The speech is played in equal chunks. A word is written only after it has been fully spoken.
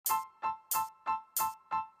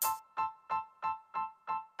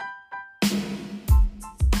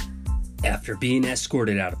After being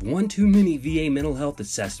escorted out of one too many VA mental health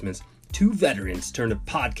assessments, two veterans turned to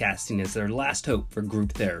podcasting as their last hope for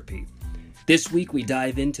group therapy. This week we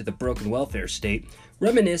dive into the broken welfare state,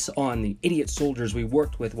 reminisce on the idiot soldiers we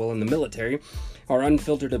worked with while in the military, our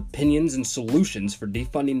unfiltered opinions and solutions for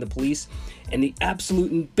defunding the police, and the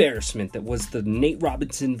absolute embarrassment that was the Nate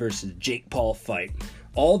Robinson versus Jake Paul fight.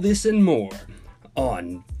 All this and more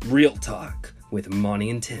on Real Talk with Monty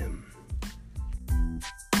and Tim.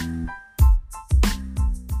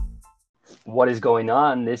 What is going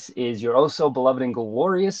on? This is your oh so beloved and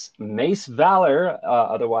glorious Mace Valor,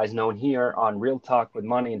 otherwise known here on Real Talk with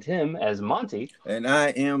Monty and Tim as Monty. And I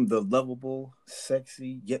am the lovable,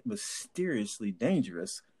 sexy, yet mysteriously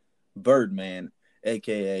dangerous Birdman,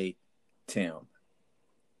 a.k.a. Tim.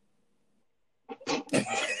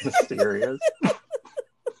 Mysterious.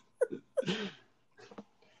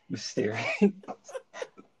 Mysterious.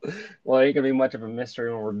 Well, it ain't gonna be much of a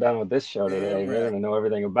mystery when we're done with this show today. We're gonna know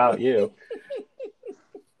everything about you.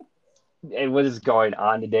 And what is going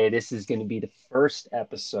on today? This is going to be the first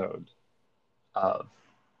episode of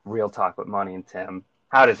Real Talk with Monty and Tim.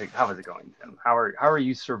 How is it going, Tim? How are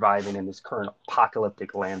you surviving in this current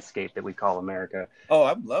apocalyptic landscape that we call America? Oh,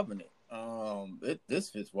 I'm loving it.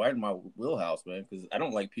 This fits right in my wheelhouse, man, because I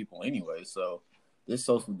don't like people anyway. So this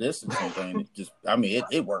social distancing thing,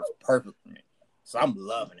 it works perfect for me. So I'm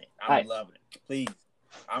loving it. I'm loving it. Please,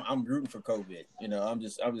 I'm rooting for COVID. You know, I'm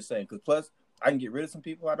just saying, because plus I can get rid of some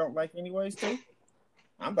people I don't like anyways too.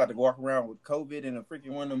 I'm about to walk around with COVID and a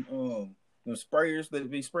freaking one of them sprayers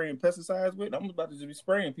that be spraying pesticides with. I'm about to just be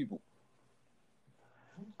spraying people.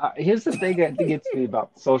 Here's the thing that gets me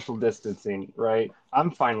about social distancing, right?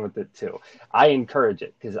 I'm fine with it too. I encourage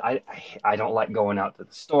it because I don't like going out to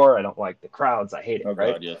the store. I don't like the crowds. I hate it,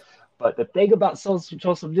 right? God, yeah. But the thing about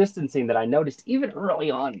social distancing that I noticed even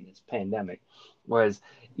early on in this pandemic was,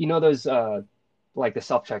 you know, those like the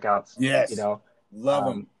self-checkouts. Yes. You know, love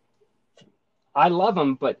them. I love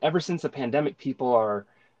them, but ever since the pandemic, people are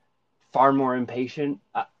far more impatient.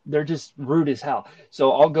 They're just rude as hell.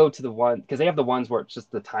 So I'll go to the one, because they have the ones where it's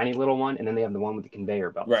just the tiny little one, and then they have the one with the conveyor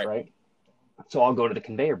belts, right? So I'll go to the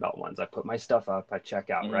conveyor belt ones. I put my stuff up, I check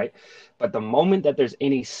out, right? But the moment that there's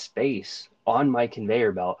any space on my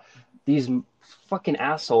conveyor belt, these fucking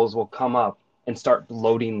assholes will come up and start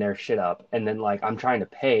loading their shit up. And then like I'm trying to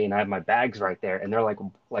pay and I have my bags right there and they're like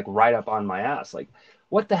right up on my ass. Like,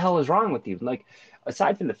 what the hell is wrong with you? Like,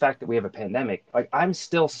 aside from the fact that we have a pandemic, like I'm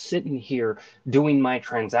still sitting here doing my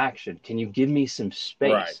transaction. Can you give me some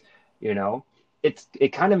space? Right. You know,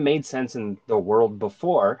 it kind of made sense in the world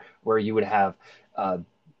before where you would have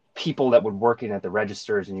people that were working at the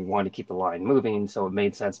registers and you wanted to keep the line moving. So it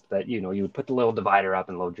made sense that, you know, you would put the little divider up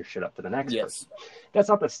and load your shit up to the next person. That's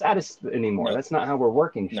not the status anymore. No. That's not how we're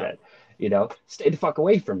working shit. You know, stay the fuck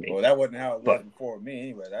away from me. Well, that wasn't how it was before me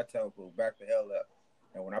anyway. I tell people back the hell up.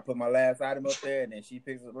 And when I put my last item up there and then she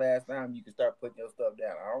picks it last time, you can start putting your stuff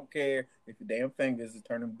down. I don't care if your damn fingers is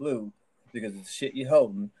turning blue because it's shit you're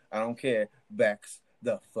holding. I don't care. Backs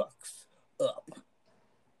the fucks up.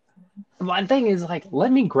 My thing is, like,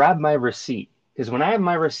 let me grab my receipt. Because when I have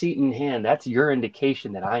my receipt in hand, that's your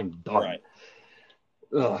indication that I'm done. Right.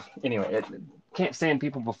 Ugh. Anyway, can't stand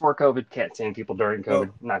people before COVID, can't stand people during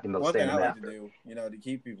COVID. Not going to stand them after. One thing I like to do, you know, to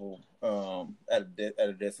keep people at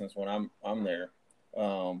a distance when I'm there,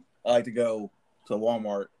 I like to go to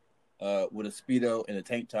Walmart with a Speedo and a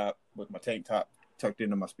tank top, with my tank top tucked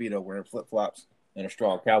into my Speedo, wearing flip-flops and a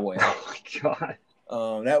straw cowboy hat. Oh, my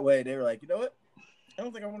God. That way, they were like, you know what? I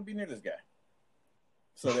don't think I want to be near this guy.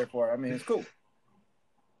 So therefore, I mean, it's cool.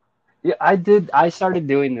 Yeah, I started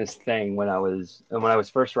doing this thing when I was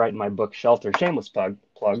first writing my book, Shelter. Shameless plug.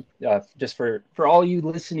 Just for all you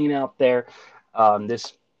listening out there,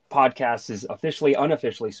 this podcast is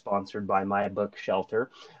unofficially sponsored by my book, Shelter.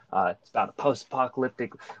 It's about a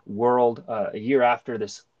post-apocalyptic world a year after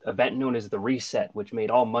this event known as the Reset, which made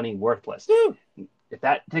all money worthless. Woo! If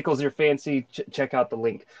that tickles your fancy, check out the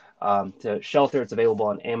link to Shelter. It's available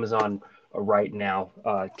on Amazon right now.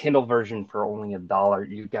 Kindle version for only $1.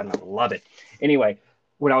 You're going to love it. Anyway,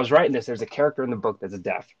 when I was writing this, there's a character in the book that's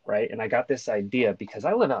deaf, right? And I got this idea because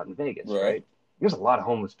I live out in Vegas, right? There's a lot of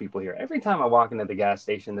homeless people here. Every time I walk into the gas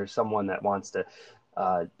station, there's someone that wants to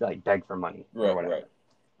beg for money or whatever. Right.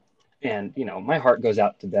 And, you know, my heart goes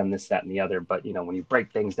out to them, this, that, and the other. But, you know, when you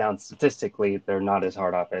break things down statistically, they're not as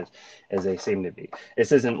hard off as they seem to be.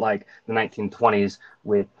 This isn't like the 1920s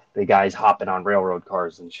with the guys hopping on railroad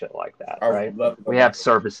cars and shit like that, right? We have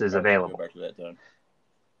services available. Go back to that time.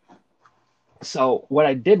 So what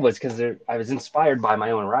I did was, because I was inspired by my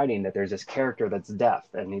own writing, that there's this character that's deaf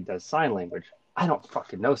and he does sign language. I don't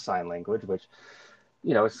fucking know sign language, which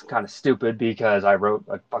it's kind of stupid because I wrote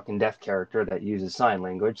a fucking deaf character that uses sign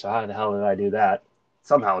language. So how the hell did I do that?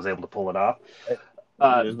 Somehow I was able to pull it off. It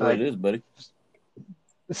is what it But is, buddy.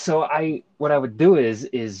 so what I would do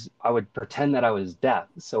is I would pretend that I was deaf.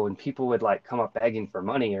 So when people would like come up begging for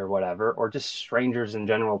money or whatever, or just strangers in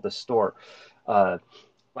general at the store, uh,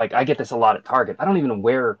 like I get this a lot at Target. I don't even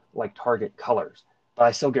wear like Target colors, but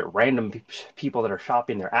I still get random people that are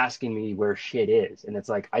shopping. They're asking me where shit is, and it's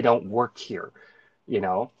like I don't work here, you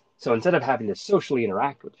know. So instead of having to socially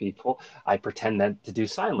interact with people, I pretend that to do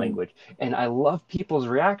sign Mm. language, and I love people's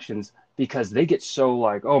reactions because they get so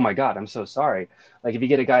like, "Oh my God, I'm so sorry." Like if you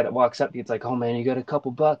get a guy that walks up, it's like, "Oh man, you got a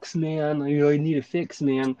couple bucks, man. I need a fix,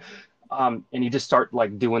 man." And you just start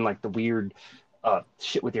like doing like the weird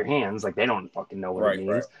shit with your hands, like they don't fucking know what it Right, right.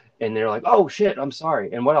 means, and they're like, "Oh shit, I'm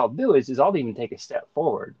sorry." And what I'll do is I'll even take a step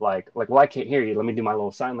forward, like, well, I can't hear you. Let me do my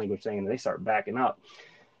little sign language thing, and they start backing up,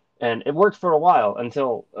 and it worked for a while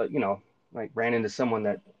until like ran into someone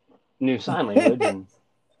that knew sign language, and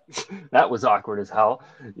that was awkward as hell,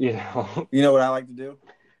 you know. You know what I like to do?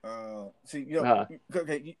 See, uh,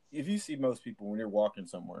 okay, if you see most people when they're walking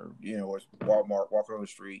somewhere, or it's Walmart, walking on the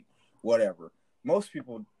street, whatever, most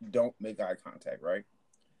people don't make eye contact, right?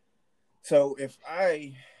 So if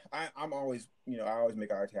I'm always, I always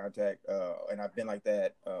make eye contact, and I've been like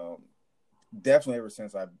that, definitely ever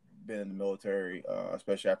since I've been in the military,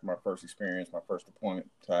 especially after my first experience, my first deployment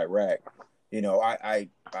to Iraq.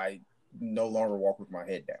 I no longer walk with my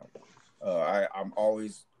head down. I'm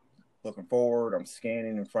always looking forward. I'm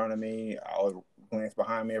scanning in front of me. I always glance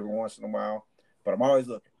behind me every once in a while, but I'm always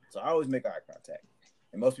looking. So I always make eye contact.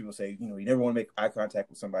 And most people say, you never want to make eye contact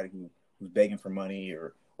with somebody who's begging for money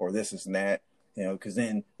or this and that, because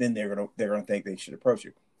then they're gonna think they should approach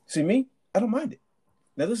you. See me, I don't mind it.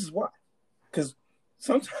 Now this is why, because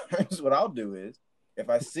sometimes what I'll do is if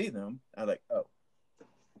I see them, I'm like, oh,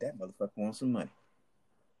 that motherfucker wants some money,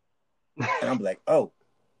 and I'm like, oh,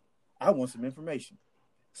 I want some information.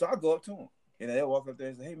 So I'll go up to them, and they'll walk up there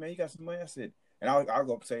and say, "Hey, man, you got some money?" I said, and I'll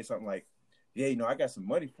go up and say something like, "Yeah, I got some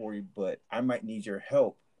money for you, but I might need your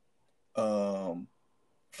help um,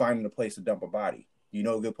 finding a place to dump a body. You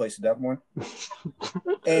know a good place to dump one?"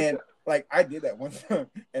 And like I did that one time,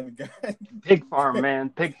 and the guy, Pig farm, man,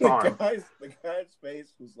 pig farm. the guy's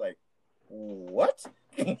face was like, "What?"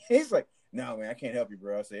 He's like, "No, man, I can't help you,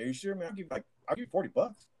 bro." I said, "Are you sure, man? I'll give you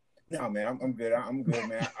 $40." No, man, I'm good. I'm good,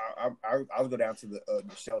 man. I'll go down to the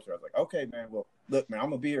shelter. I was like, okay, man. Well, look, man, I'm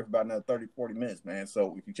gonna be here for about another 30, 40 minutes, man.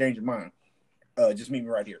 So if you change your mind, just meet me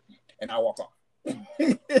right here, and I'll walk off.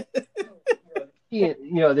 Yeah,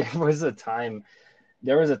 there was a time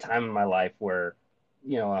in my life where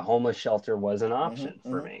a homeless shelter was an option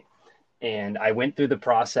for Mm-hmm. me, and I went through the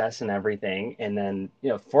process and everything, and then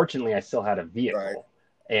fortunately I still had a Right. vehicle,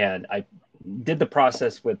 and I did the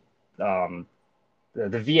process with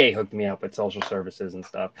the VA hooked me up with social services and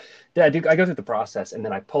stuff. I go through the process, and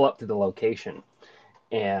then I pull up to the location,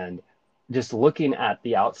 and just looking at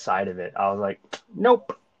the outside of it, I was like,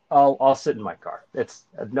 nope, I'll sit in my car. It's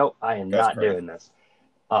nope, I am That's not crazy. doing this.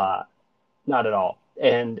 Uh, not at all.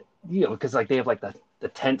 And because like they have like the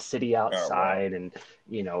tent city Oh wow. outside, and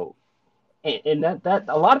you know, and that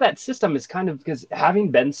a lot of that system is kind of because having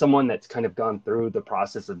been someone that's kind of gone through the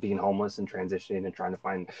process of being homeless and transitioning and trying to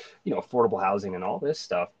find affordable housing and all this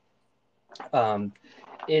stuff. Um,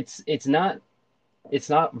 it's not it's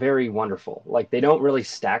not very wonderful. Like they don't really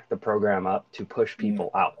stack the program up to push Mm,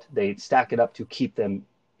 people out. They stack it up to keep them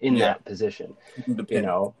in yeah. that position.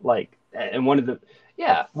 Dependent. Like and one of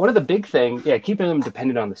the big things, yeah, keeping them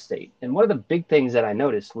dependent on the state. And one of the big things that I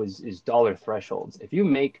noticed is dollar thresholds. If you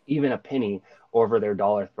make even a penny over their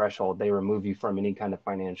dollar threshold, they remove you from any kind of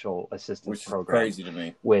financial assistance Which is program, crazy to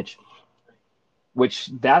me. which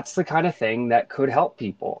that's the kind of thing that could help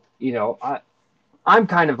people. I'm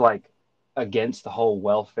kind of like against the whole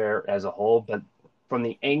welfare as a whole, but from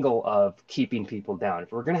the angle of keeping people down.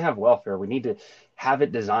 If we're going to have welfare, we need to have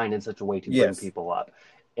it designed in such a way to bring Yes. people up.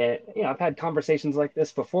 And I've had conversations like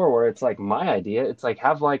this before where it's like my idea. It's like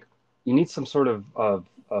have like you need some sort of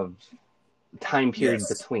time period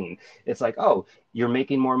Yes. between. It's like, oh, you're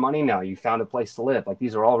making more money now. You found a place to live. Like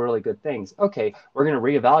these are all really good things. Okay, we're going to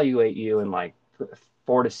reevaluate you in like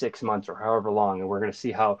 4 to 6 months or however long, and we're going to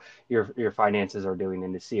see how your finances are doing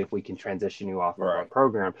and to see if we can transition you off of our Right.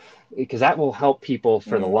 program because that will help people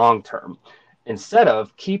for the Mm. long term instead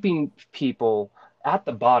of keeping people at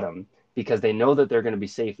the bottom because they know that they're going to be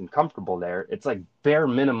safe and comfortable there. It's like bare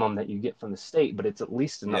minimum that you get from the state, but it's at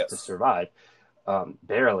least enough to Yes. survive.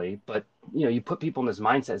 barely, but you put people in this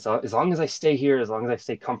mindset. So as long as I stay here, as long as I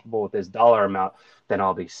stay comfortable with this dollar amount, then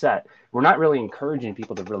I'll be set. We're not really encouraging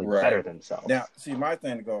people to really Right. better themselves. Now, see, my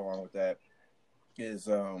thing to go along with that is,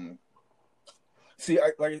 like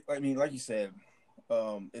you said,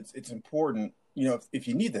 it's important. If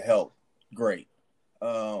you need the help, great.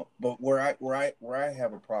 But where I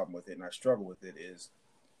have a problem with it and I struggle with it is,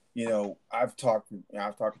 I've talked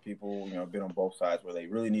to people, been on both sides where they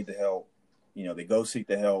really need the help. They go seek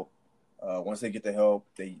the help. Once they get the help,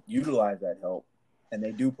 they utilize that help, and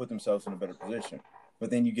they do put themselves in a better position. But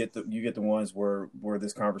then you get the ones where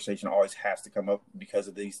this conversation always has to come up because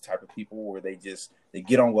of these type of people where they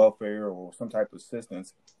get on welfare or some type of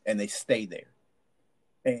assistance and they stay there.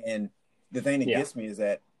 And the thing that gets me is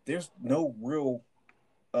that there's no real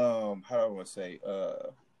how do I want to say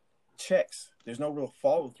checks. There's no real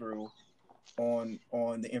follow through on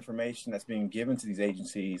the information that's being given to these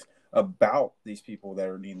agencies about these people that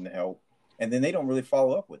are needing the help, and then they don't really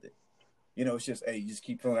follow up with it. It's just, hey, you just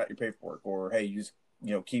keep filling out your paperwork, or hey, you just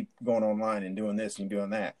keep going online and doing this and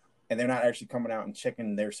doing that, and they're not actually coming out and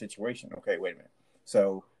checking their situation. Okay, wait a minute.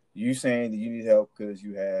 So you saying that you need help because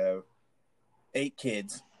you have 8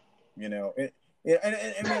 kids, and I mean,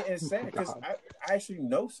 it's sad because I actually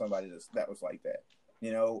know somebody that was like that,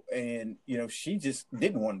 and she just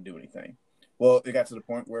didn't want to do anything. Well, it got to the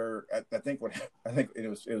point where I think it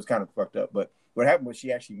was kind of fucked up. But what happened was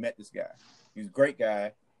she actually met this guy. He was a great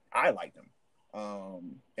guy. I liked him,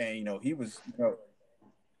 and he was.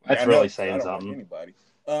 That's really saying I don't something. like anybody.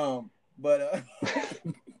 But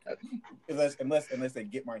unless they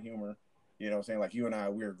get my humor, what I'm saying, like you and I,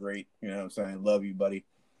 we're great. What I'm saying, love you, buddy.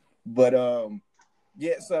 But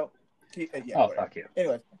yeah. So yeah. Oh, whatever. fuck you.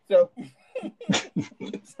 Anyway, so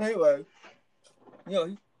anyway,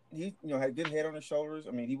 he had good head on his shoulders.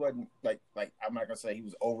 I mean, he wasn't like I'm not gonna say he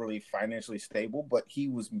was overly financially stable, but he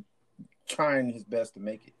was trying his best to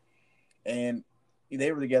make it. And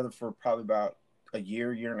they were together for probably about a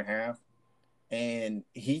year and a half. And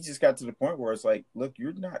he just got to the point where it's like, look,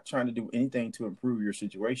 you're not trying to do anything to improve your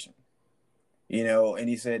situation. And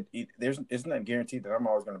he said, it's not guaranteed that I'm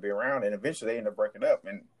always going to be around. And eventually they end up breaking up.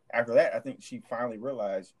 And after that, I think she finally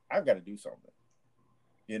realized, I've got to do something.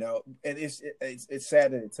 And it's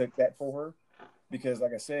sad that it took that for her because,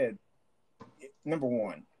 like I said, number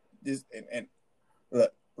one, this and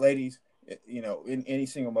look, ladies, in any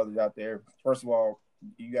single mothers out there, first of all,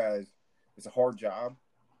 you guys, it's a hard job.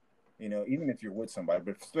 Even if you're with somebody,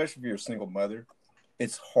 but especially if you're a single mother,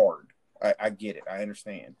 it's hard. I get it. I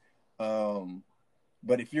understand.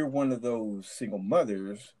 But if you're one of those single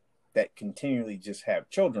mothers that continually just have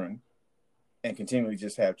children and continually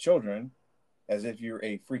just have children, as if you're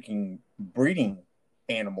a freaking breeding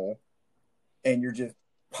animal and you're just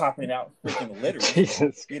popping out freaking litters.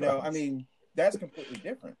 Jesus Christ. I mean, that's completely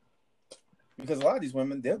different. Because a lot of these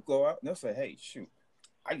women, they'll go out and they'll say, hey, shoot,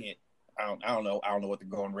 I don't know what the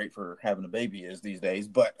going rate for having a baby is these days,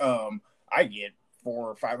 but I get $400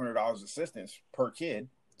 or $500 assistance per kid.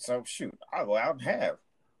 So shoot, I'll go out and have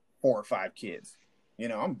 4 or 5 kids.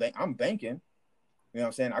 I'm banking. What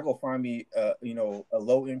I'm saying? I go find me a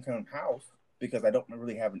low income house because I don't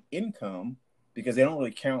really have an income because they don't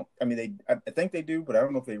really count. I mean, I think they do, but I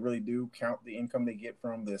don't know if they really do count the income they get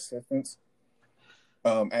from the assistance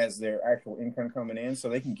as their actual income coming in. So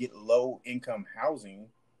they can get low income housing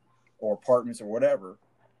or apartments or whatever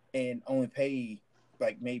and only pay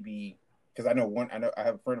like maybe, because I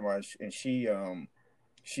have a friend of mine and she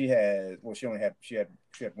had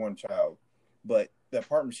one child, but the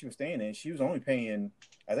apartment she was staying in, she was only paying,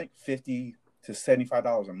 I think, $50 to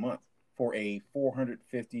 $75 a month for a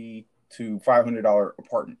 $450 to $500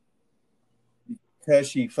 apartment because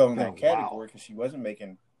she fell in that category because she wasn't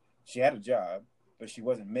making. She had a job, but she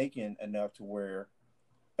wasn't making enough to where,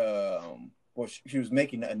 she was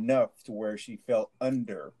making enough to where she fell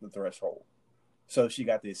under the threshold. So she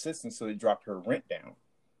got the assistance, so they dropped her rent down.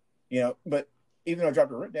 But even though it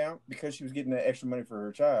dropped her rent down, because she was getting that extra money for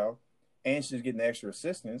her child, and she was getting the extra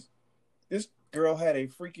assistance, this girl had a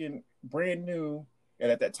freaking brand new,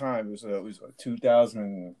 and at that time it was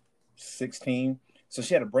 2016, so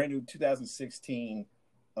she had a brand new 2016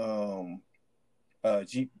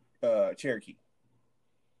 Jeep Cherokee,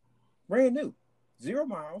 brand new, 0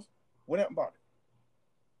 miles, went out and bought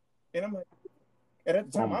it, and I'm like, and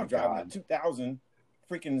at the time I was driving a 2000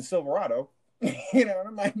 freaking Silverado, and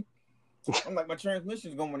I'm like, my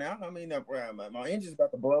transmission's going out. I mean, my engine's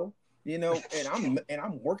about to blow, and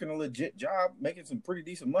I'm working a legit job, making some pretty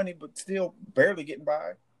decent money, but still barely getting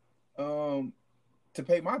by, to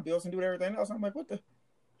pay my bills and do everything else. I'm like, what the,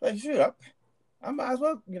 like, shit up. I might as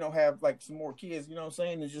well, have like some more kids, you know what I'm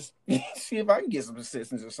saying, and just see if I can get some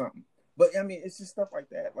assistance or something. But I mean, it's just stuff like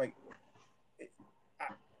that. Like,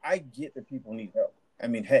 I get that people need help. I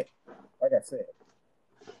mean, hey, like I said,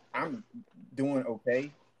 I'm doing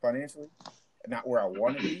okay financially, not where I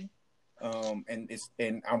want to be,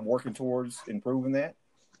 and I'm working towards improving that.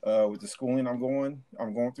 With the schooling I'm going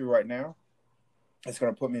through right now, it's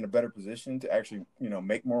going to put me in a better position to actually,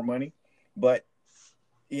 make more money. But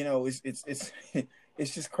it's it's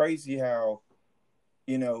just crazy how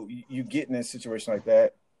you get in a situation like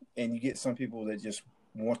that, and you get some people that just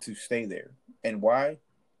want to stay there, and why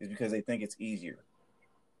is because they think it's easier.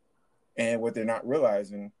 And what they're not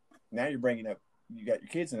realizing, now you got your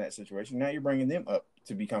kids in that situation. Now you're bringing them up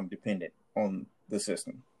to become dependent on the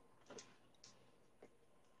system.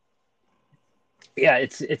 Yeah,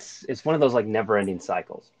 it's one of those like never ending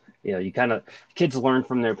cycles. You kind of kids learn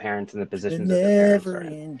from their parents and the The positions that their parents are in.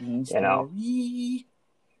 never-ending You know,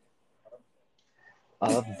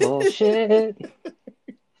 story. of bullshit.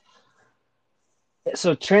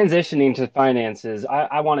 So transitioning to finances,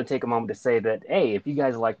 I want to take a moment to say that, hey, if you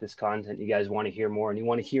guys like this content, you guys want to hear more, and you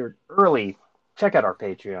want to hear it early, check out our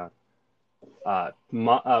Patreon.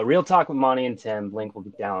 Real Talk with Monty and Tim. Link will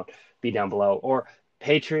be down below, or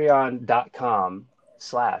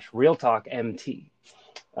patreon.com/Real Talk MT.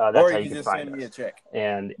 That's Or how you you can can just find send me a us. check.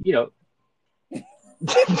 And yeah.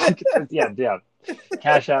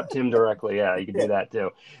 Cash out Tim directly. Yeah, you can do that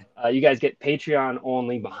too. You guys get Patreon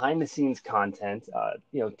only behind the scenes content,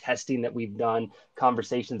 testing that we've done,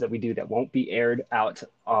 conversations that we do that won't be aired out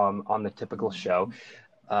on the typical show.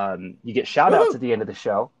 You get shout outs Woohoo! at the end of the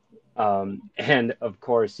show. And of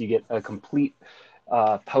course, you get a complete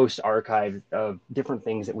post archive of different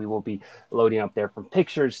things that we will be loading up there, from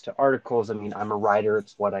pictures to articles. I mean, I'm a writer.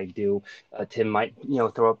 It's what I do. Tim might,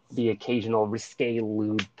 throw up the occasional risque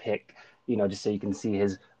lewd pic, just so you can see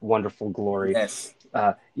his wonderful glory. Yes.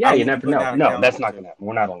 Yeah, I'm you even never putting know. down a No, that's calendar not too. going to happen.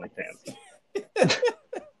 We're not only fans.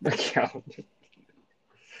 The calendar.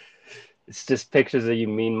 It's just pictures of you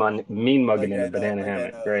mean mugging in a banana Like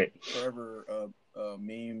hammock. that Great. forever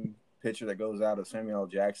meme picture that goes out of Samuel L.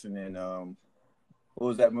 Jackson and what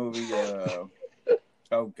was that movie?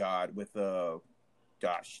 Oh God, with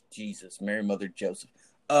gosh, Jesus, Mary Mother Joseph.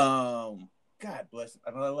 God bless.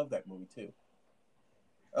 I love that movie too.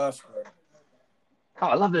 Swear. Oh,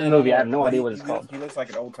 I love this Yeah, no, movie. I have no. no But idea what it's called. he looks like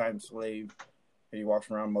an old time slave. He walks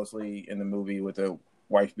around mostly in the movie with a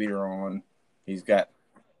wife beater on. He's got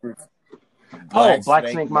Oh, Black Black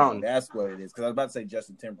Snake Snake Moan. Mountain. That's what it is. Because I was about to say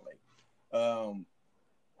Justin Timberlake.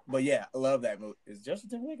 But yeah, I love that movie. Is Justin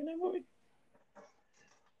Timberlake in that movie?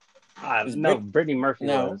 Is No, Brit? Brittany Murphy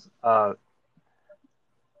No, was.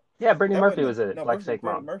 Yeah, Brittany that Murphy wasn't. was in it. No, Black Snake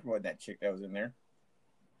Brittany Mountain. Murphy wasn't that chick that was in there.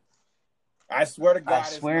 I swear to I God,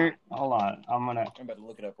 it's not. swear. Hold on. I'm about to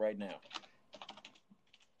look it up right now.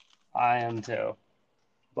 I am too.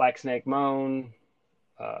 Black Snake Moan.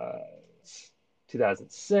 Uh,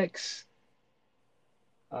 2006.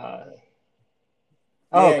 Oh,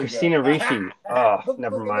 There you go. Christina Ricci. Oh, Boom,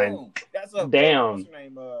 never boom, boom, mind. boom. That's a what's Damn. her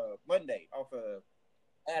name? Monday off of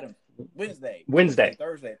Adam. Wednesday, Wednesday.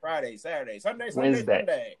 Thursday, Friday, Saturday, Sunday,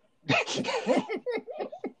 Wednesday. Sunday.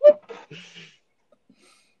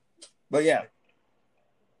 But yeah,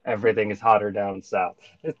 Everything is hotter down south.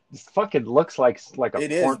 It fucking looks like a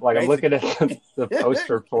it porn. is Like I'm looking at basically. the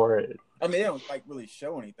poster for it. I mean, they don't like really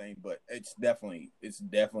show anything, but it's definitely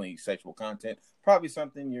sexual content. Probably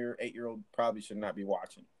something your 8-year-old probably should not be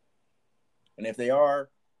watching. And if they are,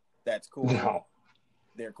 that's cool. No.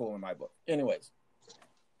 They're cool in my book. Anyways.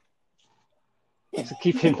 So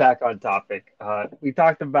keeping back on topic, we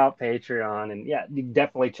talked about Patreon, and yeah, you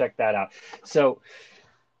definitely check that out. So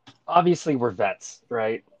obviously we're vets,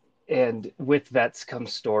 right? And with vets come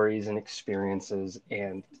stories and experiences,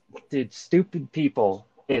 and dude, stupid people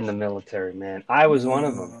in the military, man. I was one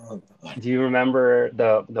of them. Do you remember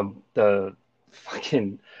the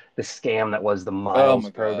fucking the scam that was the Miles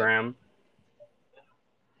program?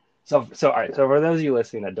 So all right. So for those of you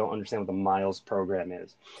listening that don't understand what the Miles program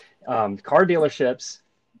is, car dealerships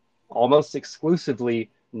almost exclusively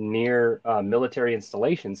near military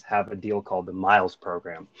installations have a deal called the Miles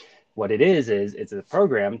program. What it is it's a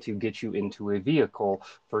program to get you into a vehicle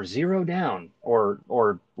for $0 down or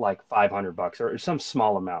like $500 or some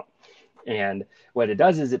small amount. And what it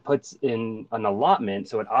does is it puts in an allotment,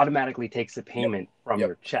 so it automatically takes the payment from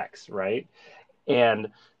your checks, right? And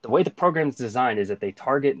the way the program's designed is that they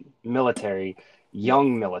target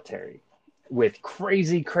young military, with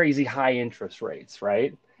crazy, crazy high interest rates,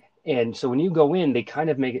 right? And so when you go in, they kind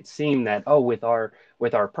of make it seem that, oh, with our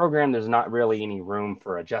program, there's not really any room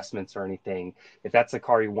for adjustments or anything. If that's the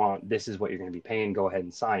car you want, this is what you're going to be paying. Go ahead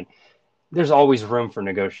and sign. There's always room for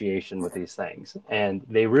negotiation with these things, and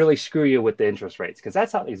they really screw you with the interest rates because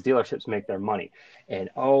that's how these dealerships make their money. And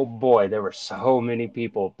oh boy, there were so many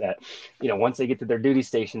people that, once they get to their duty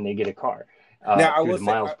station, they get a car Now, through the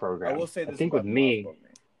miles I will program. say I this think about with the miles me,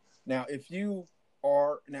 program. Now, if you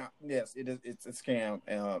are now, yes, it is. It's a scam,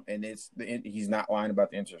 and he's not lying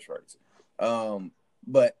about the interest rates.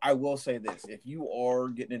 But I will say this: if you are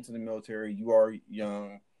getting into the military, you are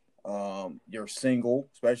young, you're single,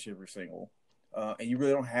 especially if you're single, and you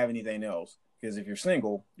really don't have anything else. Because if you're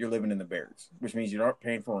single, you're living in the barracks, which means you're not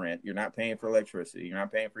paying for rent, you're not paying for electricity, you're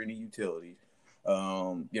not paying for any utilities,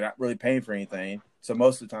 you're not really paying for anything. So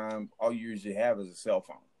most of the time, all you usually have is a cell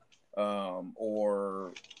phone,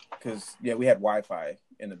 or because we had Wi-Fi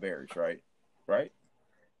in the barracks, right? Right?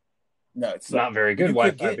 No, so not very but good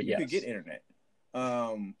Wi-Fi, but you could get yes. internet.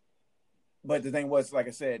 Um, but the thing was, like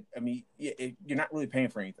I said, I mean, you're not really paying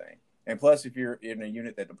for anything, and plus, if you're in a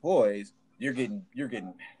unit that deploys, you're getting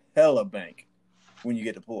hella bank when you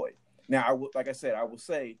get deployed. Now, like I said, I will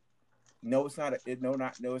say no, it's not.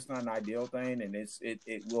 No, it's not an ideal thing, and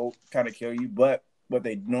it will kind of kill you. But what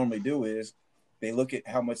they normally do is they look at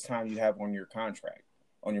how much time you have on your contract,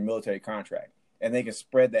 on your military contract, and they can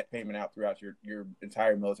spread that payment out throughout your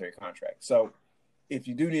entire military contract. So if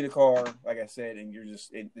you do need a car, like I said, and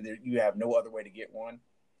you have no other way to get one,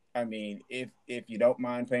 I mean, if you don't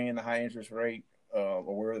mind paying the high interest rate or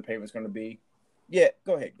where the payment's going to be, yeah,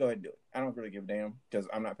 go ahead and do it. I don't really give a damn because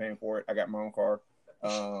I'm not paying for it. I got my own car.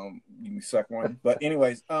 You can suck one, but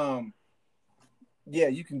anyways, yeah,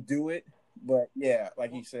 you can do it, but yeah,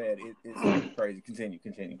 like you said, it's crazy.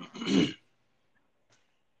 Continue.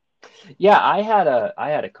 Yeah, I had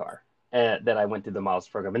a car that I went through the miles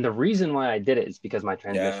program, and the reason why I did it is because my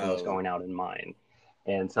transmission was No, going out in mine,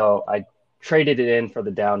 and so I traded it in for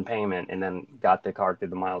the down payment, and then got the car through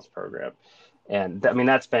the miles program. And I mean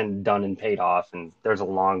that's been done and paid off, and there's a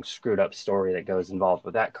long screwed up story that goes involved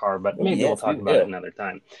with that car, but oh maybe we'll yes, talk we about it will. another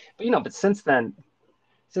time. But but since then,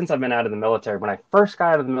 since I've been out of the military, when I first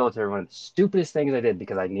got out of the military, one of the stupidest things I did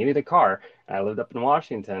because I needed a car and I lived up in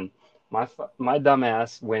Washington, my dumb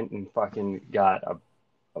ass went and fucking got a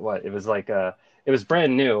what it was like a it was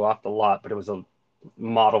brand new off the lot, but it was a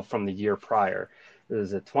model from the year prior. It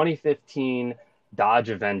was a 2015 Dodge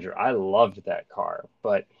Avenger. I loved that car,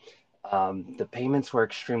 but the payments were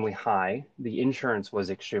extremely high. The insurance was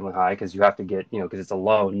extremely high because you have to get, because it's a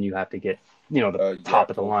loan, you have to get, the Yeah, top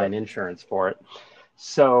of the full line coverage. insurance for it.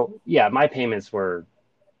 So yeah, my payments were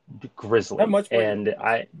How grisly, much were your and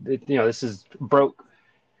payments? this is broke.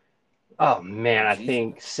 Oh Oh man, I Jesus.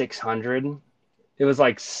 think 600. It was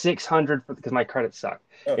like 600 because my credit sucked,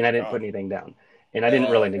 Oh and I didn't put God. anything down, and I didn't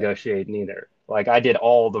really Okay. negotiate neither. Like I did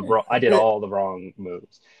all the wrong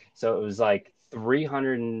moves. So it was like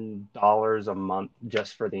 $300 a month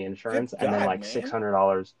just for the Good insurance, and then God, like man.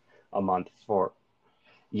 $600 a month for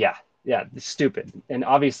yeah, yeah, stupid. And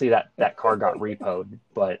obviously that car got repoed,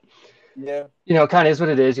 but Yeah, it kind of is what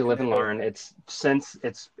it is. You and live then and learn. It's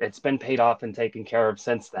been paid off and taken care of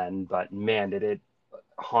since then, but man, did it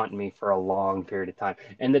haunt me for a long period of time.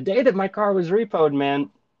 And the day that my car was repoed, man,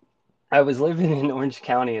 I was living in Orange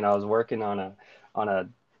County and I was working on a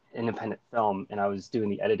independent film and I was doing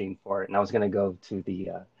the editing for it and I was gonna go to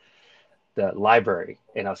the library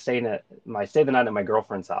and I was stayed the night at my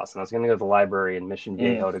girlfriend's house and I was gonna go to the library in Mission mm,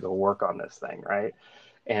 Viejo to go work on this thing, right?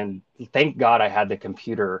 And thank God I had the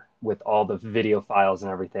computer with all the video files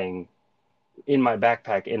and everything in my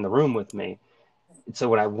backpack in the room with me. So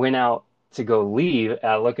when I went out to go leave,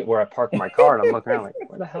 I look at where I parked my car and I'm looking around like,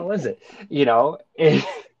 where the hell is it?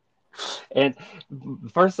 And the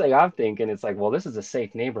first thing I'm thinking is like, well, this is a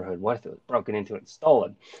safe neighborhood. What if it was broken into and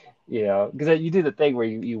stolen? Because you do the thing where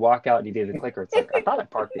you walk out and you do the clicker. It's like, I thought I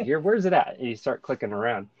parked it here. Where's it at? And you start clicking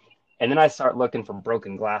around. And then I start looking for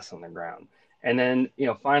broken glass on the ground. And then,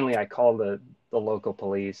 finally I call the local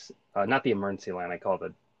police, not the emergency line. I call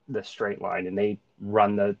the straight line and they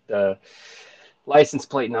run the license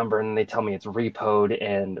plate number and they tell me it's repoed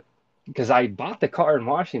and because I bought the car in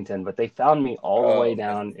Washington, but they found me all the way oh,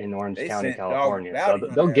 down in Orange they County, sent dog and California. So bounty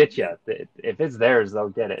they'll hunter after get you you. if it's theirs. They'll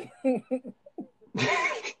get it.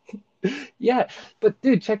 Yeah, but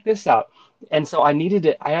dude, check this out. And so I needed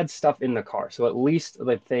it. I had stuff in the car, so at least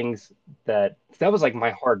the things that was like my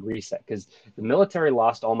hard reset because the military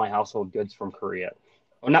lost all my household goods from Korea.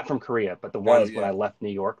 Well, not from Korea, but the Oh ones when I yeah. left New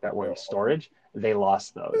York that were in Well, oh, storage, they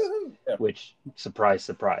lost those, woo-hoo. Yeah. which surprise,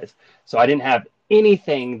 surprise. So I didn't have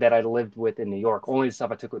anything that I lived with in New York, only the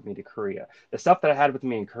stuff I took with me to Korea. The stuff that I had with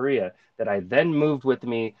me in Korea that I then moved with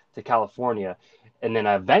me to California. And then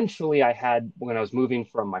eventually I had, when I was moving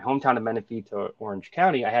from my hometown of Menifee to Orange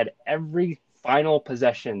County, I had every final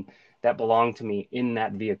possession that belonged to me in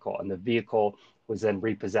that vehicle. And the vehicle was then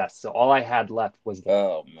repossessed. So all I had left was the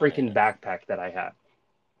Oh freaking man. backpack that I had.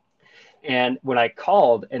 And when I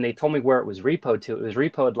called and they told me where it was repoed to, it was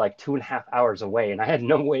repoed like 2.5 hours away. And I had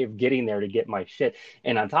no way of getting there to get my shit.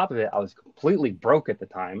 And on top of it, I was completely broke at the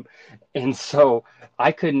time. And so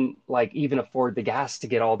I couldn't like even afford the gas to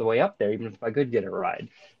get all the way up there, even if I could get a ride.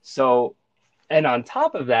 So, and on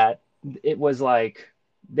top of that, it was like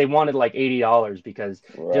they wanted like $80 because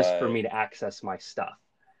just for me Right. to access my stuff.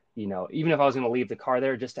 Even if I was going to leave the car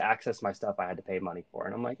there just to access my stuff, I had to pay money for it.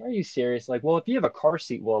 And I'm like, are you serious? Like, well, if you have a car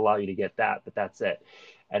seat, we'll allow you to get that, but that's it.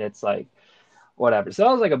 And it's like, whatever. So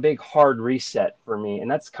that was like a big hard reset for me.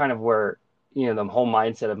 And that's kind of where, the whole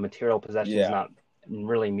mindset of material possessions Yeah. not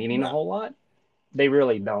really meaning a No. whole lot. They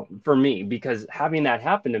really don't for me, because having that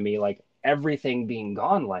happen to me, like everything being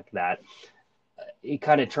gone like that, it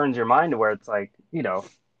kind of turns your mind to where it's like,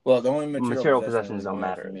 Well, the only material material possession I possessions really don't don't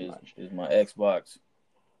have matter from as me much. is my Xbox,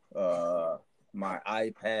 my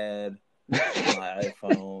iPad, my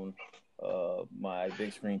iPhone, my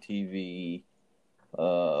big screen TV,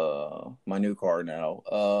 my new car now.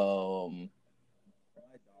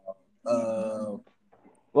 Uh,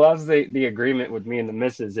 Well, that's the agreement with me and the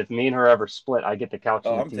missus. If me and her ever split, I get the couch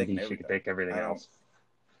oh, and the I'm taking TV. She could everything. take everything I don't. else.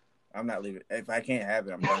 I'm not leaving. If I can't have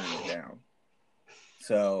it, I'm burning it down.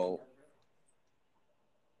 So,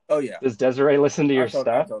 oh yeah, Does Desiree listen to your I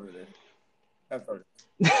stuff? told her this. I told her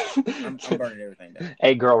I'm burning everything down.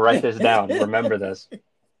 Hey, girl, write this down. Remember this.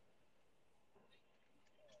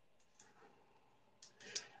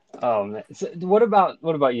 Oh man. So what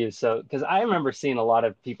about you? So, because I remember seeing a lot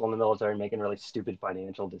of people in the military making really stupid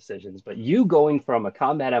financial decisions, but you going from a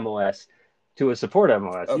combat MOS to a support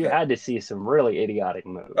MOS, you Okay. had to see some really idiotic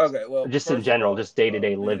moves, Okay. Well, just in first of general, all, just day to day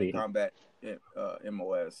being in living. combat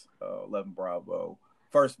MOS 11 Bravo.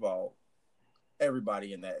 First of all,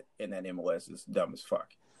 everybody in that MOS is dumb as fuck.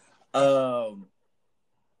 Um,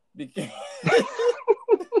 because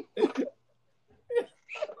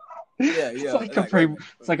yeah, It's yeah. like a Like, wait a pre, minute,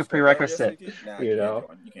 it's like you a scored better than prerequisite, 60? Nah, you you can't know.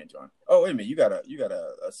 join. You can't join. Oh, wait a minute, you got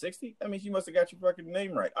a 60? That means you must have got your fucking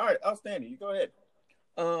name right. All right, outstanding. You go ahead.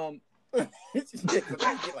 Um, yeah, 'cause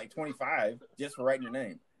I get like 25 just for writing your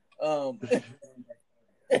name. Um,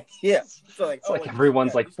 yeah. So like, It's oh like wait,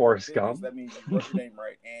 everyone's like you scored Forrest 50, so Gump. that means you wrote your name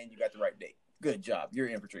right and you got the right date. Good job. You're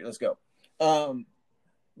infantry. Let's go. Um,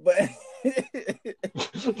 but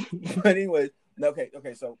but anyways,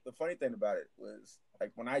 okay. So the funny thing about it was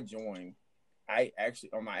like when I joined, I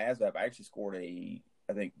actually on my ASVAB, I actually scored I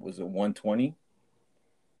think was a 120.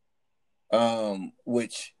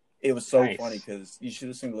 Which it was so funny Nice. because you should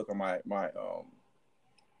have seen the look on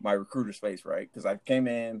my recruiter's face, right? Because I came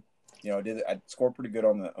in, I scored pretty good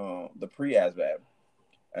on the pre ASVAB,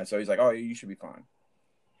 and so he's like, "Oh, you should be fine."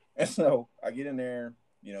 And so I get in there,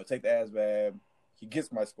 take the ASVAB. He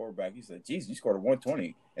gets my score back. He said, "Geez, you scored a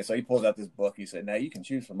 120." And so he pulls out this book. He said, "Now you can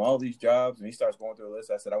choose from all these jobs." And he starts going through a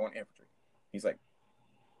list. I said, "I want infantry." He's like,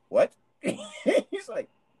 "What?" He's like,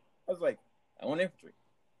 "I was like, I want infantry."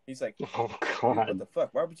 He's like, Oh "Dude, what God. the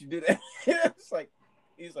fuck? Why would you do that?" It's like,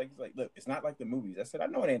 he's like, "Look, it's not like the movies." I said, "I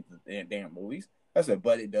know it ain't the damn movies." I said,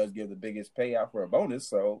 "But it does give the biggest payout for a bonus,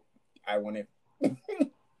 so I want it."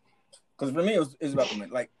 Because for me, it was about the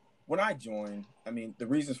money. Like when I joined, I mean, the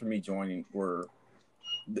reasons for me joining were,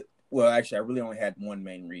 well, actually, I really only had one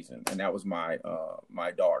main reason, and that was my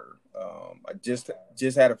daughter. I just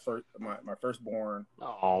had my firstborn.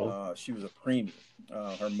 Oh. She was a preemie.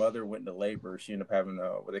 Her mother went into labor. She ended up having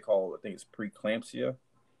what they call, I think it's preeclampsia.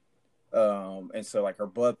 And so like her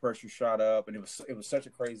blood pressure shot up, and it was such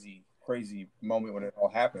a crazy moment when it all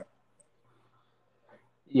happened.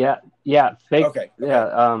 Yeah, yeah, fake. Okay, Yeah,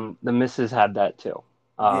 okay, the missus had that too,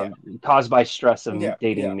 yeah, caused by stress yeah, of yeah.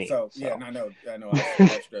 dating me. So yeah, and So, I know,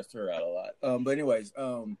 I stressed her out a lot. But anyways,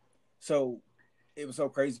 so it was so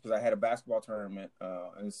crazy because I had a basketball tournament,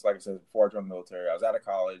 and it's like I said before I joined the military. I was out of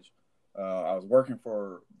college. I was working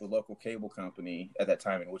for the local cable company at that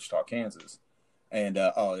time in Wichita, Kansas, and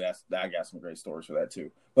oh, I got some great stories for that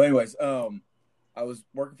too. But anyways, I was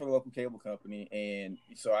working for the local cable company, and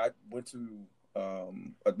so I went to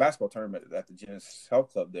a basketball tournament at the Genesis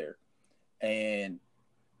Health Club there, and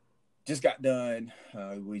just got done.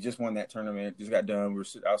 We just won that tournament. Just got done. I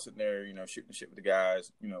was sitting there, shooting the shit with the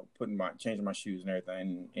guys, changing my shoes and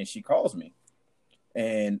everything. And she calls me,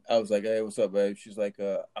 and I was like, "Hey, what's up, babe?" She's like,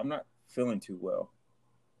 "I'm not feeling too well."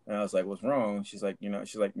 And I was like, what's wrong? She's like, I kind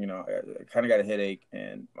of got a headache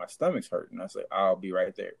and my stomach's hurting. I was like, I'll be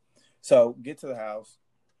right there. So get to the house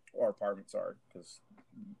or apartment, sorry, because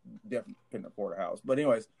definitely couldn't afford a house. But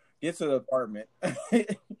anyways, get to the apartment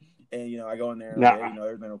and I go in there and like, hey, Nah.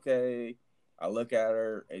 everything okay? I look at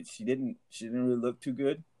her and she didn't really look too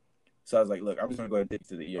good. So I was like, look, I'm just gonna go ahead and take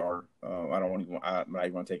her to the ER. I'm not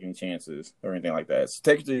even gonna take any chances or anything like that. So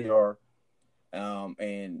take her to the ER.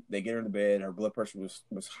 And they get her in the bed. Her blood pressure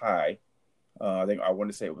was high. I think I want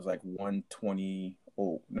to say it was like 120.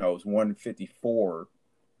 Oh no, it was 154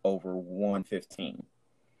 over 115.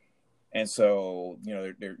 And so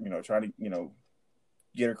they're trying to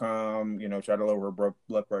get her calm. Try to lower her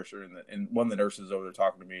blood pressure. And one of the nurses over there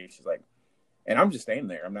talking to me. She's like, and I'm just standing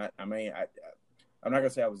there. I'm not. I mean, I'm not gonna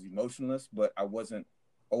say I was emotionless, but I wasn't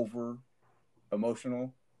over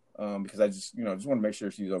emotional. Because I just want to make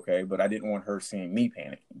sure she's okay, but I didn't want her seeing me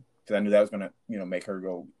panicking because I knew that was gonna make her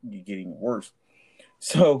go getting worse.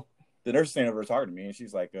 So the nurse standing over talking to me, and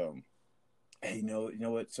she's like, "Hey, you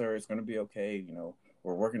know what, sir? It's gonna be okay.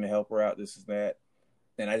 We're working to help her out. This is that."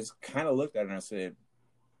 And I just kind of looked at her and I said,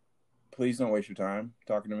 "Please don't waste your time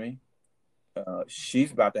talking to me.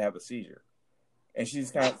 She's about to have a seizure." And she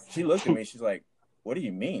looked at me. She's like, "What do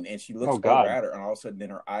you mean?" And she looks Oh over God. at her, and all of a sudden, then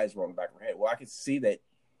her eyes roll in the back of her head. Well, I could see that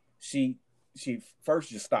she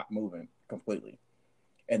first just stopped moving completely,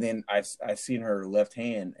 and then I seen her left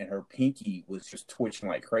hand and her pinky was just twitching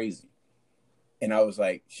like crazy, and I was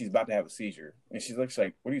like, she's about to have a seizure, and she looks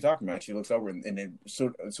like, what are you talking about? She looks over, and then as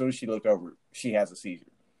soon as she looked over, she has a seizure.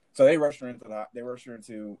 So they rushed her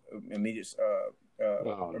into immediate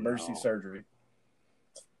Oh emergency no. surgery,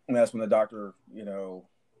 and that's when the doctor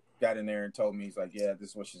got in there and told me, he's like, yeah,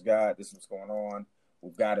 this is what she's got, this is what's going on,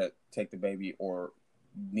 we've got to take the baby or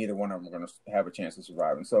neither one of them are going to have a chance of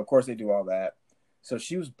surviving. So of course they do all that. So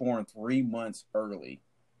she was born 3 months early,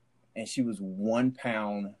 and she was 1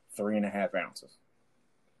 pound 3.5 ounces.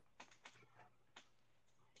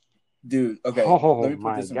 Dude, okay, let Oh me put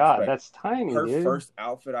my this in God, perspective. that's tiny, Her dude. first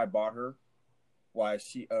outfit I bought her, why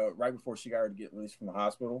she right before she got her to get released from the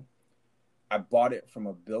hospital, I bought it from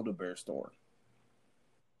a Build-A-Bear store.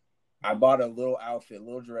 I bought a little outfit, a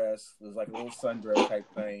little dress. It was like a little sundress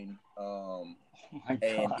type thing, Oh my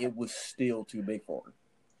and God. it was still too big for her.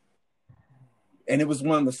 And it was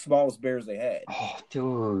one of the smallest bears they had. Oh,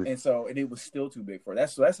 dude. And it was still too big for her.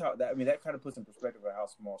 That's how that, I mean, that kind of puts in perspective of how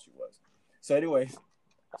small she was. So anyways,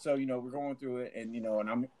 so we're going through it, and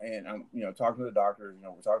I'm talking to the doctors.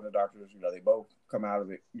 We're talking to the doctors. They both come out of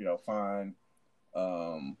it fine.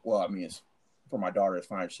 Well, I mean, it's for my daughter, it's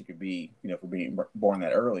fine if she could be for being born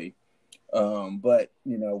that early. But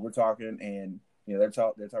we're talking, and they're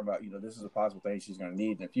talking about this is a possible thing she's going to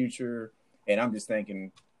need in the future, and I'm just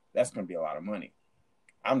thinking that's going to be a lot of money.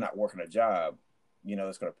 I'm not working a job,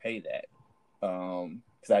 that's going to pay that.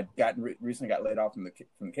 Because I recently got laid off from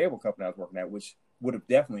the cable company I was working at, which would have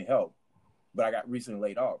definitely helped. But I got recently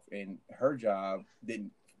laid off, and her job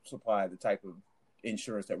didn't supply the type of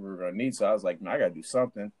insurance that we were going to need. So I was like, I got to do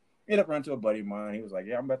something. Ended up running to a buddy of mine. He was like,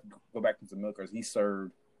 yeah, I'm about to go back to some milkers. He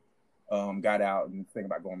served, got out, and thinking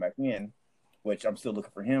about going back in, which I'm still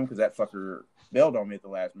looking for him because that fucker bailed on me at the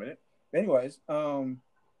last minute. Anyways,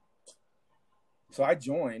 so I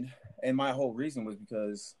joined, and my whole reason was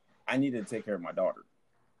because I needed to take care of my daughter.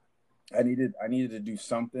 I needed to do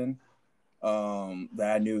something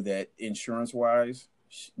that I knew that insurance wise,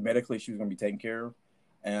 medically, she was going to be taken care of,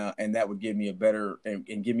 and that would give me a better and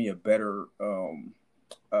give me a better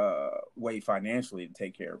way financially to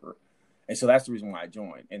take care of her. And so that's the reason why I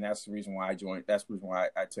joined, and that's the reason why I joined. That's the reason why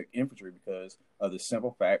I took infantry, because of the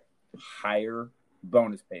simple fact, higher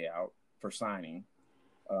bonus payout for signing.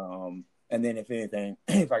 And then if anything,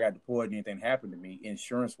 if I got deployed and anything happened to me,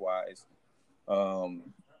 insurance wise, um,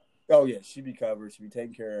 oh yeah, she'd be covered, she'd be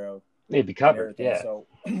taken care of, They'd be and covered, everything. yeah. So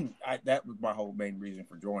that was my whole main reason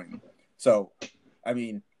for joining. So, I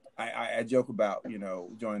mean, I joke about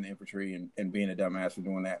joining the infantry and being a dumbass for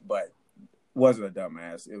doing that, but wasn't a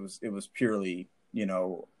dumbass. It was purely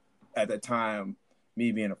at the time,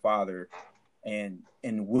 me being a father and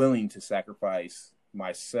willing to sacrifice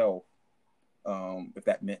myself, if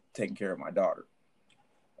that meant taking care of my daughter.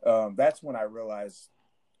 That's when I realized,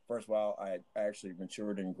 first of all, I actually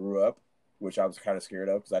matured and grew up, which I was kind of scared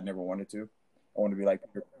of because I never wanted to. I want to be like,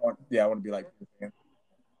 yeah, I want to be like, well,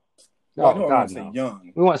 Oh no, I want God, to say no.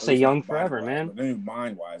 young, We want to at stay least young not body forever, wise, man. but then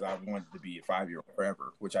mind wise, I wanted to be a 5-year-old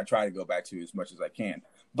forever, which I try to go back to as much as I can.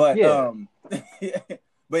 But Yeah.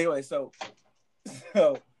 but anyway, so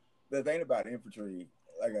the thing about infantry,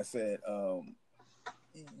 like I said,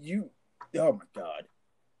 you, oh my God,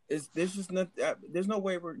 there's just there's no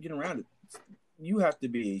way we're getting around it. you have to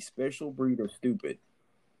be a special breed of stupid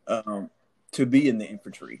to be in the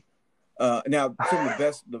infantry. Now, some of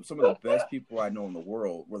the best people I know in the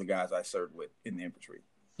world were the guys I served with in the infantry.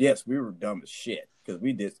 Yes, we were dumb as shit because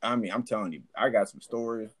we did. I mean, I'm telling you, I got some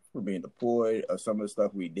stories for being deployed of some of the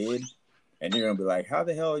stuff we did, and you're gonna be like, "How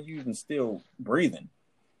the hell are you even still breathing?"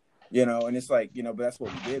 You know, and it's like, you know, but that's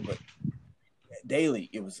what we did. But daily.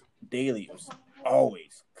 It was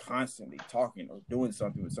always constantly talking or doing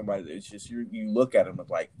something with somebody. It's just you look at them and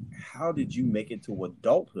like, how did you make it to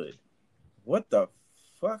adulthood? What the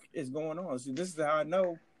fuck is going on? So this is how I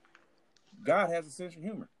know God has a sense of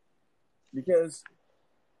humor, because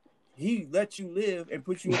He let you live and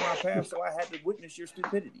put you in my path, so I had to witness your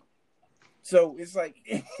stupidity. So it's like,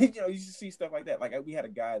 you know, you just see stuff like that. Like we had a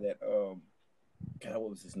guy that, God, what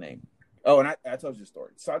was his name? Oh, and I told you the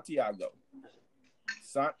story. Santiago.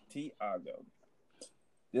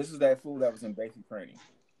 This is that fool that was in basic training,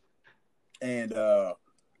 and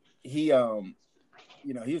he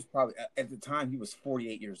you know, he was probably at the time he was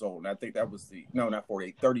 48 years old, and I think that was not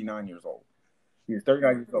 48, 39 years old. He was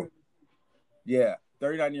 39 years old. Yeah,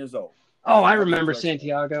 39 years old. Oh, I remember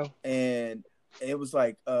Santiago. And it was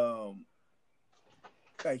like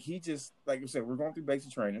he just, like I said, we're going through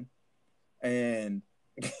basic training, and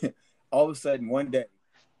all of a sudden one day,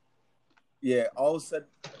 all of a sudden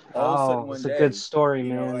one it's day, a good story,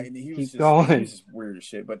 man. Know, like, he was going. just weird as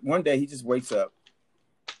shit. But one day he just wakes up,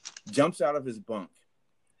 jumps out of his bunk,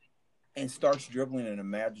 and starts dribbling an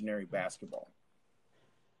imaginary basketball.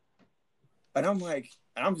 And I'm like,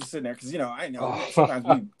 I'm just sitting there because, you know, I know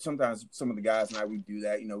sometimes some of the guys and I, we do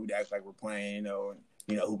that. You know, we'd act like we're playing, you know, and,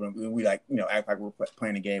 you know, we like, you know, act like we're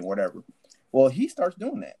playing a game, whatever. Well, he starts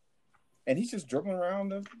doing that, and he's just dribbling around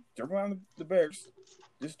the Bears,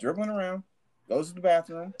 just dribbling around, goes to the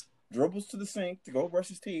bathroom, dribbles to the sink to go brush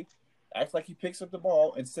his teeth, acts like he picks up the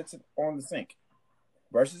ball and sits it on the sink,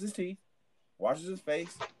 brushes his teeth, washes his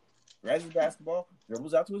face, grabs his basketball,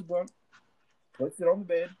 dribbles out to his bunk, puts it on the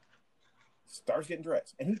bed, starts getting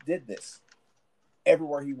dressed. And he did this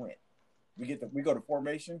everywhere he went. We go to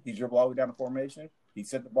formation, he dribble all the way down to formation, he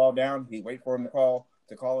set the ball down, he wait for him to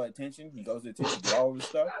call attention, he goes to attention, do all of his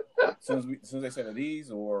stuff. As soon as they said these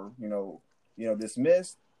or you know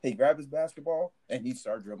dismissed, he grabbed his basketball and he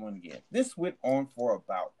started dribbling again. This went on for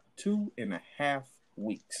about 2.5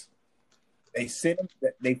 weeks. They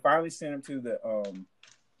finally sent him to the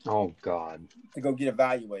oh God, to go get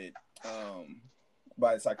evaluated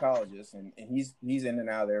by a psychologist, and he's in and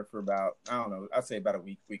out of there for about, I don't know, I'd say about a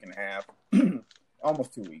week and a half,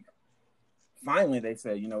 almost 2 weeks. Finally, they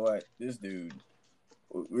said, you know what, this dude,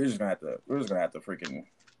 we're just gonna have to freaking,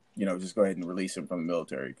 you know, just go ahead and release him from the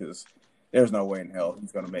military, because there's no way in hell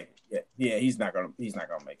he's gonna make it. Yeah, he's not gonna make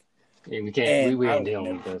it. Yeah, we can't. We ain't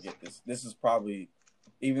dealing with this. This is probably,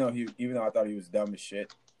 even though I thought he was dumb as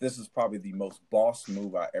shit, this is probably the most boss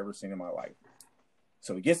move I ever seen in my life.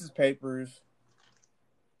 So he gets his papers.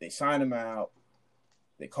 They sign him out.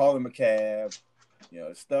 They call him a cab. You know,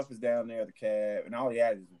 his stuff is down there, the cab, and all he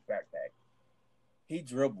had is his backpack. He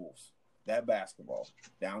dribbles that basketball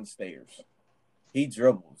down the stairs. He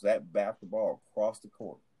dribbles that basketball across the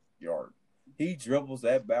courtyard. He dribbles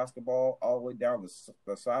that basketball all the way down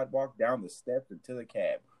the sidewalk, down the steps, into the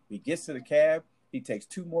cab. He gets to the cab. He takes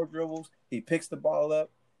 2 more dribbles. He picks the ball up.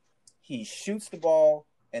 He shoots the ball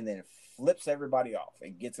and then flips everybody off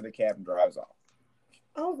and gets in the cab and drives off.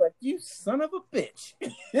 I was like, you son of a bitch.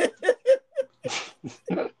 I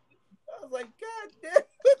was like, God damn,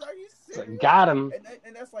 are you serious? Like, got him.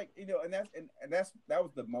 And that's like, you know, that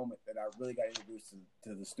was the moment that I really got introduced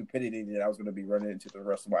to the stupidity that I was going to be running into the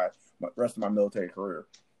rest of my military career,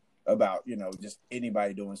 about, you know, just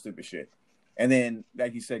anybody doing stupid shit. And then,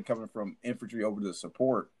 like you said, coming from infantry over to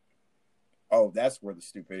support, that's where the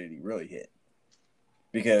stupidity really hit.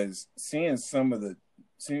 Because seeing some of the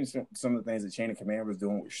things that Chain of Command was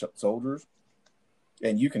doing with soldiers,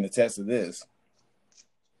 and you can attest to this,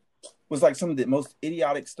 was like some of the most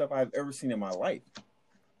idiotic stuff I've ever seen in my life.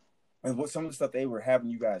 And what some of the stuff they were having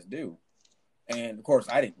you guys do. And of course,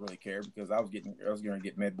 I didn't really care, because I was going to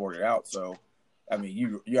get med boarded out. So, I mean,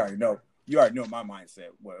 you already know my mindset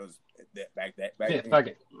was back then. Fuck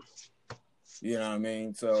it. You know what I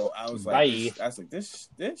mean? So I was like, this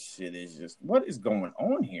shit is just, what is going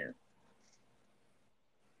on here?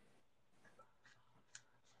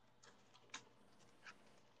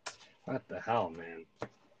 What the hell, man?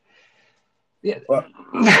 Yeah.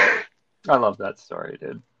 I love that story,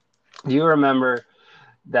 dude. You remember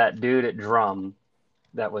that dude at Drum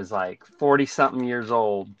that was like 40-something years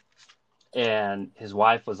old, and his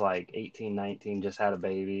wife was like 18, 19, just had a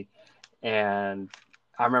baby. And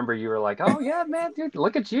I remember you were like, "Oh yeah, man, dude,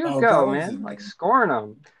 look at you Oh, go, God, what was his man! Like name? scoring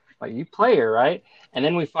them, like you play her, right?" And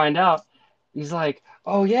then we find out he's like,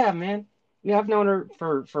 "Oh yeah, man, yeah, I've known her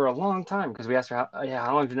for a long time." Because we asked her, "Yeah,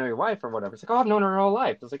 how long do you know your wife or whatever?" It's like, "Oh, I've known her whole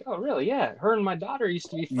life." It's like, "Oh, really? Yeah, her and my daughter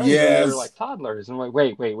used to be friends when they were Yes. like toddlers." And I'm like,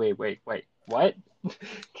 "Wait, what?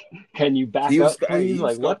 Can you back He was, up, hey, please? he was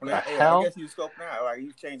Like, what scoping the out. Yeah, I hell?" guess he was scoping out. Like, he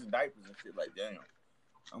was changing diapers and shit. Like, damn,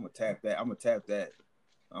 I'm gonna tap that. I'm gonna tap that.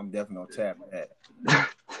 I'm definitely gonna tap that.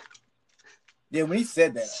 Yeah, when he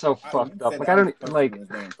said that, So when he fucked up. said Like that, I I almost don't punched him in like. his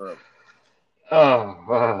damn throat.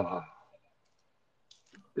 Oh,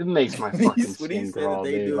 it makes my fucking When he skin said that crawl,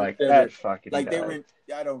 they dude. knew Like each other, that fucking like they were guy. in,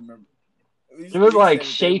 I don't remember. It When was he like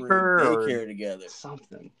said that they were in Schaefer or daycare together,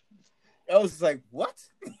 something. I was like, what?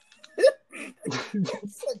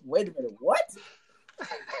 It's like, wait a minute, what?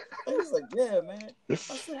 I was like, yeah, man. I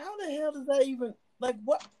said, how the hell does that even, like,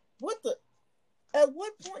 what the, at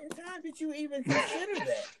what point in time did you even consider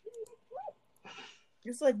that?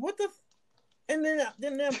 It's like, what the, and then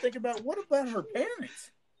I'm thinking about, what about her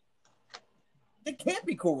parents? They can't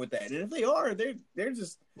be cool with that. And if they are, they're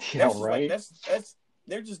just, Yeah, that's just like, right. that's,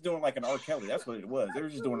 they're just doing like an R. Kelly. That's what it was. They were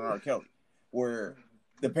just doing an R. Kelly where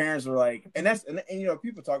the parents were like, and you know,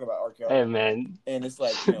 people talk about R. Kelly Hey, man. and it's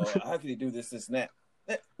like, you know, how can he do this, and that?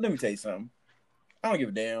 Let me tell you something. I don't give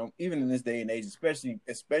a damn. Even in this day and age, especially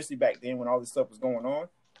back then when all this stuff was going on.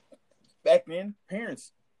 Back then,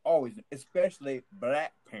 parents always, especially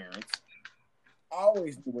black parents,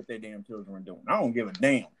 always knew what their damn children were doing. I don't give a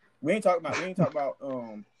damn. We ain't talking about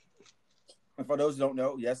and for those who don't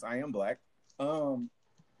know, yes, I am black. Um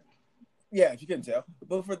yeah, if you couldn't tell.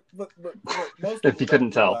 But what most If people you don't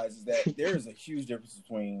couldn't tell. realize is that there is a huge difference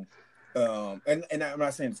between and I'm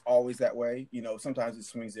not saying it's always that way, you know, sometimes it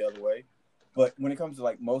swings the other way. But when it comes to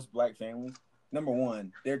like most black families, number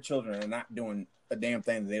one, their children are not doing a damn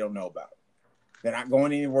thing that they don't know about. They're not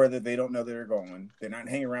going anywhere that they don't know they're going. They're not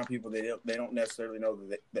hanging around people they don't necessarily know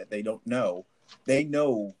that they don't know. They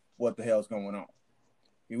know what the hell's going on.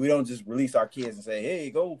 We don't just release our kids and say, "Hey,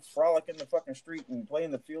 go frolic in the fucking street and play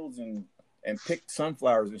in the fields and pick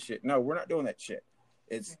sunflowers and shit." No, we're not doing that shit.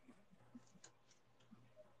 It's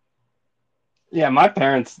Yeah, my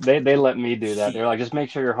parents they let me do that. They're like, just make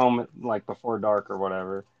sure you're home like before dark or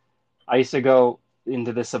whatever. I used to go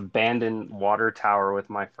into this abandoned water tower with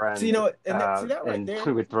my so you friend, know what, and that right and there,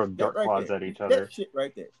 we would throw that dart right there, clods at each that other. shit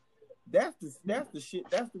right there. That's the shit.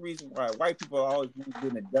 That's the reason why white people are always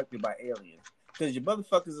getting abducted by aliens. Because your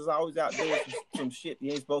motherfuckers is always out doing some shit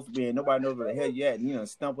you ain't supposed to be in. Nobody knows where the hell you at. And, you know,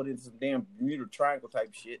 stumbled into some damn Bermuda Triangle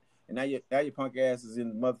type shit. And now your punk ass is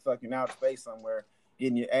in motherfucking outer space somewhere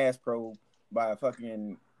getting your ass probed by a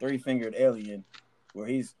fucking three-fingered alien where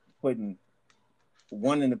he's putting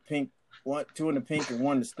one in the pink, two in the pink and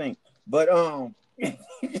one in the stink. But but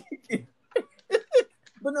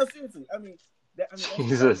no, seriously, I mean,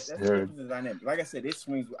 Jesus, that's the dude. difference in dynamic. Like I said, it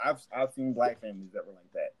swings. I've seen black families that were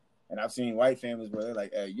like that, and I've seen white families where they're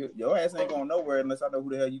like, your ass ain't going nowhere unless I know who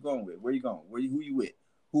the hell you going with. Where you going? Who you with?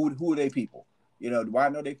 Who are they people? You know, do I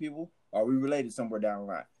know they people? Are we related somewhere down the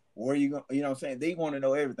line? Where are you going? You know what I'm saying? They want to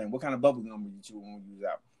know everything. What kind of bubble gum you chew when you use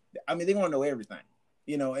out? I mean, they want to know everything.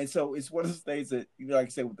 You know, and so it's one of those things that, you know, like I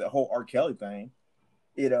said, with the whole R. Kelly thing,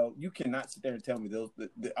 you know, you cannot sit there and tell me all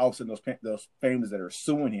of a sudden those families that are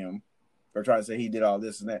suing him or trying to say he did all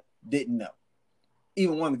this and that didn't know.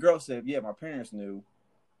 Even one of the girls said, "Yeah, my parents knew.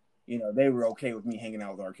 You know, they were okay with me hanging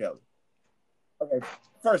out with R. Kelly." Okay,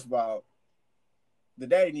 first of all, the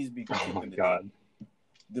daddy needs to be Oh kicked my in the dick. God.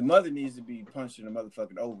 The mother needs to be punched in the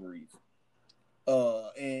motherfucking ovaries.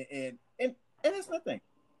 And that's nothing.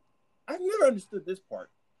 I've never understood this part.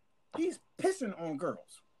 He's pissing on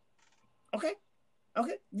girls. Okay. I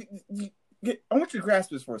want you to grasp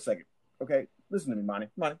this for a second. Okay, listen to me, Monty.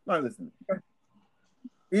 Monty, listen to me. Okay?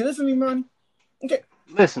 Are you listening to me, Monty? Okay.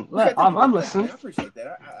 Listen, Okay, thank you, I'm man. Thank you, listening. man. I appreciate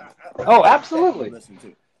that. Oh, I respect you absolutely. listening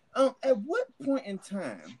to. At what point in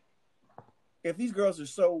time, if these girls are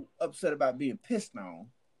so upset about being pissed on,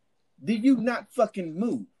 do you not fucking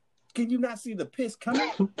move? Can you not see the piss coming?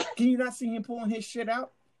 Can you not see him pulling his shit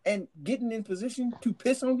out and getting in position to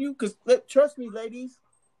piss on you? Because trust me, ladies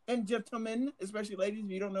and gentlemen, especially ladies, if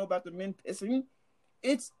you don't know about the men pissing,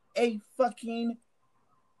 it's a fucking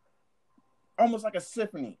almost like a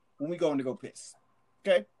symphony when we go in to go piss.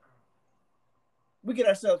 Okay? We get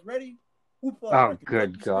ourselves ready. We pull out our Oh, confetti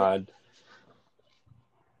good stick. God.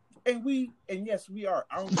 And yes, we are.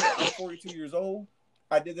 I don't care. I'm 42 years old.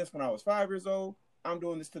 I did this when I was 5 years old. I'm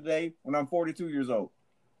doing this today when I'm 42 years old.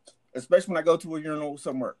 Especially when I go to a urinal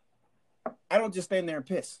somewhere. I don't just stand there and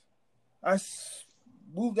piss. I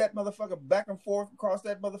move that motherfucker back and forth across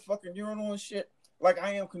that motherfucking urinal and shit like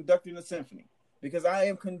I am conducting a symphony. because I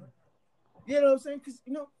am you know what I'm saying? Because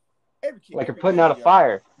every kid, Like you're putting out a every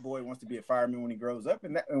fire. boy wants to be a fireman when he grows up,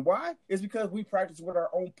 and why? It's because we practice with our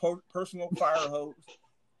own personal fire hose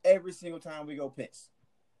every single time we go piss.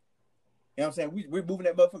 You know what I'm saying? We're moving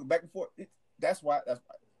that motherfucker back and forth. That's why.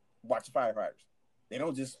 Watch the firefighters. They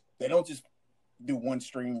don't just do one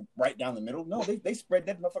stream right down the middle. No, they spread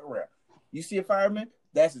that motherfucker around. You see a fireman?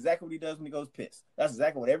 That's exactly what he does when he goes piss. That's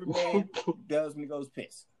exactly what every man does when he goes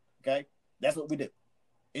piss. Okay, that's what we do.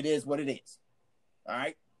 It is what it is. All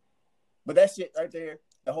right. But that shit right there,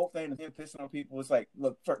 the whole thing of him pissing on people, it's like,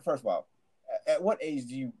 look, first of all, at what age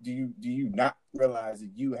do you not realize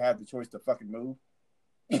that you have the choice to fucking move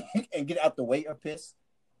and get out the way of piss?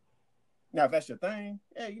 Now, if that's your thing,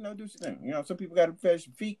 yeah, do your thing. Some people got to fetish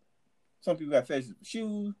for feet. Some people got fetishes for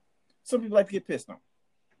shoes. Some people like to get pissed on.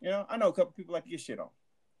 I know a couple people like to get shit on.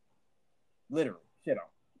 Literally, shit on.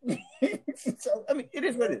 So, I mean, it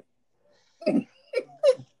is what it is.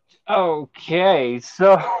 Okay,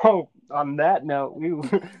 so on that note, we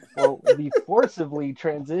will be forcibly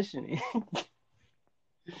transitioning.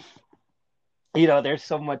 There's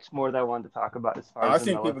so much more that I wanted to talk about as far as I've the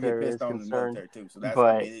seen people get military is pissed on in the concerned, military too, so that's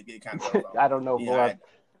but it kind of goes on. I don't know if we'll have.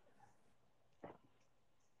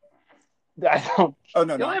 I don't. Oh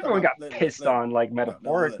no, I'm Everyone got pissed on, like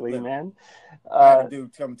metaphorically, man. I had a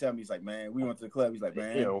dude come and tell me, he's like, man, we went to the club. He's like,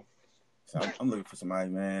 man, ew. So I'm looking for somebody,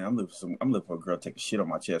 man. I'm looking for a girl to take a shit on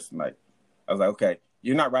my chest tonight. I was like, okay,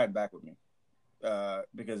 you're not riding back with me,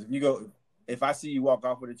 because if I see you walk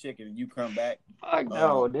off with a chick and you come back,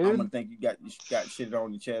 no, dude. I'm gonna think you got shit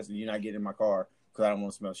on your chest and you're not getting in my car because I don't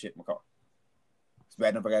want to smell shit in my car. It's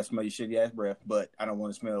bad enough I gotta smell your shitty ass breath, but I don't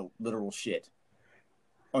want to smell literal shit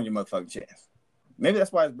on your motherfucking chest. Maybe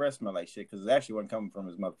that's why his breath smelled like shit, because it actually wasn't coming from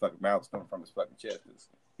his motherfucking mouth, it's coming from his fucking chest.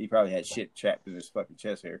 He probably had shit trapped in his fucking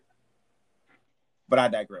chest hair. But I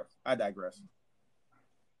digress.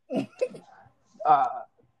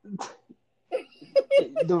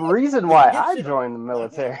 The reason why I joined the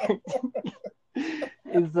military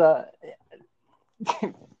is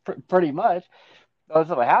pretty much that's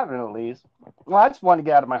what happened, at least. Well, I just wanted to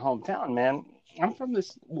get out of my hometown, man. I'm from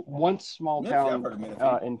this once small town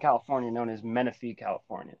in California known as Menifee,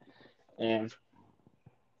 California, and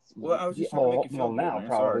well, I was just trying to make you feel now good,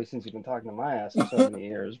 probably since you've been talking to my ass for so many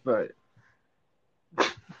years, but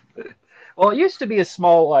well, it used to be a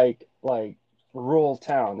small like rural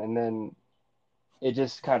town, and then it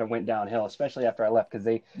just kind of went downhill, especially after I left, because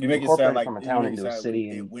they incorporated from a town into a city,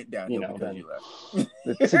 and it went downhill because you left.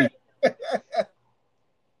 The city.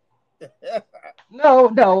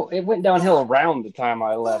 No, it went downhill around the time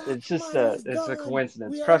I left. It's just it's a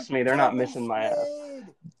coincidence. Trust me, they're not missing my ass.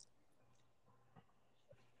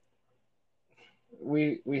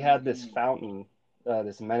 We had this fountain,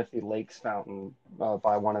 this Menifee Lakes fountain,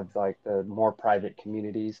 by one of like the more private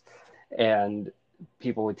communities, and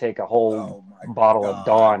people would take a whole bottle of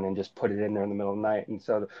Dawn and just put it in there in the middle of the night, and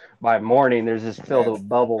so by morning there's just filled with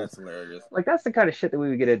bubbles. That's hilarious. Like that's the kind of shit that we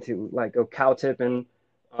would get into, like go cow tipping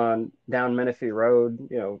on down Menifee Road.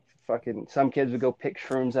 Fucking some kids would go pick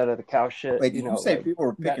shrooms out of the cow shit. Wait, did you say like, people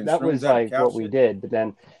were picking that shrooms was out like of cow what shit? we did, but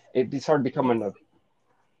then it started becoming a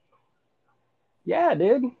yeah,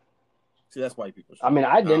 dude. See, that's white people shit. I mean,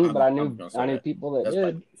 I didn't, but I knew people that that's did.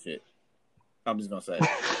 White people shit. I'm just gonna say.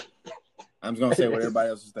 I'm just gonna say what everybody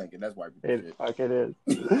else is thinking. That's white people shit. Fuck it is.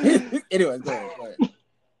 Anyways, go ahead.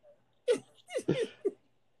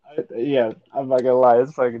 Yeah, I'm not gonna lie,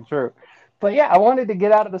 it's fucking true. But yeah, I wanted to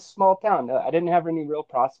get out of the small town. I didn't have any real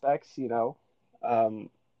prospects,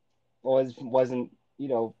 wasn't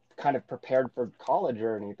kind of prepared for college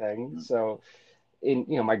or anything. So,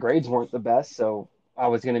 my grades weren't the best, so I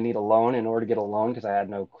was going to need a loan in order to get a loan because I had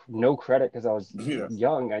no credit because I was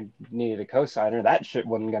young. I needed a cosigner. That shit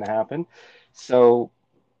wasn't going to happen. So,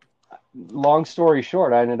 long story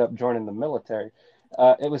short, I ended up joining the military.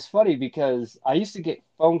 It was funny because I used to get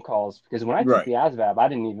phone calls because when I took the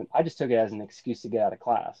ASVAB, I just took it as an excuse to get out of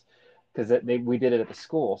class because we did it at the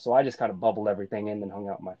school. So I just kind of bubbled everything in and hung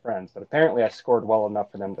out with my friends. But apparently I scored well enough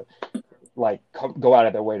for them to go out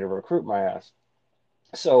of their way to recruit my ass.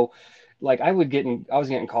 So I was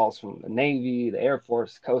getting calls from the Navy, the Air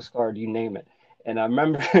Force, Coast Guard, you name it. And I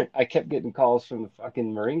remember I kept getting calls from the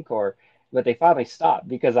fucking Marine Corps, but they finally stopped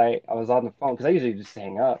because I was on the phone because I usually just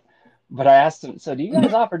hang up. But I asked them, so do you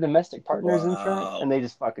guys offer domestic partners insurance? And they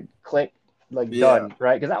just fucking click, done,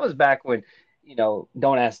 right? Because that was back when,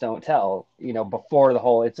 don't ask, don't tell, before the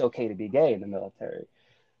whole it's okay to be gay in the military,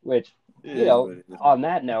 which, on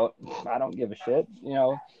that note, I don't give a shit,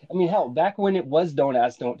 I mean, hell, back when it was don't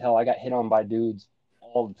ask, don't tell, I got hit on by dudes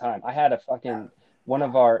all the time. I had one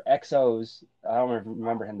of our XOs, I don't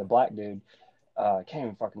remember him, the black dude, I can't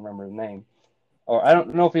even fucking remember his name. Or I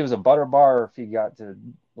don't know if he was a butter bar or if he got to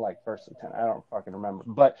like first lieutenant. I don't fucking remember.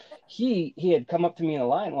 But he had come up to me in a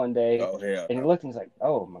line one day Oh hell and he no! looked and he's like,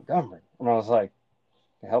 "Oh, Montgomery," and I was like,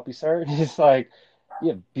 "Can I help you, sir?" And he's like, "You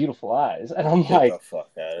have beautiful eyes," and I'm Get the like, fuck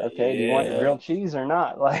out of "Okay, do you want your here! grilled cheese or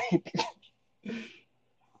not?"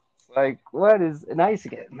 Like what is? And I used to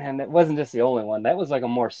get, man, that wasn't just the only one. That was like a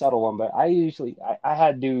more subtle one. But I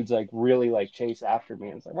had dudes like really like chase after me.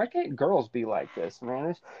 And it's like, why can't girls be like this,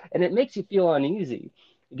 man? And it makes you feel uneasy.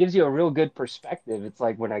 It gives you a real good perspective. It's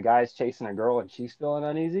like when a guy's chasing a girl and she's feeling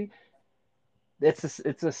uneasy.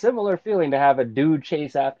 It's a similar feeling to have a dude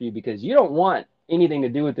chase after you because you don't want anything to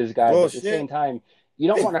do with this guy, but at the same Bullshit. time, you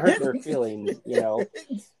don't want to hurt their feelings. Fuck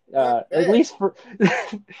At that. least for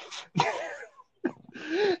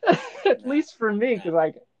at least for me, because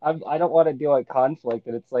like I don't want to deal with conflict,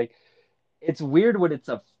 and it's like it's weird when it's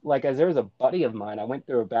a like as there was a buddy of mine. I went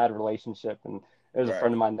through a bad relationship, and there was a Right.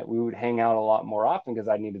 friend of mine that we would hang out a lot more often because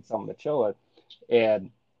I needed someone to chill with, and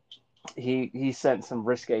he sent some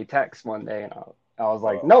risque text one day, and I was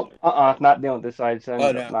like, Oh, nope, not dealing with this. So I just oh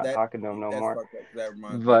ended up no, not talking to him no that's more. fucked up. That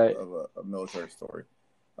reminds me But of a military story.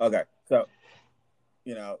 Okay, so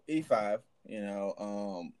E5,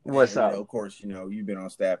 what's and up? of course, you've been on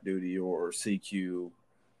staff duty or CQ,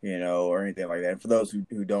 or anything like that. And for those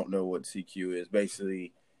who don't know what CQ is,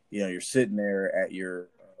 basically, you're sitting there at your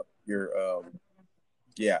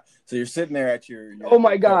yeah. So you're sitting there at Oh your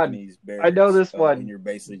my God, company's I know barracks, this and one. you're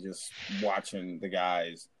basically just watching the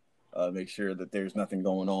guys, make sure that there's nothing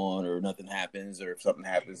going on or nothing happens, or if something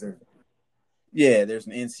happens, there's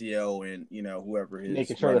an NCO and whoever his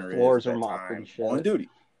Making sure the runner is at floors are that mopped and time on shit. duty.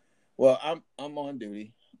 Well, I'm on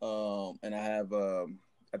duty, and I have I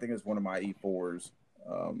think it's one of my E4s,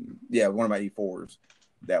 one of my E4s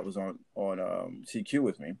that was on CQ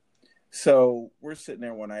with me. So we're sitting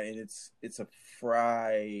there one night, and it's a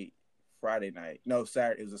Friday night. No,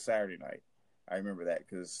 Saturday. It was a Saturday night. I remember that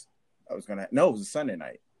because it was a Sunday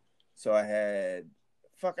night. So I had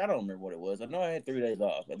I don't remember what it was. I know I had 3 days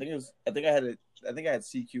off. I think I had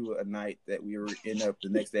CQ a night that we were in up the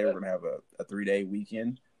next day. We're gonna have a 3 day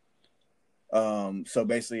weekend. So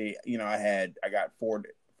basically, I got 4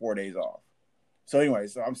 days off. So anyway,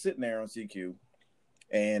 so I'm sitting there on CQ,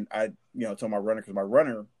 and I told my runner because my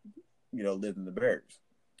runner lived in the barracks.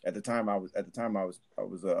 At the time, I was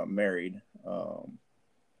married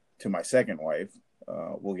to my second wife.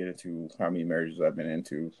 We'll get into how many marriages I've been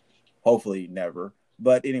into. Hopefully, never.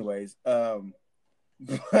 But anyways, but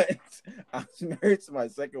I was married to my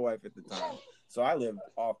second wife at the time, so I lived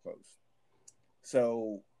off post.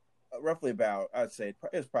 So roughly about, I'd say it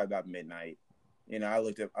was probably about midnight. I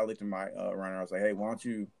looked at my runner. I was like, hey, why don't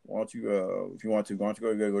you if you want to, why don't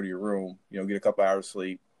you go to your room, get a couple hours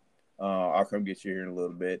sleep. I'll come get you here in a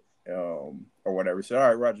little bit, or whatever. He said, all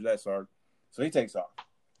right, Roger that, Sarge. So he takes off.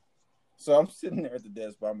 So I'm sitting there at the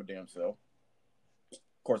desk by my damn self.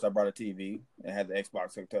 Of course, I brought a TV and had the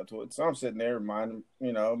Xbox hooked up to it. So I'm sitting there minding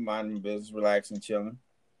my business, relaxing, chilling.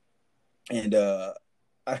 And I,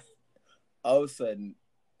 all of a sudden,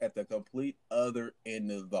 at the complete other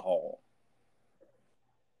end of the hall,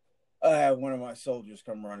 I had one of my soldiers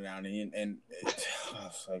come running out, and I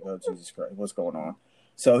was like, oh, Jesus Christ, what's going on?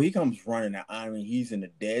 So he comes running out. I mean, he's in a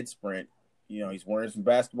dead sprint. He's wearing some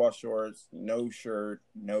basketball shorts, no shirt,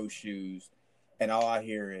 no shoes. And all I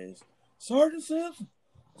hear is, Sergeant Simpson,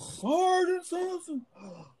 Sergeant Simpson,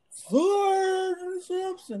 Sergeant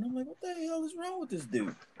Simpson. I'm like, what the hell is wrong with this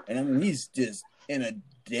dude? And I mean, he's just in a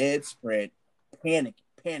dead sprint, panic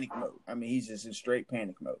mode. I mean, he's just in straight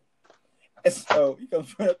panic mode. And so he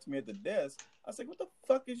comes right up to me at the desk. I was like, what the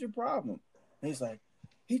fuck is your problem? And he's like,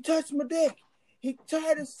 he touched my dick. He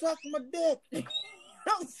tried to suck my dick.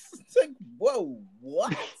 I was like, whoa,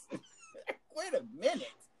 what? Wait a minute.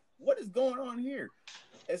 What is going on here?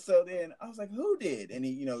 And so then I was like, who did? And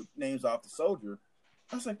he, names off the soldier.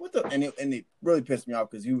 I was like, what the? And it really pissed me off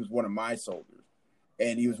because he was one of my soldiers.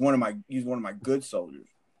 And he was one of my good soldiers.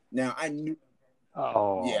 Now I knew.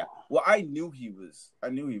 Oh, yeah. Well, I knew he was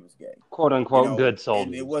gay, quote unquote good soldiers.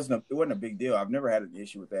 And it wasn't a big deal. I've never had an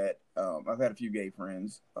issue with that. I've had a few gay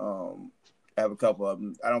friends. I have a couple of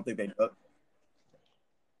them. I don't think they.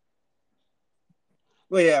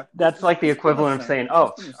 Well, yeah, that's like the equivalent of saying,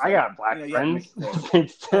 "Oh, I got black friends."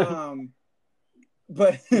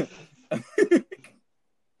 But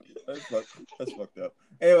that's fucked up.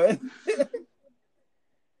 Anyway.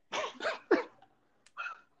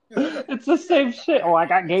 It's the same shit. Oh, I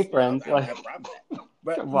got gay friends. I don't have a problem with that.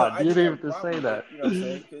 But come on, you didn't even say that. You know what I'm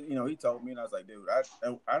saying? Because he told me, and I was like, dude,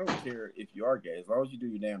 I don't care if you are gay, as long as you do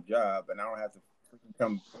your damn job, and I don't have to freaking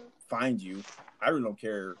come find you. I really don't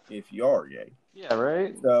care if you are gay. Yeah,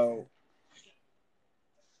 right. So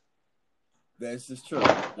this is true.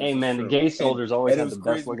 Hey man, the gay soldiers always and it had was the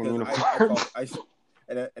best crazy looking because uniforms.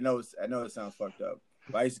 I know it sounds fucked up,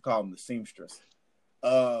 but I used to call them the seamstress.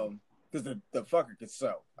 Because the fucker could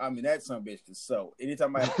sew. I mean, that son of a bitch could sew.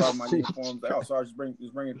 Anytime I had a problem with my uniforms, like, oh, sorry, just bring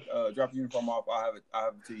it, drop the uniform off. I'll have it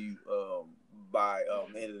to you by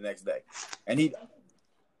the end of the next day. And he,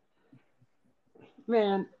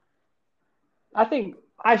 Man, I think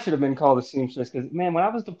I should have been called a seamstress because, man, when I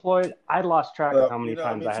was deployed, I lost track of well, how many I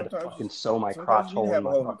times mean, I had to fucking sew my crotch sometimes you need to hole in have a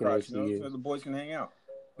my hole in the fucking crotch, so ACUs. the boys can hang out.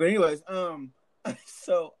 But anyways,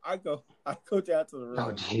 so I go down to the Oh,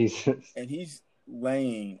 room, Jesus. and he's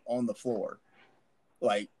laying on the floor,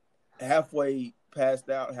 like halfway passed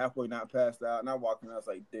out, halfway not passed out, and I walked in, I was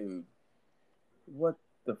like, dude, what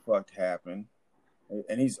the fuck happened?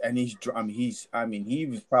 And he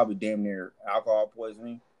was probably damn near alcohol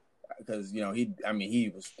poisoning because he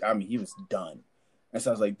was done. And so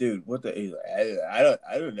I was like, dude, what the? He's like, I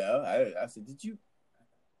don't know. I said,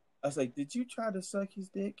 I was like, did you try to suck his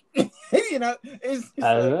dick? It's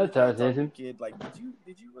I don't know, like talking to Tarzan. a kid, like, did you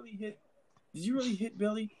really hit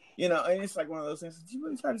Billy? And it's like one of those things. Did you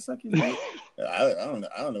really try to suck his dick? I don't know.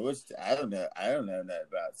 I don't know that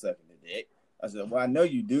about sucking the dick. I said, well, I know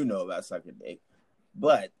you do know about sucking dick,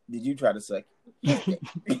 but did you try to suck his dick?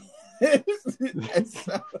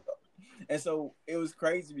 and so it was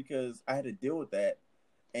crazy because I had to deal with that,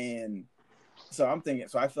 and so I'm thinking.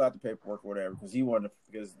 So I fill out the paperwork or whatever because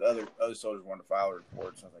because the other soldiers wanted to file a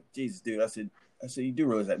report. So I was like, Jesus, dude. I said, you do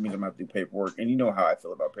realize that means I'm gonna have to do paperwork, and you know how I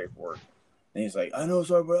feel about paperwork. And he's like, I know,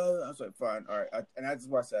 sorry, but I was like, fine, all right. And that's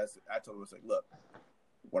why I told him, I was like, look,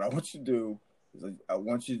 what I want you to do is like, I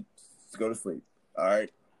want you to go to sleep. All right.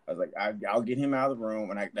 I was like, I'll get him out of the room,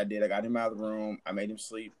 and I did. I got him out of the room. I made him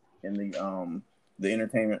sleep in the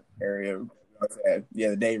entertainment area. Yeah,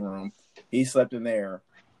 the day room. He slept in there,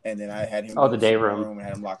 and then I had him Oh, go the to day sleep in the room. room and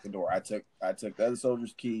had him lock the door. I took the other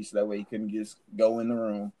soldier's keys so that way he couldn't just go in the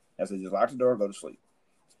room. I said, just lock the door, go to sleep.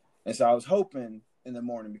 And so I was hoping in the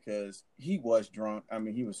morning because he was drunk. I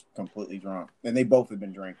mean, he was completely drunk, and they both had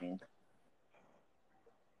been drinking.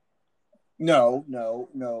 No,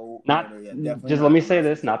 Not yeah, definitely just let not. me I'm say not saying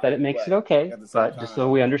this, it's not that okay, it makes it but okay, at the same but just so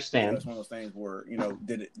time, we understand. it's one of those things where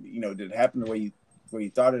did it happen the way you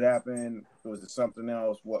thought it happened? Was it something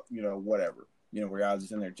else? Whatever. Where I was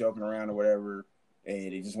just in there joking around or whatever,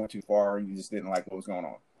 and it just went too far, and you just didn't like what was going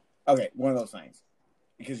on. Okay, one of those things,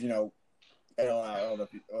 because I don't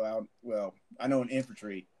know well, I know in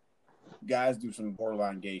infantry, guys do some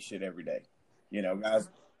borderline gay shit every day. Guys.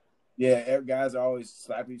 Yeah, guys are always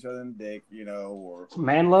slapping each other in the dick, or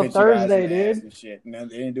Man Love pinching guys in Thursday, the ass dude. and shit. And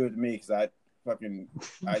they didn't do it to me because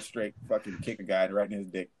I straight fucking kick a guy right in his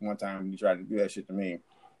dick one time when he tried to do that shit to me.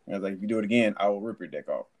 And I was like, if you do it again, I will rip your dick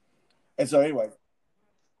off. And so anyway,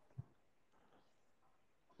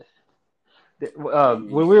 When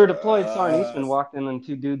we were deployed, Sergeant Eastman walked in and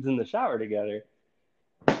two dudes in the shower together.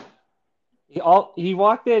 He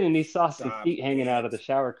walked in and he saw some feet hanging out of the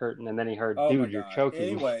shower curtain, and then he heard, oh my "Dude, you're god. choking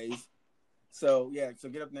me." Anyways, so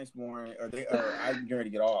get up next morning, or I'm ready to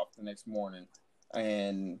get off the next morning,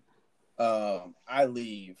 and I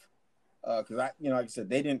leave because like I said,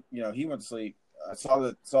 they didn't. He went to sleep. I saw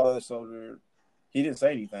the other soldier. He didn't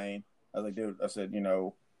say anything. I was like, dude. I said,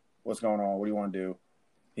 what's going on? What do you want to do?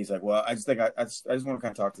 He's like, well, I just think I just want to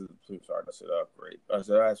kind of talk to the platoon sergeant. I said, oh, great. I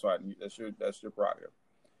said, that's fine. That's your prerogative.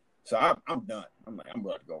 So I'm done. I'm like, I'm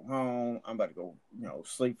about to go home. I'm about to go,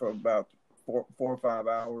 sleep for about 4 or 5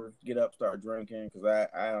 hours. Get up, start drinking because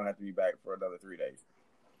I don't have to be back for another 3 days.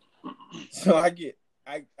 So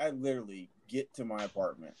I literally get to my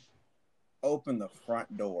apartment, open the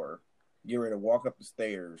front door, get ready to walk up the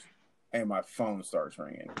stairs, and my phone starts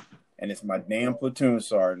ringing, and it's my damn platoon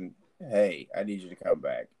sergeant. Hey, I need you to come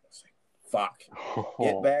back. I was like, fuck,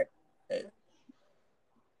 get back.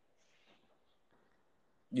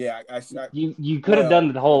 Yeah, you could have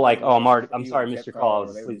done the whole like, oh, I'm sorry, kept Mr. Call, I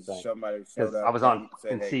was calling. asleep thing Somebody showed because up. I was on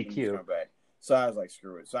said, in hey, can you CQ. come back? So I was like,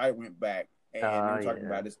 screw it. So I went back, and we were talking Yeah.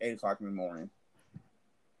 about this 8:00 in the morning.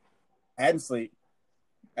 I hadn't sleep.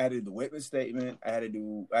 I had to do the witness statement. I had to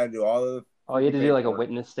do all of the. Oh, you had to do like a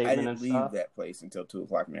witness statement and stuff. I didn't leave that place until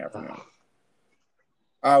 2:00 in the afternoon.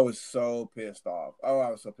 I was so pissed off. Oh,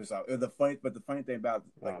 I was so pissed off. The funny thing about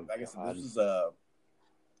like I said,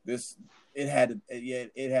 this it had to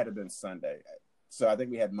have been Sunday. So I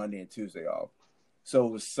think we had Monday and Tuesday off. So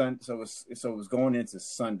it was So it was going into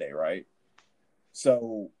Sunday, right?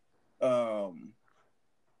 So,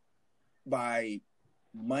 by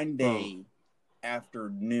Monday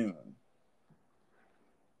afternoon,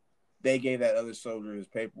 they gave that other soldier his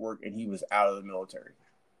paperwork, and he was out of the military.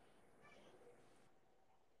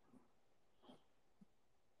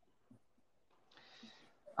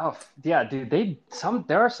 Oh yeah, dude.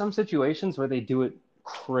 There are some situations where they do it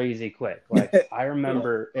crazy quick. Like I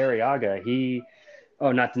remember Ariaga.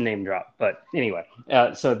 Not to name drop, but anyway.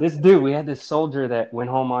 So this dude, we had this soldier that went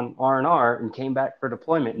home on R&R and came back for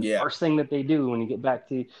deployment. And Yeah. first thing that they do when you get back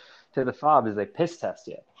to the FOB is they piss test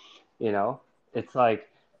you. You know, it's like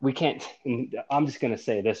we can't. I'm just gonna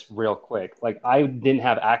say this real quick. Like I didn't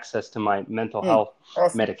have access to my mental health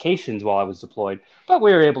Awesome. medications while I was deployed, but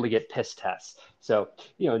we were able to get piss tests. So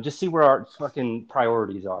just see where our fucking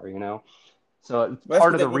priorities are. So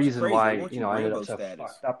part of the What's reason crazy. They why want you I ended Rambo up so status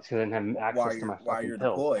fucked up because I didn't have access to my while fucking you're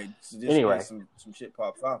pills. deployed. So just in Anyway, case some shit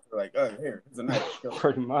pops off, they're like, oh, here, it's a knife.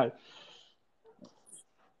 pretty much,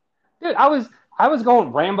 dude. I was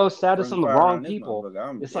going Rambo status Friendly on the fire wrong around this people.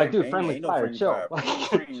 motherfucker. It's like, dude, friendly Ain't no fire, friendly chill. fire. Friendly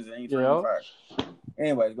freeze ain't you friendly know, fire.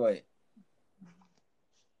 Anyways, go ahead.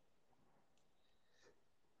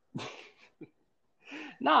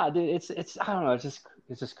 nah, dude. It's I don't know. It's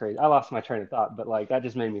just crazy. I lost my train of thought, but like that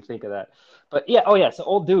just made me think of that. But yeah, oh yeah. So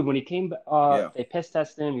old dude, when he came, Yeah. they piss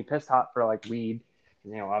tested him. He pissed hot for like weed.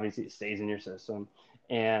 Obviously it stays in your system,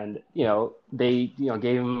 and they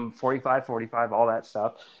gave him 45, 45, all that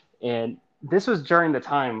stuff, and this was during the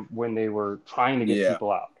time when they were trying to get Yeah.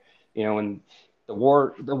 people out. When the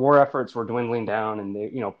war efforts were dwindling down, and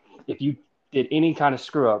if you did any kind of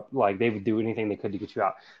screw up, like they would do anything they could to get you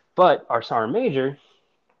out. But our sergeant major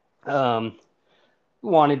um,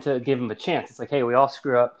 wanted to give him a chance. It's like, hey, we all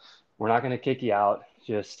screw up. We're not going to kick you out.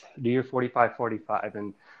 Just do your 45-45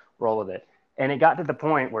 and roll with it. And it got to the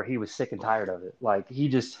point where he was sick and tired of it. Like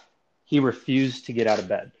he refused to get out of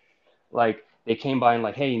bed. Like they came by and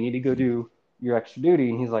like, hey, you need to go do your extra duty.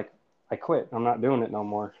 And he's like, I quit. I'm not doing it no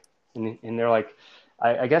more. And they're like,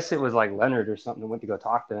 I guess it was like Leonard or something that went to go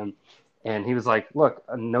talk to him. And he was like, look,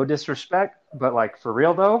 no disrespect, but like for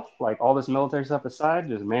real though, like all this military stuff aside,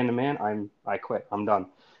 just man to man, I quit. I'm done.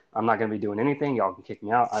 I'm not going to be doing anything. Y'all can kick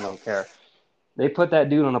me out. I don't care. They put that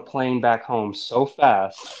dude on a plane back home so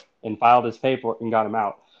fast and filed his paperwork and got him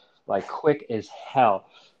out like quick as hell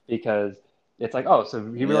because it's like, oh, so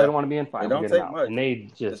he really Yeah. don't want to be in fire. It We'll don't get him take out. much, And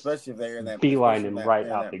they just especially if they're in that, beelined especially him if right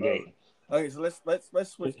they're in out that the mode. gate. Okay, so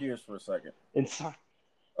let's switch gears for a second. And so,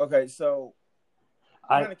 Okay, so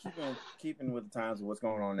kind I of keeping with the times of what's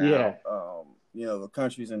going on now. yeah. The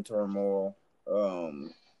country's in turmoil.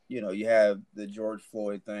 You have the George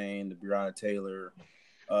Floyd thing, the Breonna Taylor,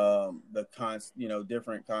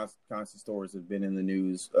 different constant stories have been in the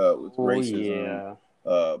news with racism,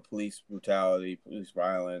 police brutality, police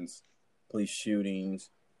violence, police shootings.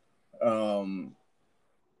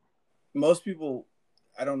 Most people,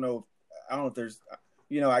 I don't know if there's,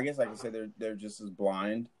 I guess I can say they're just as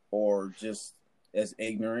blind or just as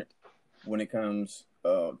ignorant when it comes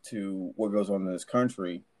to what goes on in this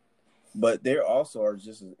country, but they also are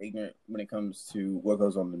just as ignorant when it comes to what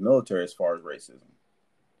goes on in the military as far as racism.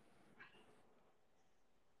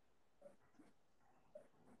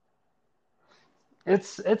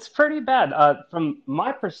 It's pretty bad. From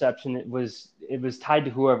my perception, it was tied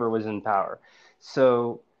to whoever was in power.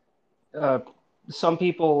 So uh, some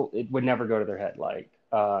people it would never go to their head. Like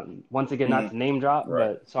once again, not to name drop,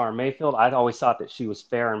 Right. but Sarah Mayfield, I always thought that she was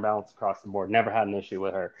fair and balanced across the board. Never had an issue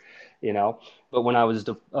with her, But when I was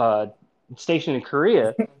stationed in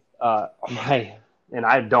Korea, my and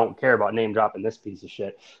I don't care about name dropping this piece of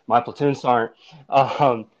shit. My platoon sergeant,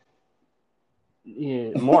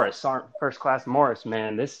 Morris, first class Morris,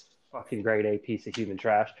 man, this fucking grade A piece of human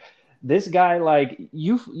trash. This guy, like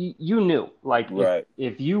you knew, like Right.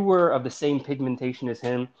 if you were of the same pigmentation as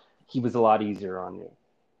him, he was a lot easier on you,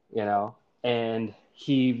 and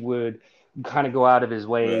he would kind of go out of his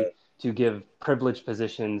way Right. to give privileged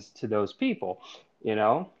positions to those people,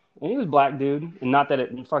 And he was a black dude, and not that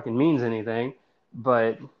it fucking means anything,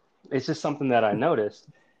 but it's just something that I noticed,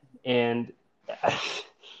 and.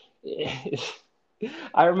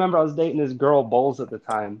 I remember I was dating this girl, Bowles, at the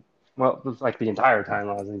time. Well, it was like the entire time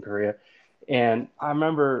I was in Korea. And I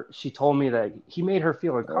remember she told me that he made her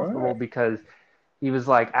feel uncomfortable Right. because he was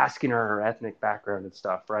like asking her ethnic background and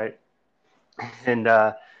stuff, right? And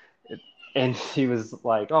and she was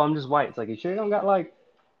like, "Oh, I'm just white." It's like, "You sure you don't got like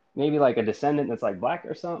maybe like a descendant that's like black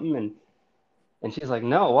or something?" And she's like,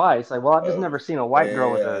 "No, why?" It's like, "Well, I've just never seen a white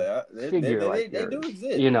girl with a Yeah, figure like they do yours,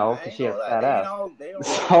 exist. I because ain't she has gonna lie. fat ass." They don't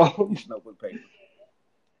So use notebook paper.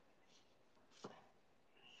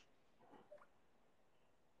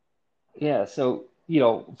 yeah, so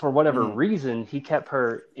for whatever Mm-hmm. reason, he kept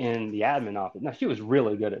her in the admin office. Now she was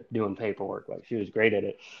really good at doing paperwork, like she was great at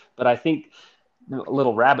it. But I think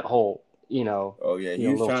little rabbit hole, Oh yeah, he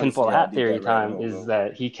was little trying to tinfoil see how hat deep theory that rabbit time hole is go.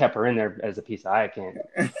 that he kept her in there as a piece of eye candy.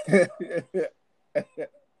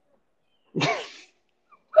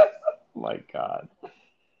 My God.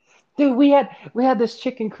 Dude, we had this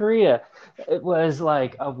chick in Korea. It was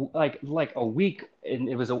like a week, and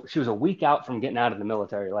she was a week out from getting out of the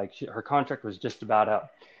military. Like her contract was just about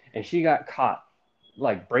up, and she got caught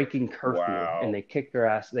like breaking curfew, and Wow. they kicked her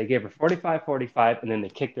ass. They gave her 45, and then they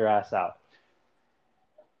kicked her ass out.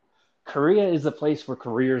 Korea is the place where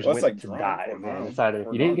careers Well, it's went like to drum die, for man. It's drum. either if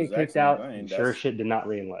For you didn't drums, get exact kicked same out, you thing. sure That's shit did not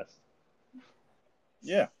reenlist.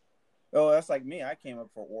 yeah. Oh, that's like me. I came up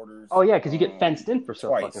for orders Oh yeah, because you get fenced in for so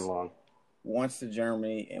fucking twice. long. Once to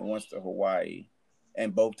Germany and once to Hawaii,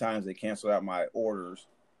 and both times they canceled out my orders,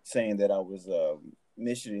 saying that I was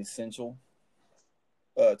mission essential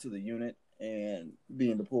to the unit and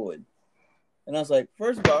being deployed. And I was like,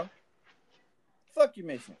 first of all, fuck your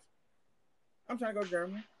missions. I'm trying to go to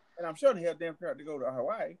Germany, and I'm sure the hell damn proud to go to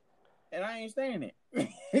Hawaii, and I ain't staying there.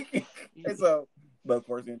 And so, but of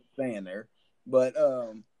course, ain't staying there. But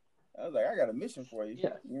I was like, I got a mission for you.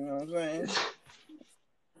 Yeah. You know what I'm saying?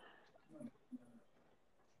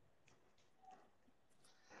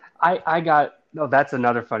 I got no. That's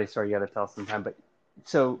another funny story you got to tell sometime. But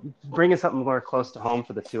so bringing something more close to home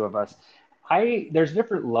for the two of us, there's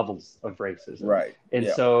different levels of racism, Right. and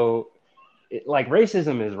Yeah. so like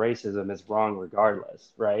racism is wrong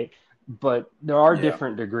regardless, right? But there are Yeah.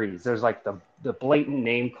 different degrees. There's like the blatant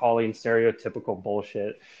name calling, stereotypical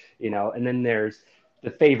bullshit, and then there's the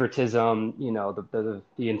favoritism,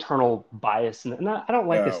 the internal bias, and I don't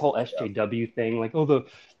like this Oh, whole yeah. SJW thing, like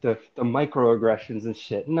the microaggressions and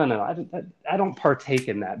shit. No, I don't partake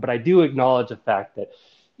in that, but I do acknowledge the fact that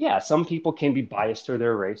yeah, some people can be biased to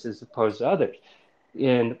their race as opposed to others,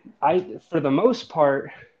 and for the most part,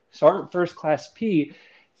 Sergeant First Class P,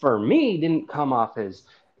 for me, didn't come off as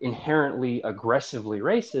inherently aggressively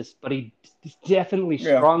racist, but he definitely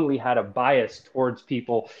Yeah. strongly had a bias towards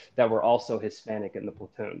people that were also Hispanic in the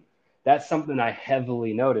platoon. That's something I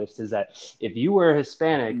heavily noticed is that if you were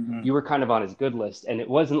Hispanic, Mm-hmm. you were kind of on his good list, and it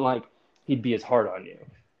wasn't like he'd be as hard on you.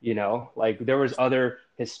 Like there was other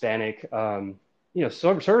Hispanic,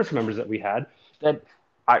 service members that we had that,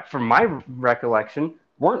 from my recollection,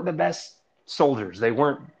 weren't the best soldiers. They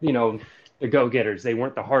weren't, the go-getters. They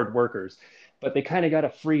weren't the hard workers, but they kind of got a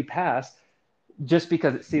free pass just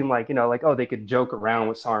because it seemed like, like, oh, they could joke around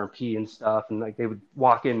with SRMP and stuff. And like they would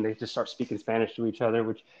walk in, they just start speaking Spanish to each other,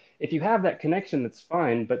 which if you have that connection, that's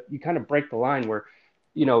fine. But you kind of break the line where,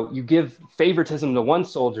 you give favoritism to one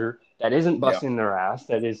soldier that isn't Yeah. busting their ass,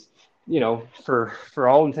 that is, for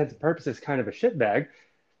all intents and purposes, kind of a shitbag.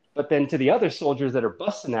 But then to the other soldiers that are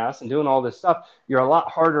busting ass and doing all this stuff, you're a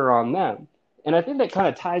lot harder on them. And I think that kind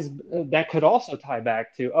of that could also tie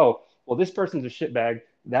back to, oh, well, this person's a shitbag.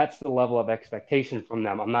 That's the level of expectation from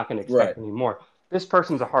them. I'm not going to Right. expect any more. This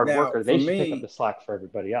person's a hard Now, worker. for They should pick up me, the slack for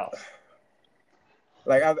everybody else.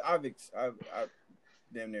 like I've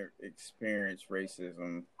damn near experienced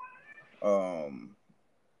racism, um,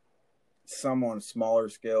 some on smaller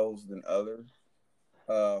scales than others,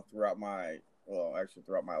 throughout my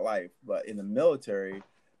life. But in the military,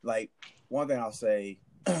 like one thing I'll say,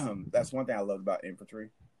 that's one thing I loved about infantry.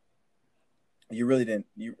 You really didn't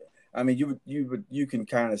I mean you can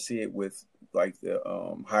kind of see it with like the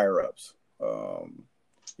higher ups.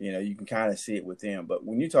 You can kind of see it with them. But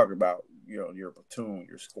when you talk about your platoon,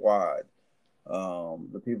 your squad,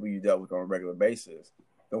 the people you dealt with on a regular basis,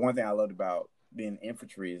 the one thing I loved about being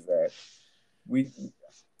infantry is that we,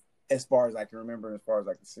 as far as I can remember, and as far as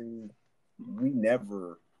I can see, we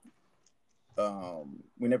never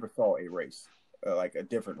saw a race, like a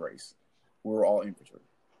different race. We were all infantry,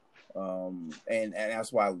 and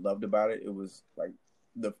that's why I loved about it. It was like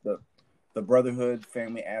the brotherhood,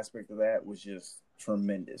 family aspect of that was just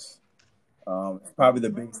tremendous. It's probably the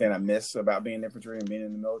biggest thing I miss about being infantry and being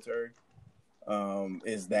in the military,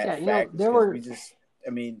 is that Yeah, fact. there Because we were. just, I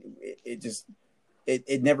mean,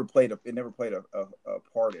 it never played a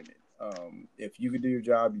part in it. If you could do your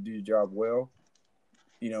job, you do your job well.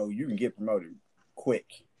 You can get promoted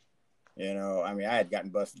quick. I mean, I had gotten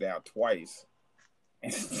busted out twice,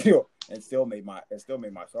 and still made my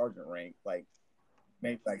sergeant rank like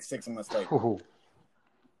maybe like 6 months later. Ooh,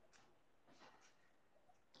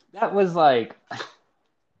 that was like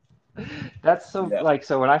that's so Yeah. like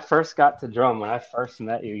so when I first got to drum, when I first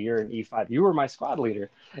met you, you're an E5. You were my squad leader,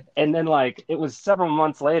 and then like it was several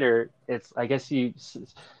months later. It's I guess you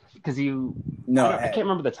because you No, I I can't hadn't.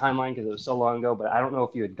 remember the timeline because it was so long ago, but I don't know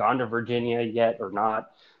if you had gone to Virginia yet or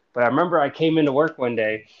not. But I remember I came into work one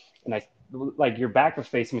day and like your back was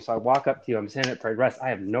facing me, so I walk up to you. I'm standing at parade rest. I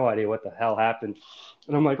have no idea what the hell happened,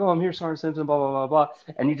 and I'm like, "Oh, I'm here, Sergeant Simpson." Blah blah blah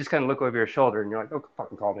blah. And you just kind of look over your shoulder, and you're like, "Don't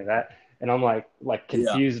fucking call me that." And I'm like Yeah.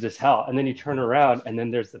 confused as hell. And then you turn around, and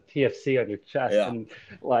then there's the PFC on your chest, Yeah. and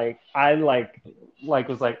like I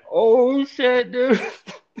was like, "Oh shit, dude."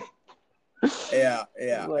 Yeah.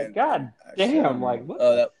 Like, And God I shit damn, on like, you. what Oh,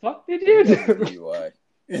 the that fuck did maybe you that was a do?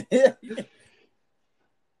 DUI.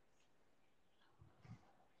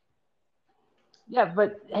 Yeah,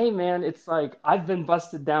 but hey, man, it's like I've been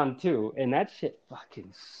busted down too, and that shit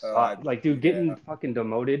fucking sucks. Like, dude, getting Yeah. fucking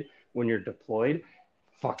demoted when you're deployed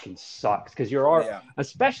fucking sucks because Yeah.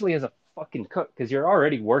 especially as a fucking cook, because you're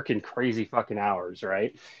already working crazy fucking hours,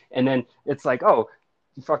 right? And then it's like, oh,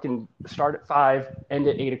 you fucking start at 5, end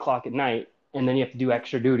at 8 o'clock at night, and then you have to do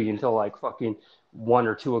extra duty until like fucking 1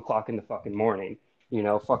 or 2 o'clock in the fucking morning.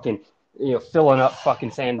 Fucking filling up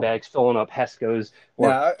fucking sandbags, filling up Hescos, or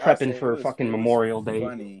Now I prepping say for fucking it was Memorial Day,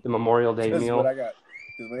 funny the Memorial Day because when meal.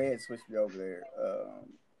 they had switched me over there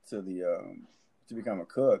to the to become a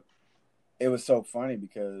cook, it was so funny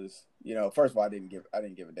because first of all I didn't give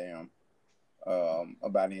a damn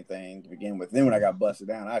about anything to begin with. Then when I got busted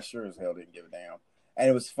down, I sure as hell didn't give a damn. And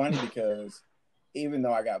it was funny because even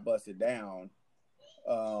though I got busted down,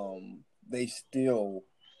 they still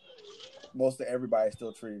most of everybody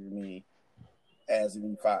still treated me as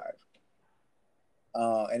an E5.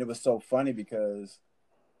 And it was so funny because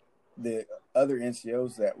the other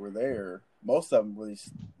NCOs that were there, most of them really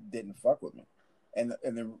didn't fuck with me. And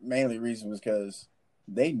the mainly reason was because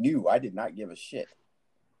they knew I did not give a shit.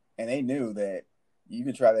 And they knew that you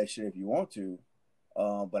can try that shit if you want to,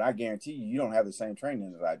 but I guarantee you don't have the same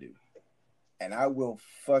training that I do. And I will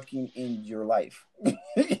fucking end your life.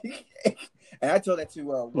 And I told that to,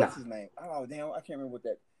 what's his name? Oh, damn, I can't remember what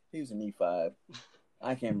that, he was an E5.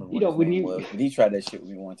 I can't remember what his name was, but he tried that shit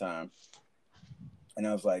with me one time. And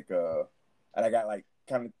I was like, and I got like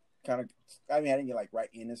kind of, I mean, I didn't get like right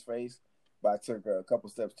in his face, but I took a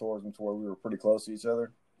couple steps towards him to where we were pretty close to each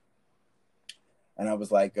other. And I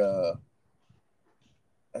was like, I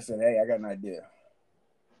said, hey, I got an idea.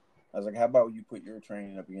 I was like, how about you put your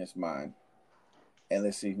training up against mine and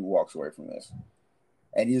let's see who walks away from this.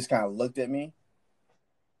 And he just kind of looked at me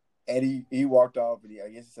and he walked off and I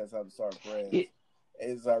guess he said something to Sergeant Perez.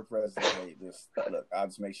 It's our president. Hey, just look, I'll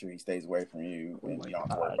just make sure he stays away from you and you don't have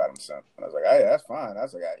to worry about himself. And I was like, hey, that's fine. I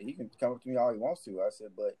was like, he can come up to me all he wants to. I said,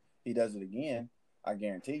 but he does it again, I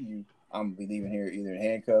guarantee you I'm going to be leaving here either in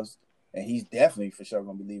handcuffs, and he's definitely for sure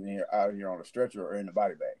going to be leaving here out here on a stretcher or in the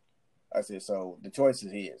body bag. I said, so the choice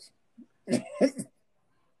is his.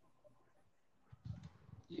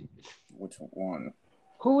 Which one?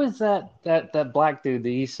 Who is that black dude,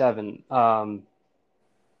 the E7?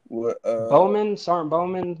 What, Bowman, Sergeant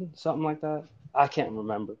Bowman, something like that. I can't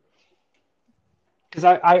remember.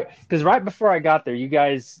 Because right before I got there,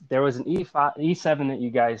 there was an E5, E7 that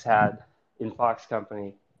you guys had in Fox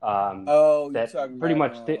Company. you're That talking pretty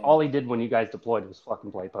about much all he did when you guys deployed was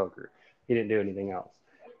fucking play poker. He didn't do anything else.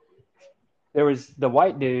 There was the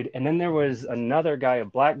white dude, and then there was another guy, a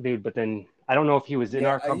black dude, but then I don't know if he was in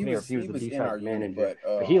our company or if he was the in our defect manager. unit,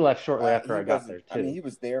 But he left shortly after I got there too. I mean, he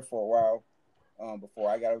was there for a while before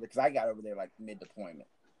I got over there because I got over there like mid deployment.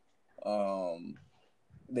 Because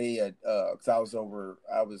I was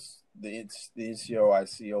the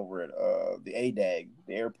NCOIC over at the ADAG,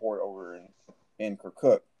 the airport over in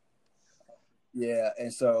Kirkuk. Yeah,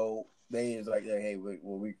 and so they is like, hey,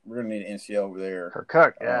 we're gonna need an NCO over there.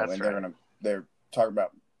 Kirkuk, yeah, that's and right. they're talking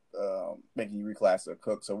about making you reclass a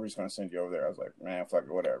cook, so we're just gonna send you over there. I was like, man, fuck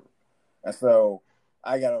it, whatever. And so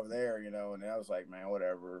I got over there, and I was like, man,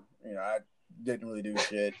 whatever. I didn't really do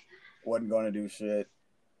shit, wasn't going to do shit.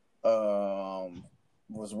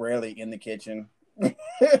 Was rarely in the kitchen. I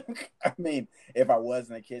mean, if I was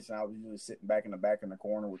in the kitchen, I was usually sitting back in the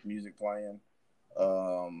corner with music playing,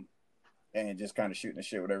 and just kind of shooting the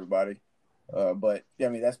shit with everybody. But yeah, I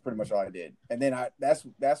mean, that's pretty much all I did. And then that's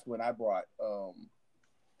when I brought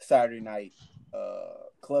Saturday night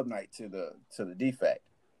club night to the defect.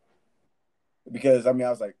 Because I mean,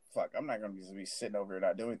 I was like, "Fuck, I'm not gonna be sitting over here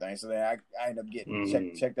not doing anything." So then I ended up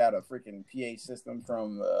getting checked out a freaking PA system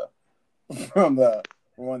from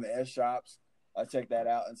one of the S shops. I checked that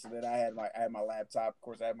out, and so then I had my laptop. Of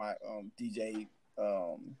course, I had my DJ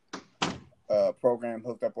program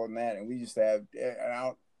hooked up on that, and we used to have.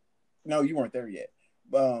 No, you weren't there yet,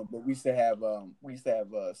 but we used to have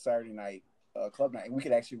Saturday night club night, and we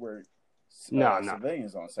could actually wear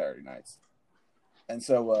civilians on Saturday nights, and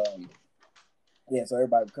so. Yeah, so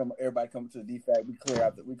everybody come to the DFAC. We clear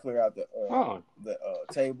out the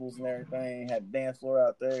tables and everything. Had the dance floor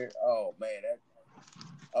out there. Oh man,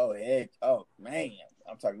 Oh, heck. Oh, man.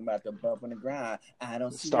 I'm talking about the bump and the grind. I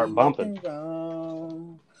don't see Start bumping. nothing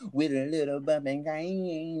wrong with a little bump and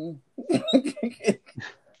grind.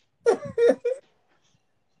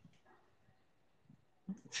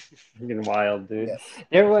 Freaking wild, dude. Yes.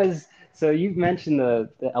 There was so you mentioned the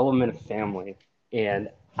element of family, and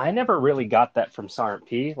I never really got that from Sergeant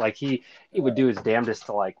P. Like he would do his damnedest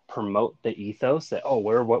to like promote the ethos that oh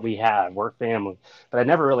we're what we have, we're family, but I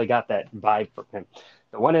never really got that vibe from him.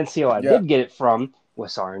 The one NCO I Yeah. did get it from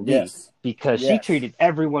was R&D Yes. because she Yes. treated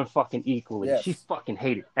everyone fucking equally. She Yes. fucking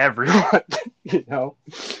hated everyone, you know.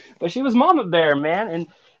 But she was Mama Bear, man, and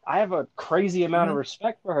I have a crazy amount of Mm-hmm.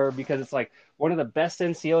 respect for her because it's like one of the best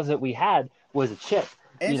NCOs that we had was a chick,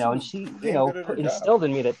 And she and was she, damn good at her job. instilled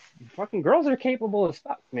in me that fucking girls are capable as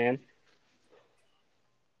fuck, man.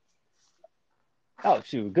 Oh,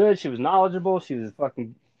 she was good. She was knowledgeable. She was a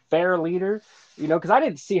fucking fair leader, because I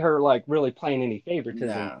didn't see her like really playing any favoritism.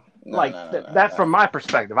 Nah. No, Like no, no, no, that no. from my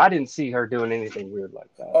perspective, I didn't see her doing anything weird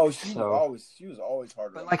like that. Oh, So, she was always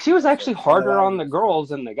harder but on the like she was females. actually So she had a harder lot of on the girls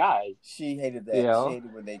than the guys, she hated you that. She know.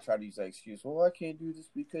 hated when they try to use that excuse. Well, I can't do this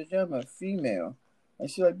because I'm a female. And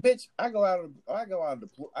she's like, bitch, I go on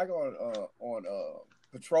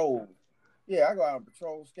patrol. Yeah, I go out on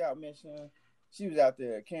patrol scout mission. She was out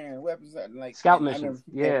there carrying weapons and like Scout and I missions,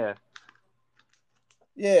 remember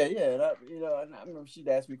yeah, yeah. And I remember she'd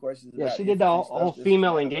ask me questions yeah. about She did the infantry whole stuff, this and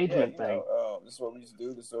female that. I'm like, yeah, engagement thing. this is what we used to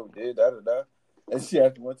do, this is what we did, da da da. And she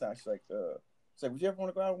asked me one time, she's like, would you ever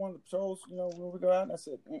want to go out on one of the patrols, when we go out? And I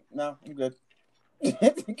said, no, I'm good.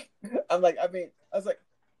 I'm like, I was like,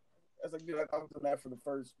 dude, I was in that for the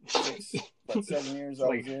first 7 years I was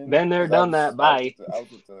Like in. been there, done that. Bye. I was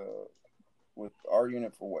with our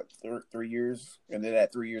unit for what 3 years, and then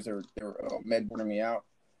at 3 years they were med boarding me out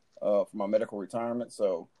for my medical retirement.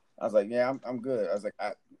 So I was like, yeah, I'm good. I was like,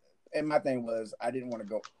 and my thing was I didn't want to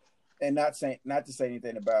go, and not to say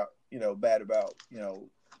anything about bad about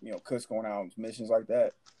Kush going out on missions like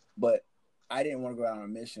that, but I didn't want to go out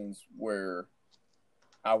on missions where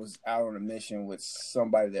I was out on a mission with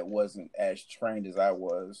somebody that wasn't as trained as I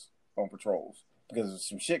was on patrols. Because if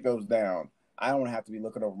some shit goes down, I don't have to be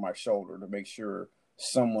looking over my shoulder to make sure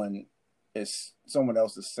someone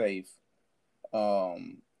else is safe,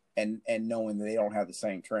 and knowing that they don't have the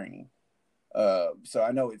same training. So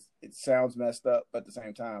I know it sounds messed up, but at the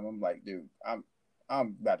same time, I'm like, dude, I'm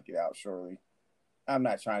about to get out shortly. I'm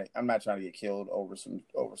not trying to get killed over some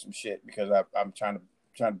shit because I'm trying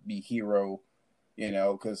to be hero.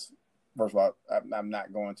 Because first of all, I'm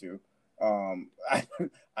not going to.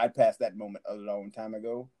 I passed that moment a long time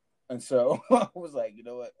ago, and so I was like, you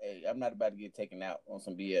know what? Hey, I'm not about to get taken out on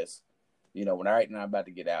some BS. When I'm about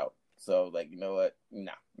to get out. So like, you know what?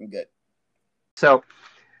 Nah, I'm good. So,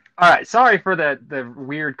 all right. Sorry for the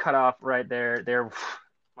weird cutoff right there.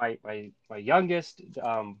 My youngest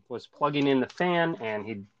was plugging in the fan and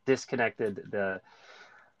he disconnected the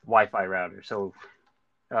Wi-Fi router. So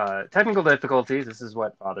technical difficulties. This is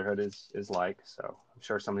what fatherhood is like. So I'm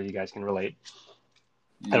sure some of you guys can relate.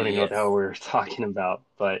 I don't even know what the hell we were talking about,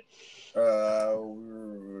 but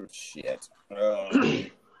shit. I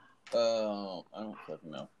don't fucking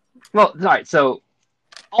know. well, all right. So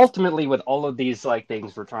ultimately, with all of these like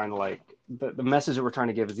things, we're trying to like the message that we're trying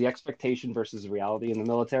to give is the expectation versus reality in the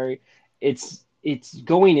military. It's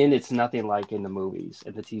going in. It's nothing like in the movies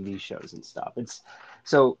and the TV shows and stuff. It's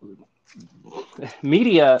so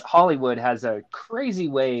media Hollywood has a crazy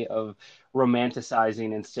way of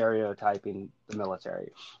romanticizing and stereotyping the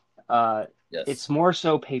military. Yes. It's more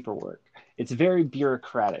so paperwork. It's very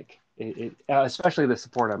bureaucratic. Especially the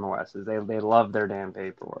support MOSs. They love their damn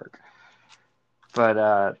paperwork.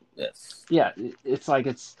 But yes. Yeah,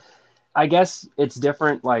 I guess it's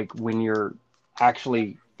different like when you're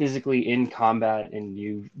actually physically in combat and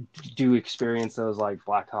you do experience those like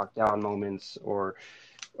Black Hawk Down moments or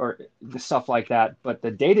stuff like that. But the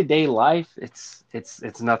day-to-day life, it's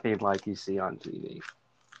nothing like you see on TV.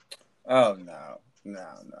 Oh no.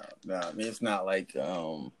 I mean, it's not like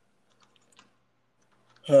you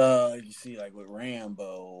see like with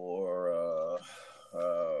Rambo or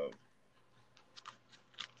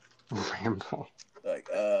Rambo. Like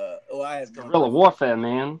I had guerrilla warfare,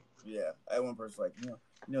 man. Yeah, I had one person like,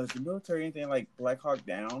 is the military anything like Black Hawk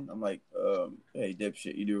Down? I'm like, hey,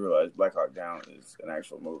 dipshit, you do realize Black Hawk Down is an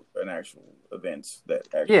actual event that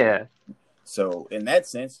actually. Yeah. So in that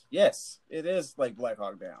sense, yes, it is like Black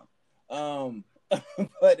Hawk Down.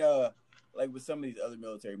 But like with some of these other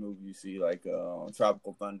military movies you see, like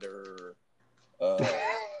Tropical Thunder.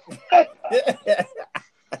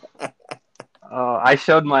 I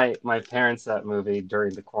showed my parents that movie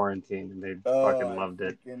during the quarantine, and they Oh, fucking I loved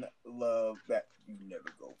it. freaking love that. You never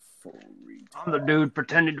go full I'm the dude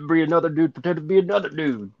pretending to be another dude, pretending to be another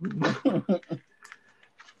dude. What retard.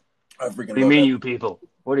 I do freaking you love mean, that you people?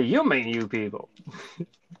 What do you mean, you people?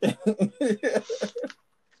 movie.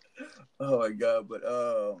 Oh my god! But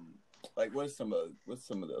like what's some of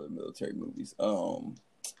the other military movies? Wait,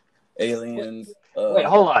 Aliens. wait,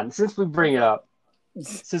 hold on. Okay. Since we bring it up,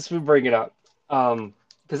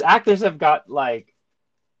 because actors have got like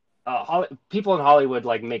people in Hollywood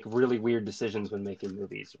like make really weird decisions when making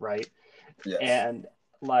movies, right? Yes. And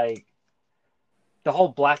like the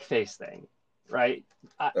whole blackface thing, right?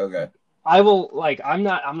 I, Okay. I will like I'm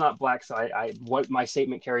not black, so I what my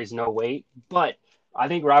statement carries no weight, but I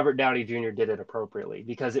think Robert Downey Jr. did it appropriately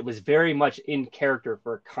because it was very much in character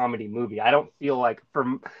for a comedy movie. I don't feel like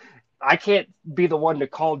from I can't be the one to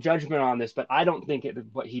call judgment on this, but I don't think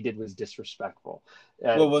what he did was disrespectful.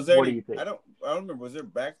 Well, was there What do any? you think? I don't remember. Was there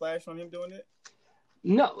backlash on him doing it?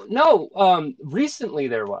 No, no. Recently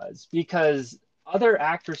there was because other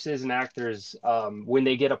actresses and actors, when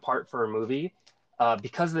they get a part for a movie,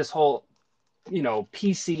 because of this whole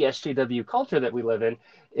PC SJW culture that we live in,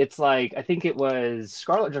 it's like I think it was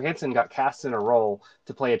Scarlett Johansson got cast in a role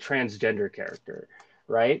to play a transgender character,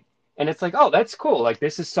 right? And it's like, oh, that's cool. Like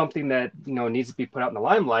this is something that needs to be put out in the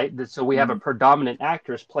limelight. So we have a Mm-hmm. predominant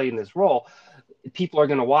actress playing this role. People are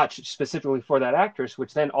going to watch specifically for that actress,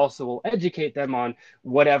 which then also will educate them on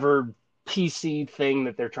whatever PC thing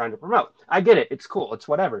that they're trying to promote. I get it. It's cool. It's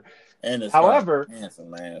whatever. And it's Scarlett However, Johansson,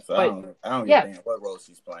 man. So but I don't give a yeah, damn what role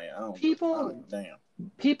she's playing. I don't people give a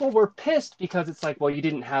damn. people were pissed because it's like, well, you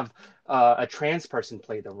didn't have a trans person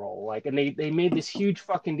play the role, like, and they made this huge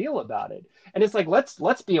fucking deal about it. And it's like,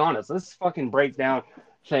 let's be honest, let's fucking break down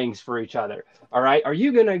things for each other. All right, are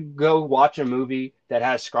you gonna go watch a movie that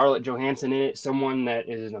has Scarlett Johansson in it, someone that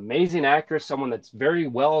is an amazing actress, someone that's very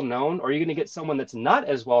well known, or are you gonna get someone that's not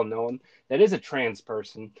as well known that is a trans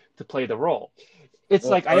person to play the role? It's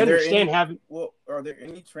Well, like I understand having. are there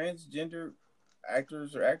any transgender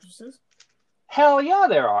actors or actresses? Hell yeah,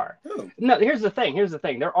 there are. Who? No, here's the thing. Here's the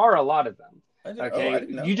thing. There are a lot of them. I Okay,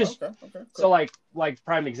 didn't know. you Oh, just okay, okay, so cool. like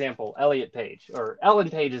prime example, Elliot Page or Ellen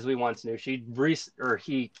Page, as we once knew.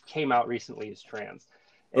 He came out recently as trans,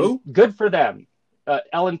 and Who? good for them.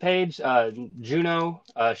 Ellen Page, Juno.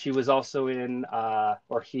 She was also in,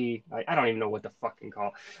 or he. I don't even know what the fucking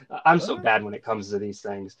call. I'm so What? bad when it comes to these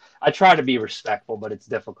things. I try to be respectful, but it's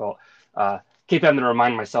difficult. Keep having to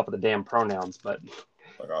remind myself of the damn pronouns, but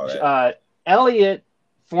Like all that. Elliot,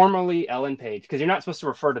 formerly Ellen Page, because you're not supposed to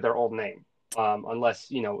refer to their old name unless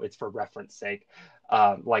it's for reference sake,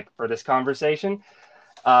 like for this conversation.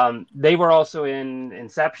 They were also in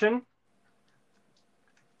Inception.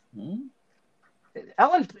 Hmm?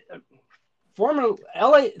 Ellen, former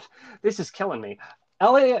Elliot, this is killing me.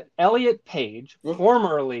 Elliot Page, Well,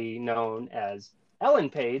 formerly known as Ellen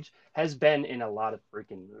Page, has been in a lot of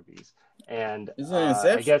freaking movies, and is it I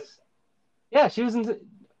Inception? guess yeah, she was in. That,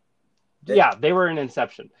 Yeah, they were in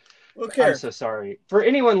Inception. what I'm so character? sorry. For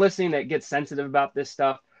anyone listening that gets sensitive about this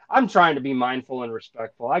stuff, I'm trying to be mindful and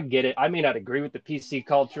respectful. I get it. I may not agree with the PC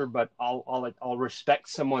culture, but I'll respect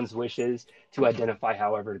someone's wishes to identify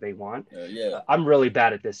however they want. Yeah. I'm really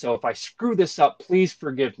bad at this. So if I screw this up, please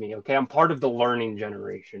forgive me, okay? I'm part of the learning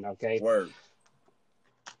generation, okay? Word.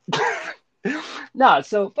 No,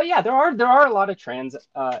 so but yeah, there are a lot of trans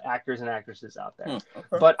actors and actresses out there.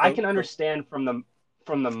 Okay. But I Cool. can Cool. understand from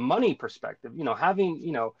the money perspective,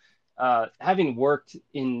 having worked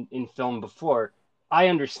in film before, I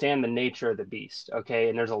understand the nature of the beast. Okay,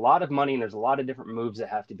 and there's a lot of money and there's a lot of different moves that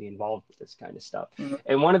have to be involved with this kind of stuff. Mhm.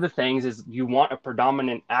 And one of the things is you want a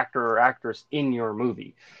predominant actor or actress in your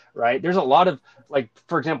movie, right? There's a lot of like,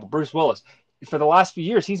 for example, Bruce Willis. For the last few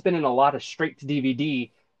years, he's been in a lot of straight to DVD,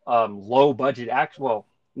 low budget action. Well,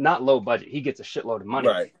 not low budget. He gets a shitload of money.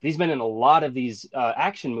 Right. He's been in a lot of these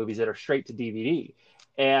action movies that are straight to DVD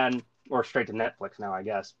and or straight to Netflix now, I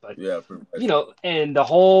guess. But Yeah. Pretty much. and the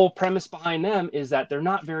whole premise behind them is that they're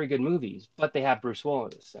not very good movies, but they have Bruce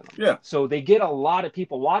Willis in them. Yeah. So they get a lot of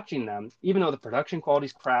people watching them, even though the production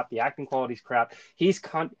quality's crap, the acting quality's crap. He's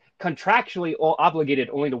contractually obligated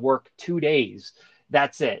only to work 2 days.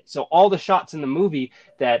 That's it. So all the shots in the movie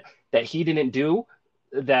that he didn't do,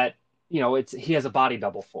 that he has a body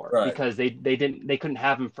double for Right. because they couldn't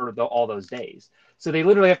have him for all those days. So they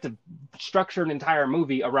literally have to structure an entire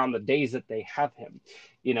movie around the days that they have him.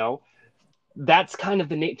 That's kind of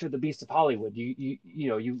the nature of the beast of Hollywood. You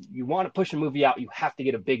want to push a movie out, you have to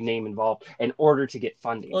get a big name involved in order to get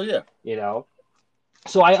funding. Oh yeah. You know,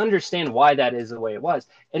 So I understand why that is the way it was.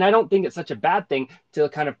 And I don't think it's such a bad thing to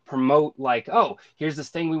kind of promote, like, oh, here's this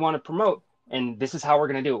thing we want to promote, and this is how we're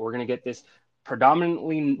going to do it. We're going to get this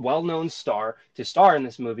predominantly well-known star to star in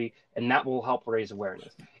this movie, and that will help raise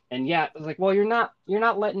awareness. And yeah, it's like, well, you're not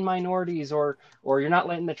letting minorities or you're not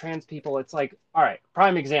letting the trans people. It's like, all right,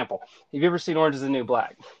 prime example. Have you ever seen Orange is the New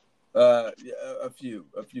Black? Yeah, a few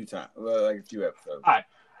times, like a few episodes.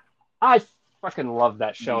 I fucking love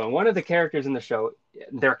that show. And one of the characters in the show,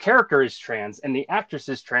 their character is trans, and the actress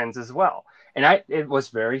is trans as well. And it was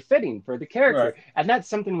very fitting for the character. Right. And that's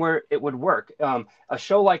something where it would work. A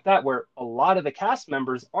show like that, where a lot of the cast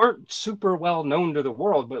members aren't super well known to the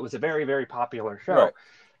world, but it was a very, very popular show. Right.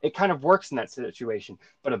 It kind of works in that situation.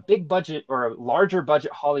 But a big budget or a larger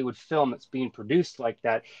budget Hollywood film that's being produced like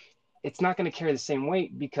that, it's not going to carry the same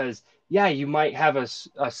weight because yeah, you might have a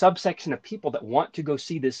subsection of people that want to go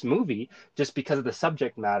see this movie just because of the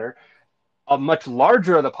subject matter. A much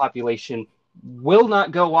larger of the population will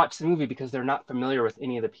not go watch the movie because they're not familiar with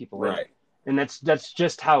any of the people in it. And that's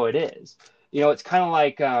just how it is. It's kind of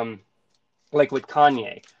like with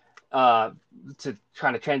Kanye, to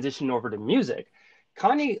try to transition over to music.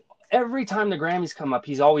 Kanye, every time the Grammys come up,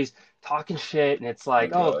 he's always talking shit, and it's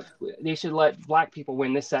like, oh, they should let black people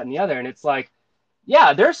win this, that, and the other. And it's like,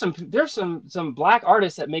 yeah, there's some black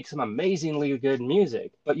artists that make some amazingly good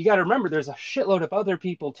music, but you got to remember there's a shitload of other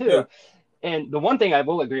people too. Yeah. And the one thing I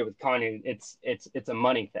will agree with Kanye, it's a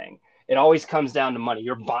money thing. It always comes down to money.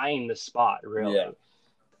 You're buying the spot, really. Yeah.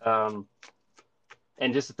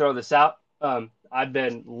 And just to throw this out, I've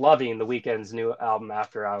been loving The Weeknd's new album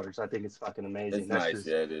After Hours. I think it's fucking amazing. It's nice.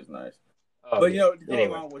 Yeah, it is nice. Oh, but going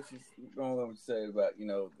anyway. on what you say about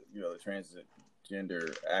the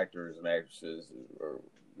transgender actors and actresses, or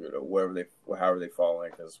however they fall in,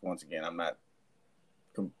 because once again, I'm not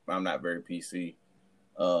very PC.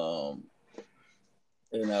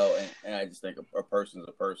 And I just think a person is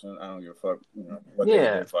a person. I don't give a fuck, what they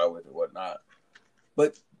identify with or whatnot.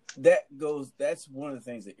 But that's one of the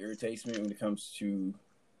things that irritates me when it comes to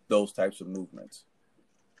those types of movements.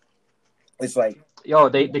 It's like,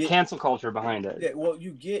 the cancel culture behind it. Yeah, well,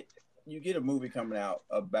 you get a movie coming out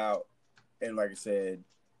about, and like I said,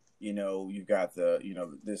 you've got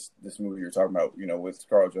this movie you're talking about, with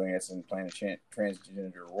Scarlett Johansson playing a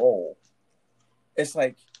transgender role. It's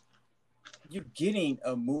like you're getting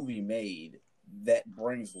a movie made that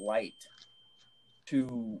brings light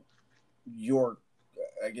to your,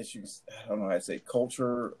 I guess I don't know how to say,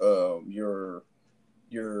 culture, your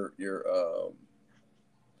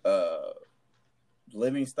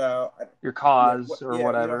living style, your cause, or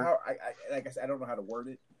whatever. Like I said, I don't know how to word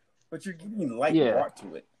it, but you're getting light brought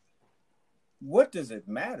to it. What does it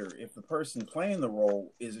matter if the person playing the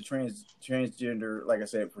role is a transgender, like I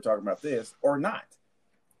said, if we're talking about this, or not?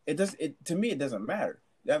 To me, it doesn't matter.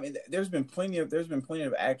 I mean, there's been plenty of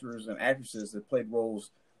actors and actresses that played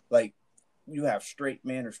roles, like you have straight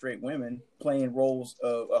men or straight women playing roles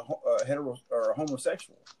of a hetero or a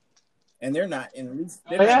homosexual, and they're not in the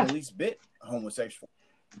least bit homosexual,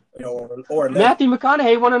 or Matthew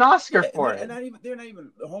McConaughey won an Oscar for it. And they're not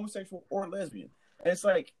even homosexual or lesbian. And it's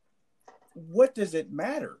like, what does it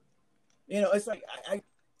matter? It's like I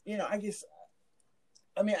guess,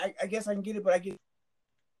 I guess I can get it, but I get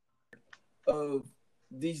of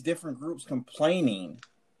these different groups complaining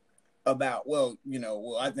about,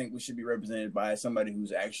 I think we should be represented by somebody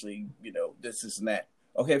who's actually, this and that.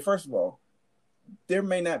 Okay, first of all, there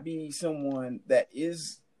may not be someone that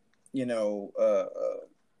is,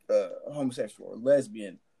 homosexual or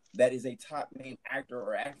lesbian that is a top name actor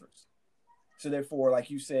or actress. So therefore, like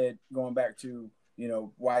you said, going back to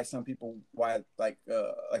why like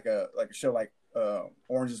a show like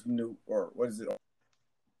Orange is the New, or what is it?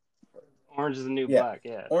 Orange is the New Black,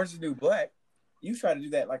 yeah. Orange is the New Black. You try to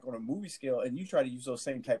do that like on a movie scale, and you try to use those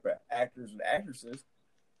same type of actors and actresses,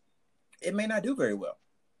 it may not do very well.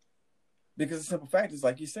 Because the simple fact is,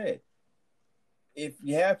 like you said, if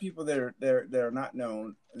you have people that are not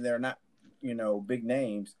known, they're not big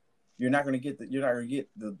names, you're not going to get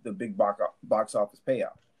the big box office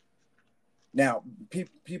payout. Now,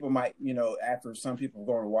 people might, after some people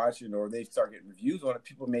go and watch it, or they start getting reviews on it,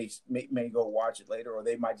 people may go watch it later, or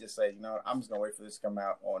they might just say, I'm just going to wait for this to come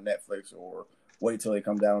out on Netflix, or wait till it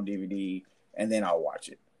comes down on DVD, and then I'll watch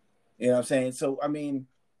it. You know what I'm saying? So, I mean,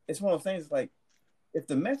 it's one of those things, like, if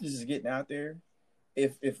the message is getting out there,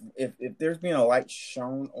 if there's being a light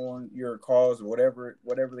shown on your cause, or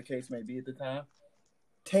whatever the case may be at the time,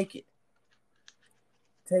 take it.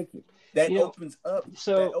 That opens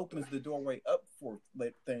the doorway up for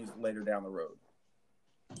things later down the road.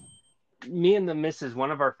 Me and the missus,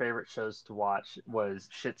 one of our favorite shows to watch was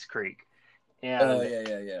Schitt's Creek.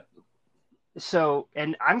 And Yeah. so,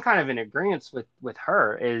 and I'm kind of in agreement with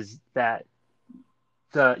her is that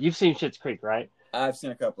you've seen Schitt's Creek, right? I've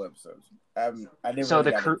seen a couple episodes. I never really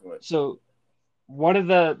got into it. So one of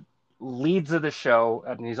the leads of the show,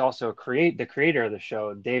 and he's also the creator of the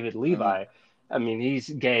show, David Mm-hmm. Levi. I mean, he's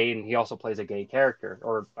gay and he also plays a gay character,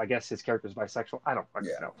 or I guess his character is bisexual. I don't fucking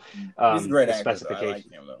Yeah, know he's a great the actor though. I like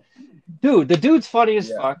specification. him though. Dude, the dude's funny as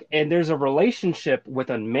Yeah. fuck, and there's a relationship with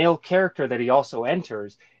a male character that he also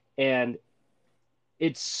enters, and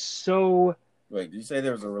it's so Wait, did you say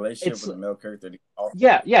there was a relationship it's with a male character that he also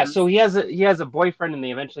yeah. enters? So he has a boyfriend, and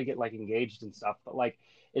they eventually get like engaged and stuff. But like,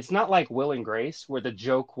 it's not like Will and Grace, where the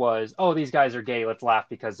joke was, "Oh, these guys are gay. Let's laugh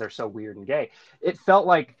because they're so weird and gay." It felt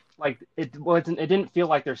like it wasn't. It didn't feel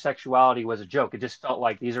like their sexuality was a joke. It just felt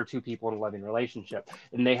like these are two people in a loving relationship,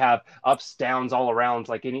 and they have ups downs all around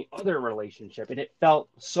like any other relationship. And it felt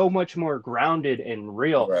so much more grounded and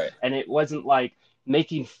real. Right. And it wasn't like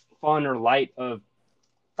making fun or light of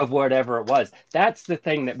whatever it was. That's the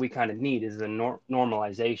thing that we kind of need is the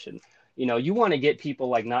normalization. You want to get people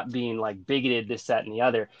like not being like bigoted, this, that, and the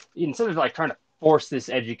other, instead of like trying to force this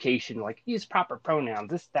education, like use proper pronouns,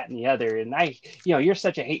 this, that, and the other. And you're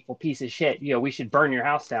such a hateful piece of shit. We should burn your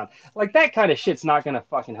house down. Like that kind of shit's not going to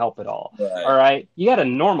fucking help at all. Right. All right. You got to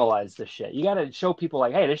normalize this shit. You got to show people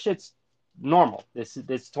like, hey, this shit's normal. This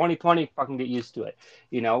 2020, fucking get used to it.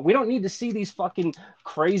 We don't need to see these fucking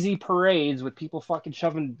crazy parades with people fucking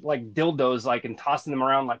shoving like dildos like and tossing them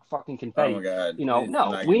around like fucking Oh my confetti. god, it's No,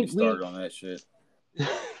 not get me we started on that shit.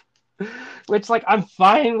 which like I'm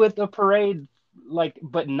fine with the parade, like,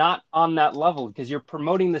 but not on that level because you're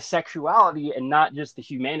promoting the sexuality and not just the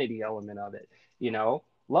humanity element of it.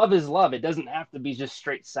 Love is love. It doesn't have to be just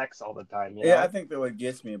straight sex all the time. Yeah, I think that what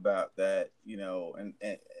gets me about that, and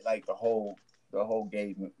like the whole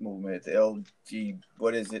gay movement, the LG,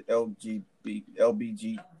 what is it, LBG,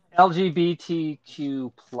 LGBTQ yeah,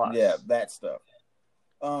 plus. that stuff.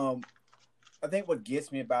 Um, I think what gets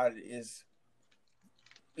me about it is,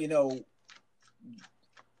 you know,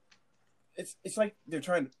 it's like they're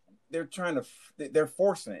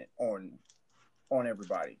forcing it on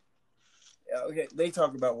everybody. Okay, they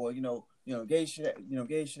talk about, well, gays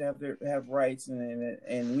should have rights,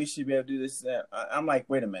 and we should be able to do this and that. I'm like,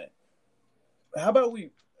 wait a minute. How about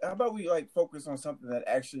we like focus on something that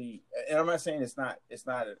actually, and I'm not saying it's not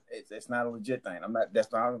a legit thing.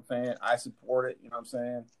 That's not what I'm saying. I support it, you know what I'm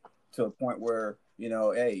saying? To a point where,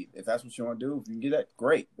 hey, if that's what you want to do, if you can get that,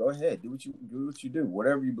 great. Go ahead. Do what you do,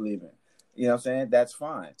 whatever you believe in. You know what I'm saying? That's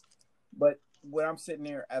fine. But when I'm sitting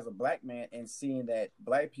there as a black man and seeing that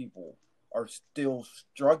black people are still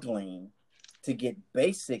struggling to get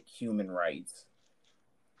basic human rights,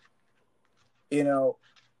 you know,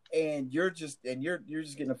 and you're just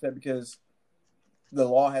getting upset because the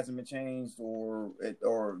law hasn't been changed, or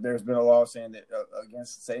there's been a law saying that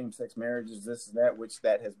against same-sex marriages, this and that, which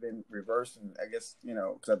that has been reversed. And I guess,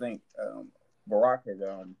 because I think Barack had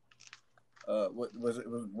it was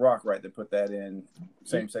Barack, right, that put that in,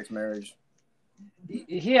 same-sex marriage.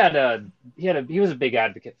 He was a big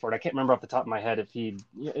advocate for it. I can't remember off the top of my head if it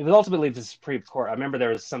was ultimately the Supreme Court. I remember there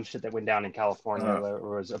was some shit that went down in California Uh-huh. where it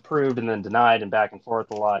was approved and then denied and back and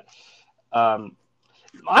forth a lot. Um,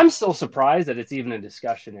 I'm still surprised that it's even a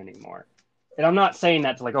discussion anymore. And I'm not saying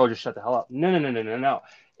that to like, oh, just shut the hell up. No, no, no, no, no, no.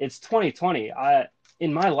 It's 2020.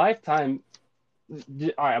 In my lifetime,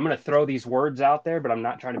 all right, I'm going to throw these words out there, but I'm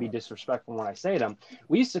not trying to be disrespectful when I say them.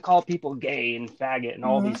 We used to call people gay and faggot and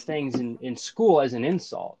all Mm-hmm. these things in school as an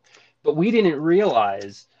insult, but we didn't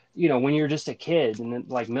realize, when you're just a kid and then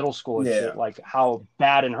like middle school and Yeah. shit, like how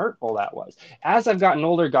bad and hurtful that was. As I've gotten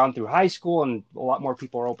older, gone through high school, and a lot more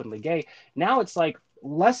people are openly gay, now it's like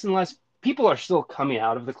less and less people are still coming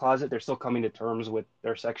out of the closet. They're still coming to terms with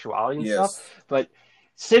their sexuality and stuff, Yes. but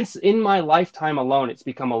since in my lifetime alone, it's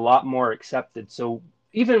become a lot more accepted. So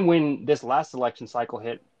even when this last election cycle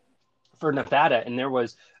hit for Nevada, and there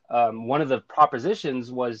was one of the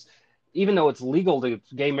propositions was, even though it's legal to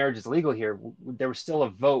gay marriage is legal here, there was still a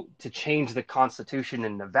vote to change the constitution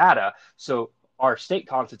in Nevada, so our state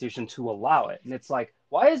constitution to allow it. And it's like,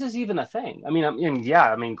 why is this even a thing? I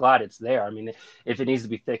mean, glad it's there. I mean, if it needs to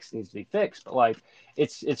be fixed, it needs to be fixed. But like,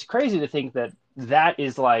 it's crazy to think that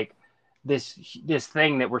is like this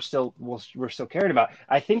thing that we're still caring about.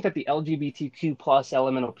 I think that the LGBTQ plus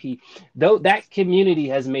elemental P, though that community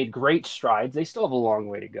has made great strides, they still have a long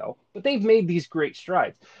way to go, but they've made these great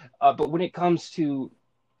strides. But when it comes to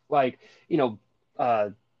like uh,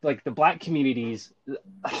 like the black communities,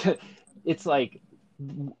 it's like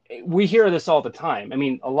we hear this all the time. I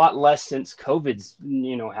mean, a lot less since COVID's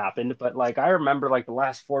happened, but like I remember like the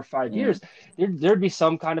last 4 or 5 years, there'd be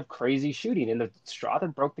some kind of crazy shooting, and the straw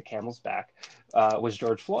that broke the camel's back was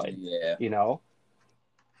George Floyd. Yeah. You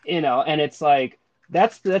know, and it's like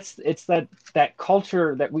it's that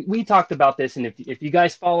culture that we talked about this, and if you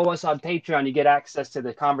guys follow us on Patreon, you get access to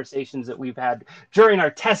the conversations that we've had during our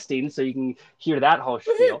testing, so you can hear that whole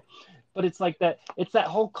spiel. But it's like that, it's that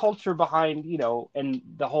whole culture behind, and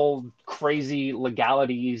the whole crazy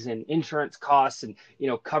legalities and insurance costs and,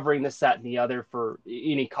 covering this, that, and the other for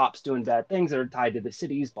any cops doing bad things that are tied to the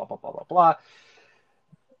cities, blah, blah, blah, blah, blah.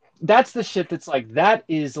 That's the shit that's like, that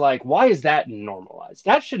is like, why is that normalized?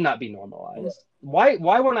 That should not be normalized. Why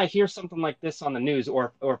when I hear something like this on the news,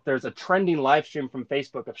 or if there's a trending live stream from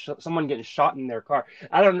Facebook of someone getting shot in their car?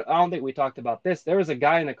 I don't think we talked about this. There was a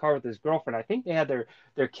guy in the car with his girlfriend. I think they had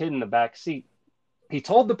their kid in the back seat. He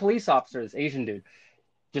told the police officer, this Asian dude,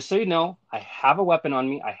 just so you know, I have a weapon on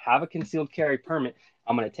me. I have a concealed carry permit.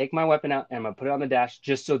 I'm going to take my weapon out and I'm going to put it on the dash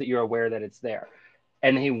just so that you're aware that it's there.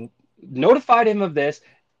 And he notified him of this,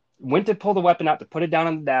 went to pull the weapon out to put it down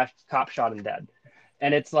on the dash. Cop shot him dead.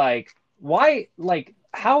 And it's like, why? Like,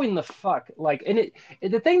 how in the fuck? Like, and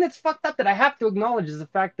the thing that's fucked up that I have to acknowledge is the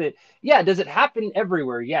fact that, yeah, does it happen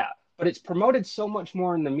everywhere? Yeah, but it's promoted so much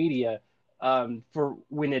more in the media for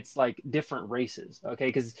when it's like different races. Okay,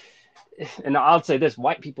 because. And I'll say this: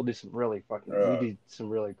 white people do some really we do some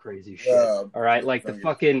really crazy shit. All right, like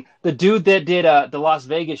the dude that did the Las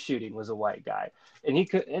Vegas shooting was a white guy,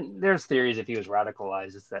 and there's theories if he was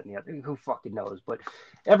radicalized, this, that, and the other. Who fucking knows? But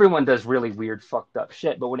everyone does really weird, fucked up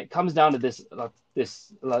shit. But when it comes down to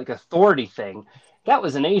this like authority thing, that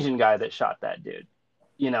was an Asian guy that shot that dude.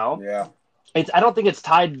 Yeah. I don't think it's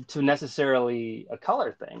tied to necessarily a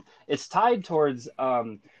color thing. It's tied towards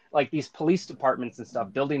like these police departments and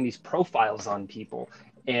stuff building these profiles on people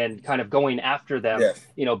and kind of going after them,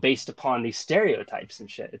 based upon these stereotypes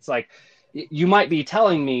and shit. It's like, you might be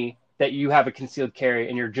telling me that you have a concealed carry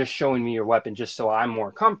and you're just showing me your weapon just so I'm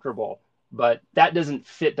more comfortable, but that doesn't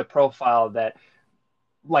fit the profile that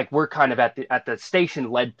like we're kind of at the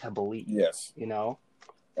station led to believe. Yes.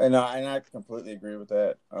 And I completely agree with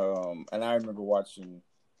that. And I remember watching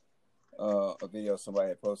a video somebody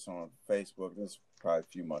had posted on Facebook. This was probably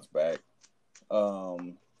a few months back.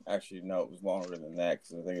 Actually, no, it was longer than that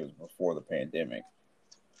because I think it was before the pandemic.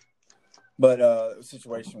 But a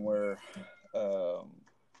situation where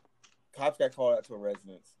cops got called out to a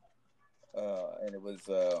residence, and it was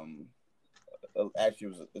actually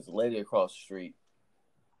it was a lady across the street.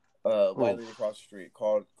 White lady across the street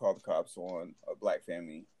called the cops on a black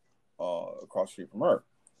family across the street from her.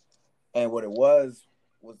 And what it was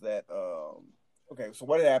that okay, so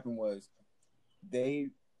what had happened was they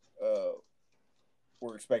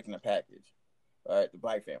were expecting a package. All right, the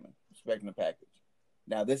black family expecting a package.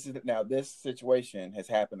 Now this situation has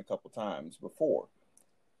happened a couple times before.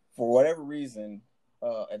 For whatever reason,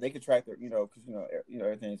 and they could track their, because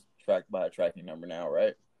everything's tracked by a tracking number now,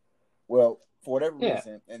 right? Well, for whatever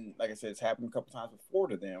reason, and like I said, it's happened a couple times before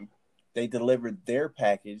to them, they delivered their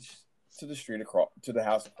package to the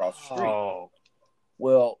house across the street. Oh.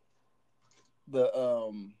 Well,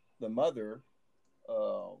 the mother,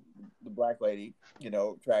 the black lady,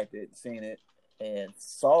 tracked it, seen it, and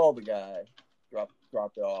saw the guy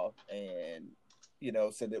dropped it off, and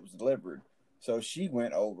said it was delivered. So she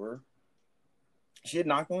went over. She had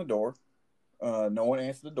knocked on the door. No one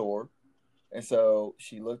answered the door. And so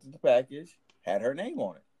she looked at the package, had her name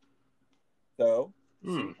on it. So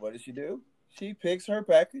what does she do? She picks her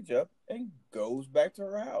package up and goes back to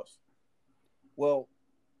her house. Well,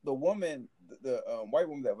 the woman, the white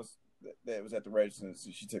woman that was at the residence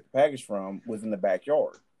she took the package from was in the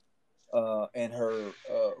backyard. And her,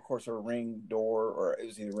 of course, her Ring door, or it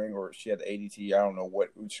was either Ring or she had the ADT. I don't know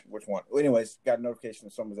which one. Anyways, got a notification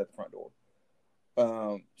that someone was at the front door.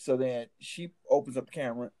 So then she opens up the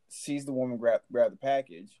camera, sees the woman grab the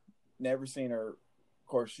package. Never seen her. Of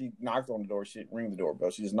course, she knocked on the door. She didn't ring the doorbell.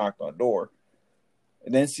 She just knocked on the door,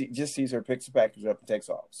 and then she just sees her, picks the package up, and takes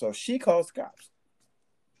off. So she calls the cops.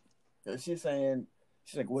 She's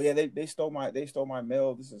like, well, yeah, they stole my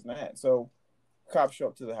mail. This is that. So cops show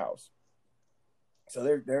up to the house. So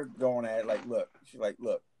they're going at it like, look. She's like,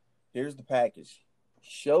 look, here's the package.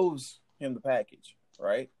 Shows him the package,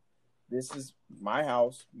 right? This is my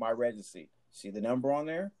house, my registry. See the number on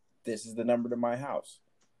there? This is the number to my house.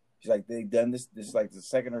 She's like, they've done this. This is like the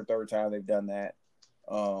second or third time they've done that.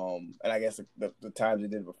 And I guess the times they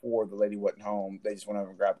did it before, the lady wasn't home. They just went over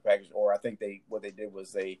and grabbed the package. Or I think what they did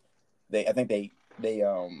was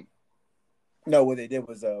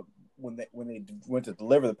when they went to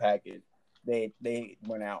deliver the package, they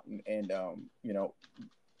went out and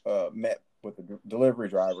met with the delivery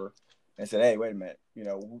driver and said, "Hey, wait a minute, you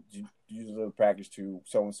deliver the package to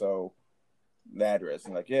so and so the address?"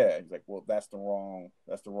 And like, yeah. He's like, "Well, that's the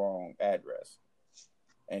wrong address."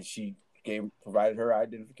 And she provided her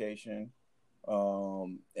identification,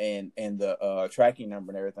 and the tracking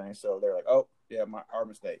number and everything. So they're like, "Oh, yeah, our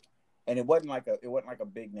mistake." And it wasn't like a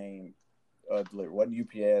big name delivery. It wasn't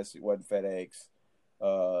UPS. It wasn't FedEx.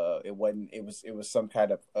 It wasn't. It was some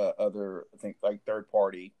kind of other, I think, like third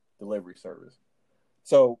party delivery service.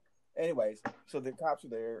 So, anyways, so the cops are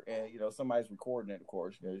there, and somebody's recording it. Of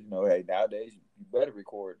course, hey, nowadays you better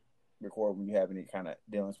record when you have any kind of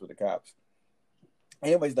dealings with the cops.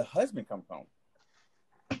 Anyways, the husband comes home.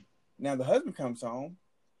 Now the husband comes home.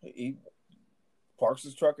 He parks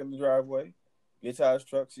his truck in the driveway, gets out of his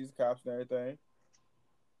truck, sees the cops and everything.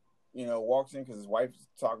 Walks in because his wife's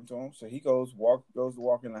talking to him. So he goes to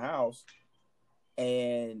walk in the house,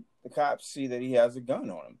 and the cops see that he has a gun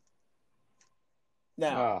on him.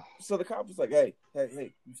 Now, so the cop was like, "Hey,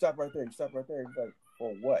 you stop right there. You stop right there." He's like,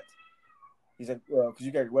 "For what?" He's like, "Well, because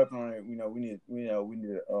you got your weapon on it. We need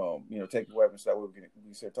to take your weapon so that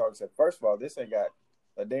we start talking." He said, "First of all, this ain't got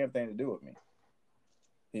a damn thing to do with me."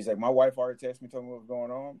 He's like, "My wife already texted me, told me what's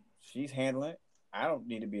going on. She's handling it. I don't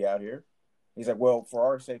need to be out here." He's like, "Well, for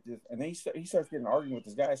our safety," and then he starts getting an argument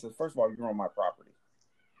with this guy. He says, "First of all, you're on my property.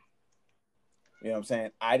 You know what I'm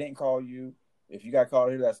saying? I didn't call you. If you got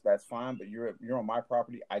called here, that's fine. But you're on my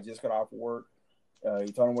property. I just got off of work."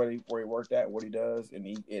 He told him where he worked at, what he does, and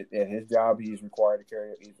at his job he's required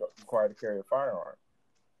to carry a firearm.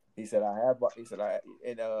 He said, so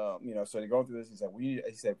they're going through this.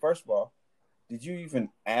 He said, "First of all, did you even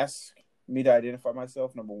ask me to identify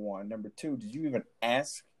myself? Number one. Number two, did you even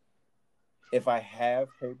ask if I have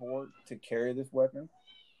paperwork to carry this weapon?"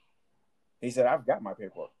 He said, "I've got my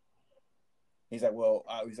paperwork." He's like, "Well,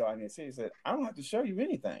 I need to see." He said, "I don't have to show you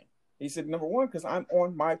anything." He said, "Number one, because I'm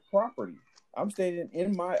on my property. I'm staying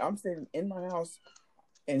in my house."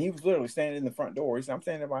 And he was literally standing in the front door. He said, "I'm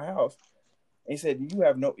standing in my house." And he said, you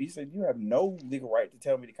have no legal right to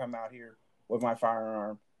tell me to come out here with my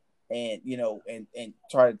firearm and and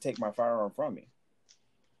try to take my firearm from me."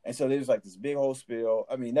 And so there's like this big whole spill.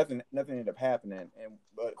 I mean, nothing ended up happening.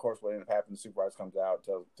 But of course, what ended up happening, the supervisor comes out,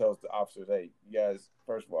 tells the officers, "Hey, you guys,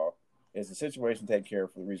 first of all, is the situation taken care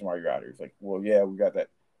of for the reason why you're out here?" He's like, "Well, yeah, we got that."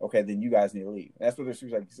 "Okay, then you guys need to leave." And that's what the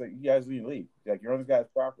supervisor's like. He's like, "You guys need to leave. Like, you're on this guy's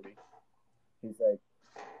property."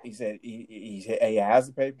 He said he has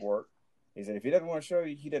the paperwork. He said if he doesn't want to show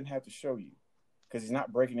you, he doesn't have to show you because he's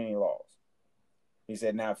not breaking any laws. He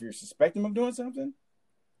said, now if you're suspecting him of doing something,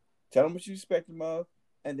 tell him what you suspect him of,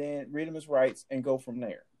 and then read him his rights and go from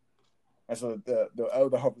there. And so the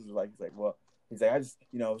other officer was like, he's like, I just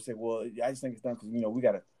think it's done because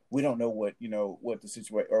we don't know what the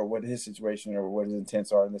situation or what his situation or what his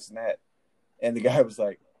intents are and this and that. And the guy was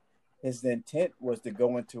like, his intent was to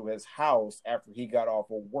go into his house after he got off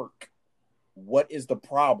of work. What is the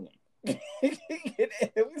problem?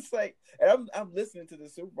 It was like, and I'm listening to the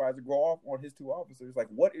supervisor go off on his two officers. Like,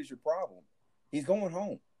 what is your problem? He's going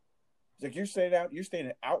home. It's like you're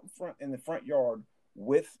standing out front in the front yard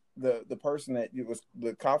with the person that was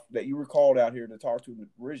the cop that you were called out here to talk to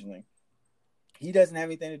originally. He doesn't have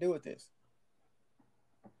anything to do with this.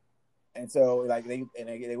 And so, like they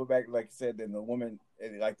went back, like I said, then the woman,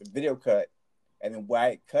 like the video cut, and then why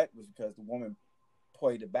it cut was because the woman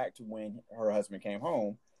played it back to when her husband came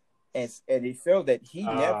home, and he felt that he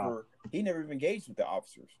never even engaged with the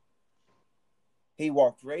officers. He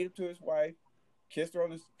walked right up to his wife, kissed her on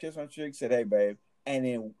the cheek, said, "Hey, babe,"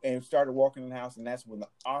 and started walking in the house, and that's when the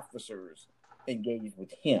officers engaged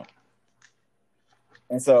with him.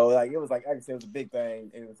 And so, like, it was like I said, it was a big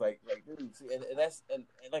thing. It was like dude, see, and that's and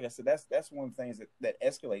like I said, that's one of the things that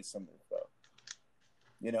escalates some of this stuff.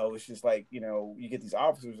 It's just like you get these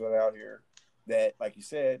officers that are out here that, like you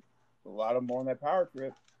said, a lot of them are on that power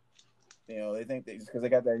trip. They think that because they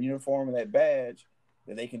got that uniform and that badge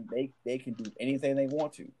that they can do anything they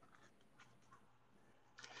want to.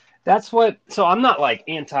 That's what. So I'm not like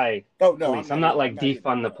anti-police. Oh no, I'm not like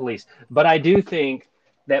defund the police, but I do think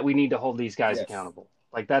that we need to hold these guys accountable.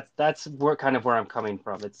 Like that's where I'm coming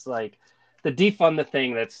from. It's like the defund the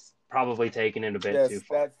thing that's probably taken it a bit too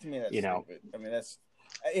far. To me, that's stupid. I mean, that's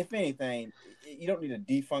if anything, you don't need to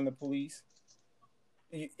defund the police.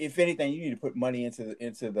 If anything, you need to put money into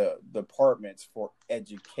the departments for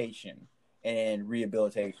education and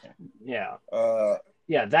rehabilitation. Yeah.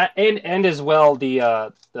 Yeah, that and as well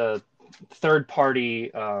the third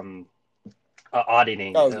party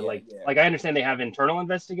auditing. Like I understand they have internal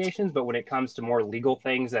investigations, but when it comes to more legal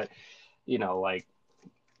things that like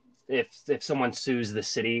if someone sues the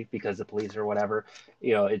city because the police or whatever,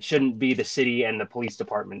 it shouldn't be the city and the police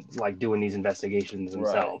department like doing these investigations Right.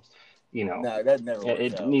 themselves. You know, No, that never works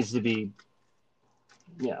it out. needs to be,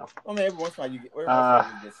 you know. I mean, every once in a Uh,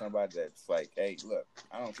 while you get somebody that's like, hey, look,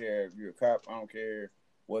 I don't care if you're a cop, I don't care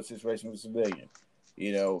what situation with a civilian.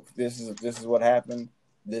 This is what happened.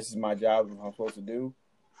 This is my job. What I'm supposed to do.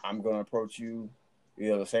 I'm going to approach you,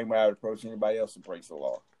 the same way I would approach anybody else who breaks the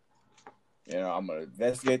law. I'm going to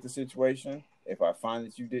investigate the situation. If I find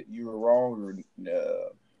that you were wrong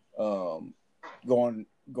or going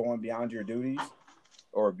beyond your duties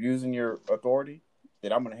or abusing your authority,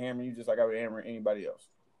 then I'm going to hammer you just like I would hammer anybody else.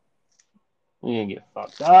 you can get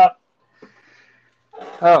fucked up.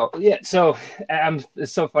 Oh yeah, so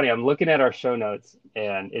it's so funny. I'm looking at our show notes,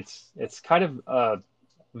 and it's kind of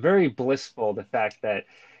very blissful the fact that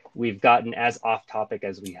we've gotten as off topic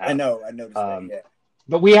as we I have. know. I noticed that. Yeah.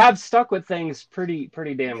 But we have stuck with things pretty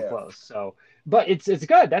damn Yeah. close. So, but it's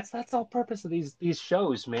good. That's all purpose of these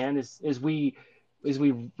shows, man. Is we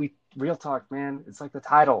real talk, man. It's like the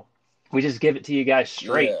title. We just give it to you guys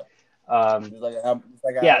straight. Yeah.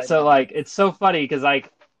 Yeah. So like, it's so funny because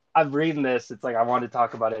like I'm reading this. It's like I want to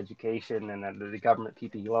talk about education and then the government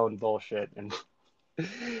PPP loan bullshit. And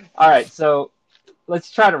all right, so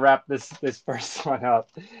let's try to wrap this first one up.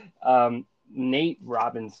 Nate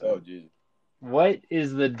Robinson. Oh, geez. What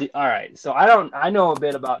is all right? So I know a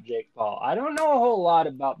bit about Jake Paul. I don't know a whole lot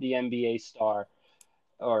about the NBA star,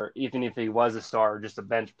 or even if he was a star or just a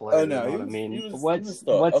bench player. Oh no, you know what I mean? He was What's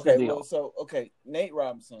okay, the deal? Nate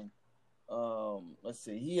Robinson. Let's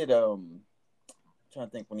see. He had trying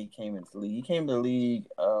to think when he came into the league. He came to the league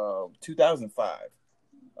 2005.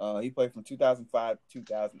 He played from 2005 to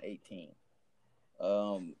 2018.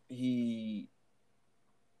 He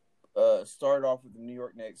started off with the New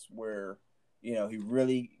York Knicks, where he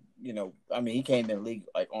really, he came in the league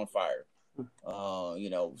like on fire. He's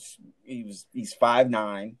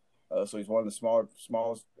 5'9", so he's one of the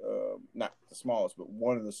smallest, not the smallest, but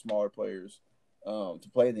one of the smaller players to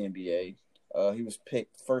play in the NBA. He was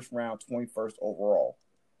picked first round, 21st overall.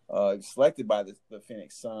 Selected by the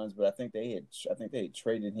Phoenix Suns, but I think they had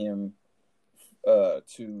traded him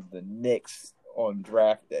to the Knicks on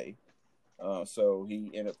draft day. So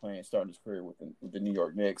he ended up starting his career with the New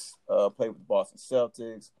York Knicks. Played with the Boston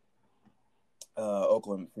Celtics,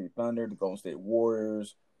 Oklahoma City Thunder, the Golden State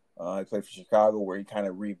Warriors. He played for Chicago, where he kind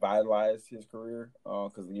of revitalized his career.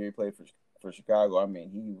 Because the year he played for Chicago,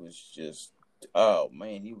 he was just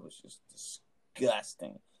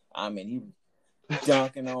disgusting. He was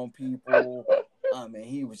dunking on people.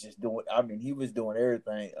 He was just doing. He was doing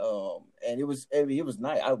everything. And it was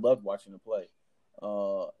nice. I loved watching him play.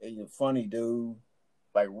 He's a funny dude,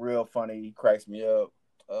 like real funny. He cracks me up.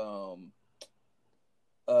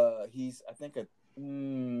 He's let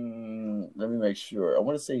me make sure. I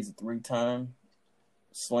want to say he's a 3-time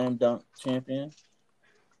slam dunk champion.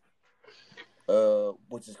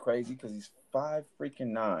 Which is crazy because he's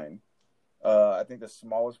 5'9". I think the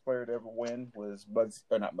smallest player to ever win was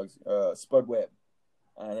Spud Webb.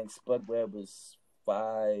 I think Spud Webb was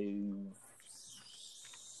 5.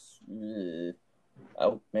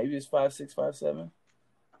 Maybe it's 5'6", 5'7".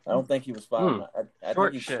 I don't think he was 5'9". I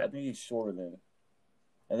think he's shorter than.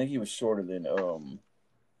 I think he was shorter than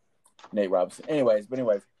Nate Robinson.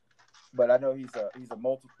 But I know he's a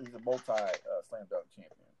multi slam dunk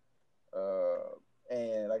champion.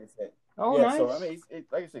 And like I said, nice. So he's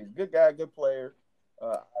like I said, he's a good guy, good player.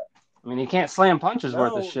 He can't slam punches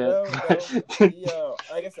worth of shit. No.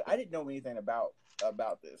 Like I said, I didn't know anything about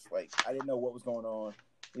this. Like I didn't know what was going on.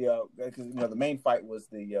 Because the main fight was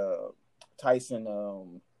the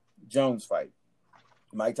Tyson Jones fight.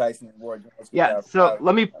 Mike Tyson and Roy Jones. Yeah. So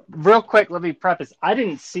let me preface. I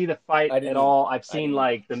didn't see the fight at all. I've seen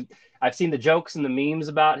the jokes and the memes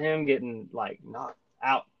about him getting like knocked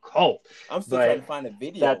out cold. I'm still trying to find a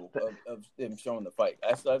video of him showing the fight.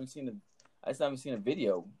 I still haven't seen a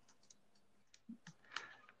video.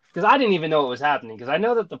 Because I didn't even know what was happening. Because I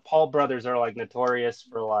know that the Paul brothers are like notorious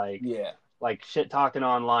for like shit talking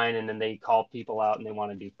online, and then they call people out and they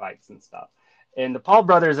want to do fights and stuff. And the Paul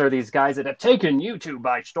brothers are these guys that have taken YouTube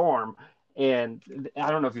by storm. And I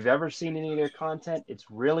don't know if you've ever seen any of their content. It's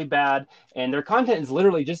really bad. And their content is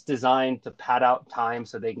literally just designed to pad out time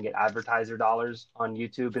so they can get advertiser dollars on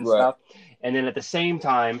YouTube and stuff. And then at the same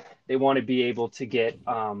time, they want to be able to get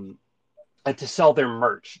to sell their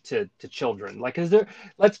merch to children. Like, because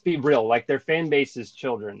let's be real, like their fan base is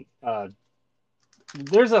children.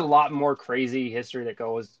 There's a lot more crazy history that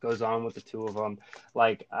goes on with the two of them.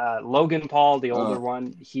 Like Logan Paul, the older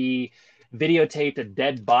one, he videotaped a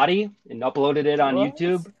dead body and uploaded it on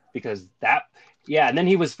YouTube because Yeah, and then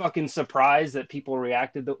he was fucking surprised that people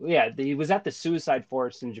reacted. He was at the suicide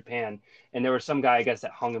forest in Japan, and there was some guy, I guess,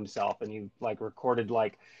 that hung himself, and he like recorded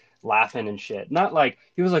like laughing and shit. Not like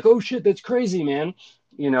he was like, "Oh shit, that's crazy, man,"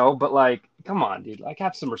 but like, come on, dude, like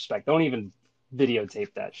have some respect. Don't even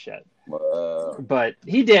videotape that shit. But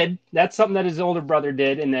he did. That's something that his older brother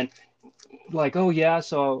did, and then like, oh yeah,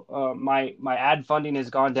 so my ad funding has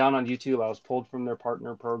gone down on YouTube. I was pulled from their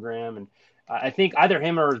partner program, and I think either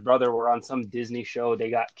him or his brother were on some Disney show. They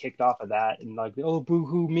got kicked off of that, and like, oh boo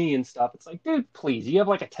hoo me and stuff. It's like, dude, please, you have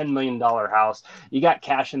like a $10 million house, you got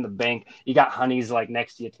cash in the bank, you got honeys like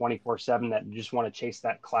next to you 24/7 that just want to chase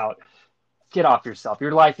that clout. Get off yourself.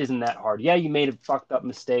 Your life isn't that hard. Yeah, you made a fucked up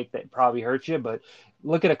mistake that probably hurt you, but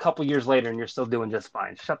look at a couple years later and you're still doing just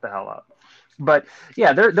fine. Shut the hell up. But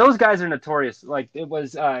yeah, those guys are notorious. Like it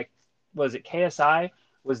was it KSI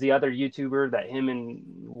was the other YouTuber that him and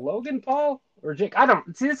Logan Paul or Jake? I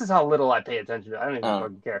don't see. This is how little I pay attention to. I don't even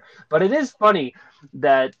fucking care. But it is funny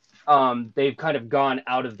that they've kind of gone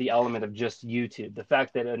out of the element of just YouTube. The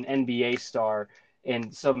fact that an NBA star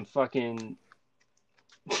and some fucking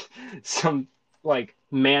some like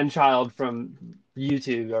man child from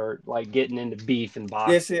YouTube are like getting into beef and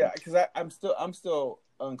boxing. Yeah, see, because I'm still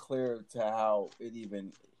unclear to how it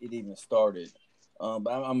even started.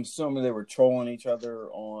 But I'm assuming they were trolling each other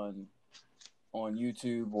on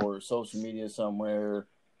YouTube or social media somewhere,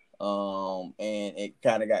 and it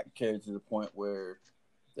kind of got carried to the point where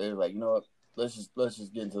they're like, you know what, let's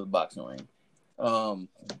just get into the boxing ring.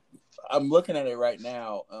 I'm looking at it right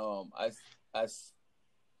now.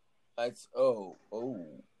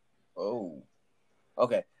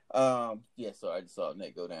 Okay. Yeah, so I just saw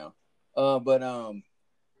Nate go down. But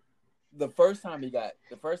the first time he got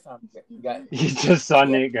you just saw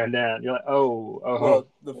Nate go down. You're like, oh. Well,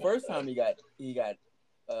 the first time he got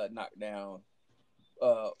knocked down,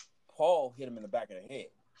 Paul hit him in the back of the head,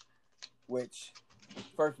 which,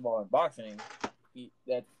 first of all, in boxing, you're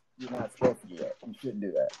not supposed to do that. You shouldn't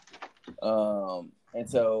do that.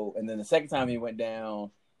 And then the second time he went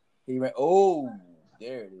down, he ran. Oh,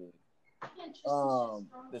 there it is.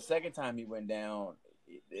 The second time he went down,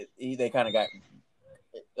 they kind of got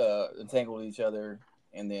entangled with each other,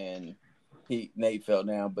 and then Nate fell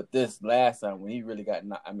down. But this last time when he really got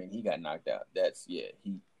he got knocked out.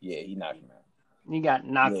 He knocked him out. He got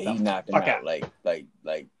knocked out. He knocked him out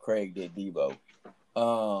like Craig did Debo.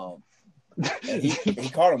 And he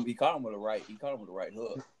caught him. He caught him with a right. He caught him with a right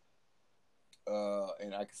hook.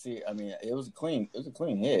 And I could see it. I mean, it was a clean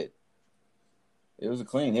hit. It was a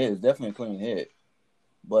clean hit. It was definitely a clean hit.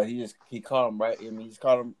 But he caught him right. I mean, he just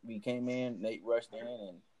caught him. He came in. Nate rushed in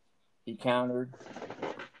and he countered.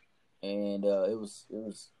 And it was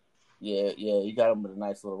he got him with a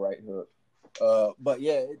nice little right hook. But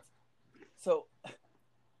yeah, so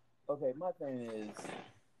okay. My thing is,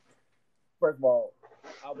 first of all,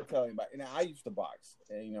 I would tell anybody. And I used to box,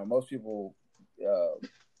 and most people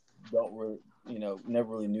don't really, never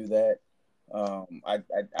really knew that.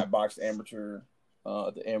 I boxed amateur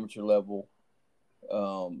at the amateur level.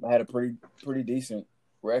 I had a pretty decent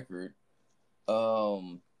record.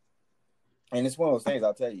 And it's one of those things,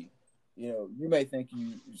 I'll tell you. You may think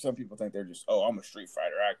some people think they're just, I'm a street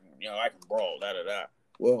fighter. I can brawl, da-da-da.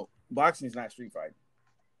 Well, boxing is not street fighting.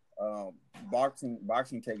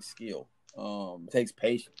 Boxing takes skill. Takes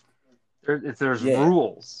patience. There's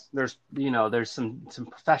rules. There's some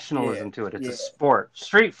professionalism to it. It's a sport.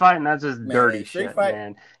 Street fighting, that's just dirty shit,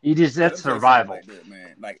 man. That's survival.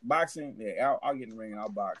 Man. Like boxing, I'll get in the ring and I'll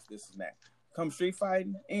box. This and that. Come street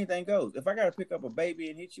fighting, anything goes. If I gotta pick up a baby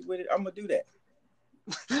and hit you with it, I'm gonna do that.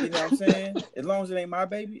 You know what I'm saying? As long as it ain't my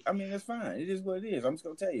baby, I mean, that's fine. It is what it is. I'm just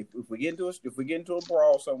gonna tell you, if we get into a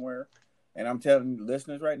brawl somewhere, and I'm telling you,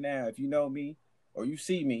 listeners right now, if you know me or you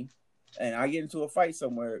see me, and I get into a fight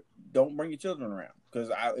somewhere, don't bring your children around,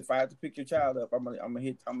 because if I have to pick your child up, I'm gonna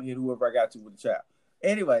hit whoever I got to with the child.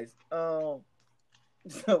 Anyways, so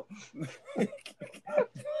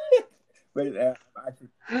but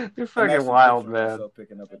you're fucking wild, man.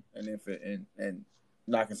 Picking up an infant and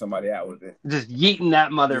knocking somebody out with it, just yeeting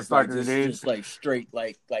that motherfucker, dude. Just like straight,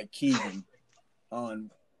 like Keegan on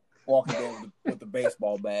walking down with the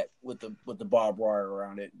baseball bat with the barbed wire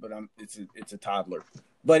around it, but it's a toddler.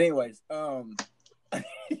 But anyways, but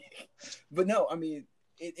no, I mean,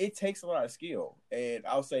 it takes a lot of skill, and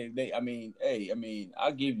I'll say I'll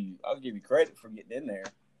give you credit for getting in there,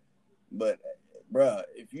 but bruh,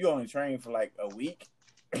 if you only train for like a week,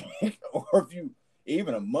 or if you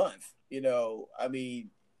even a month, I mean,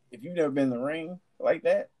 if you've never been in the ring like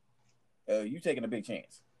that, you're taking a big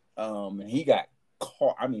chance. And he got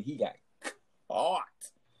caught. I mean, he got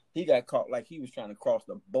caught He got caught like he was trying to cross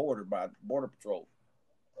the border by Border Patrol.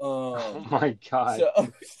 Oh my God.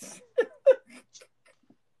 So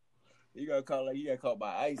he got caught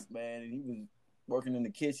by ICE, man, and he was working in the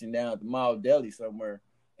kitchen down at the mall deli somewhere,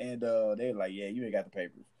 and they were like, "Yeah, you ain't got the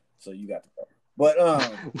papers, so you got to go." But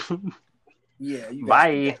yeah, you got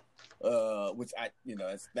to Bye. go. Which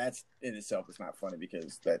that's in itself is not funny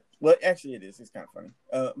because that. Well, actually, it is. It's kind of funny.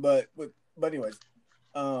 But anyways,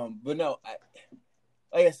 but no,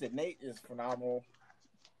 like I said, Nate is phenomenal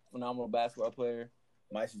basketball player.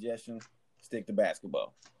 My suggestion: stick to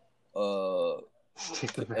basketball.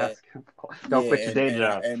 Stick to basketball. Don't quit your day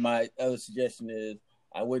job. And my other suggestion is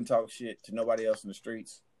I wouldn't talk shit to nobody else in the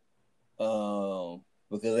streets, because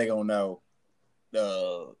they're gonna know,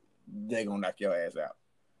 they're gonna knock your ass out.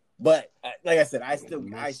 But like I said, I still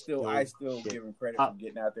give him credit for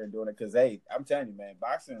getting out there and doing it because hey, I'm telling you, man,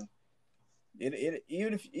 boxing. It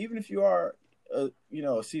even if you are a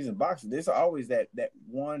seasoned boxer, there's always that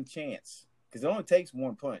one chance because it only takes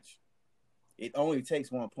one punch. It only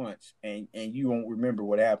takes one punch, and you won't remember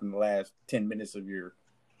what happened the last 10 minutes of your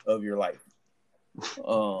life.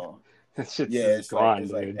 It's gone,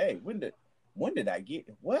 dude. Like, hey, when did I get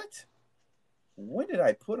what? When did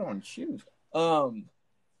I put on shoes? But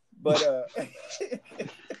but I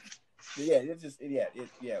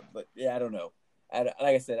don't know. Like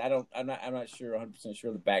I said, I'm not sure 100%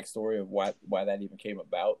 sure the backstory of why that even came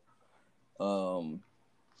about.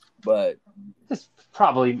 But it's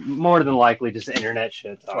probably more than likely just internet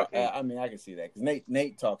shit talking. I mean, I can see that because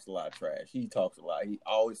Nate talks a lot of trash. He talks a lot. He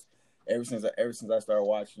always ever since I started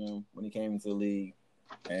watching him when he came into the league,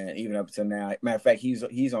 and even up until now. Matter of fact, he's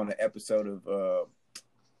on an episode of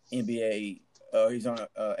NBA. He's on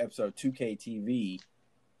episode 2K TV,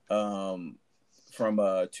 from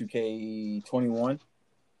 2K21,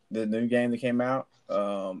 the new game that came out.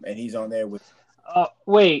 And he's on there with.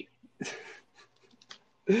 Wait.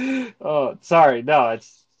 Oh, sorry. No,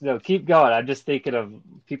 keep going. I'm just thinking of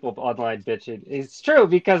people online bitching. It's true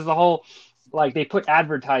because the whole, like, they put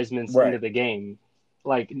advertisements into the game.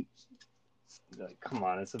 Like, come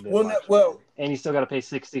on, it's a bit much. And you still got to pay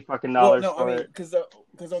 $60 for it. Because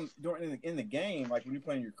in the game, like when you're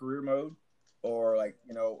playing your career mode, or like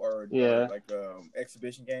or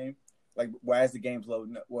exhibition game, like as the game's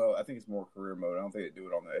loading up. Well, I think it's more career mode. I don't think they do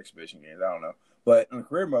it on the exhibition games. I don't know, but on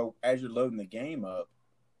career mode, as you're loading the game up,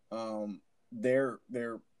 their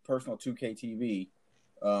personal 2K TV,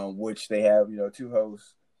 which they have two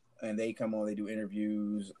hosts, and they come on, they do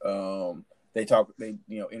interviews, they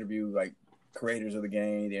interview like creators of the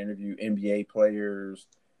game, they interview NBA players,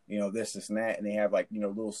 this and that, and they have like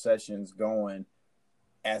little sessions going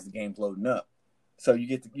as the game's loading up. So you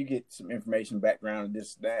get some information, background, and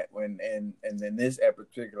this, that, and then this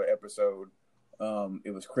particular episode,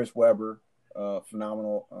 it was Chris Webber,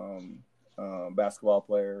 phenomenal basketball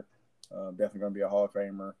player, definitely going to be a Hall of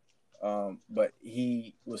Famer. But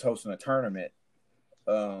he was hosting a tournament,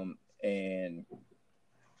 and it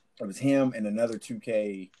was him and another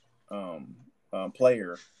 2K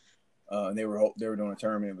player. And they were doing a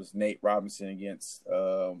tournament. It was Nate Robinson against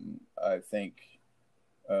I think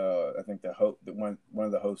one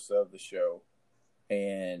of the hosts of the show,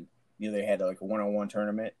 and they had like a one-on-one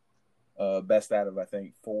tournament, best out of I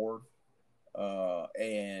think 4.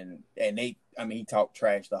 And Nate, I mean, he talked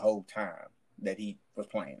trash the whole time that he was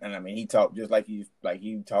playing, and I mean, he talked just like he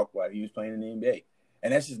talked while he was playing in the NBA,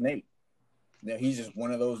 and that's just Nate. He's just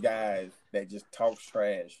one of those guys that just talks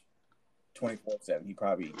trash 24/7. He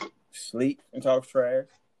probably sleeps and talks trash.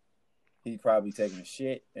 He's probably taking a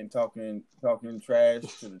shit and talking trash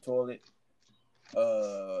to the toilet.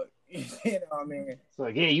 What I mean? So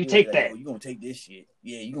like, yeah, you take like, that. Oh, you gonna take this shit?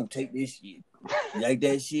 Yeah, you gonna take this shit? You like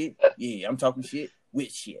that shit? Yeah, I'm talking shit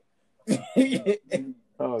with shit.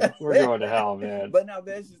 Oh, we're going to hell, man. But no,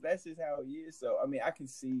 that's just how he is. So I mean, I can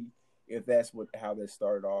see if that's how that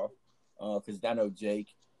started off. Because I know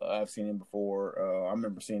Jake. I've seen him before. I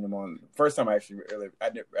remember seeing him on first time I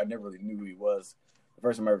never really knew who he was. The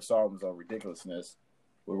first time I ever saw him was on Ridiculousness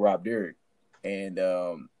with Rob Dyrdek, and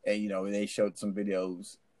they showed some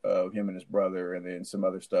videos of him and his brother, and then some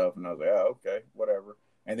other stuff, and I was like, oh, okay, whatever.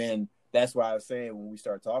 And then that's why I was saying when we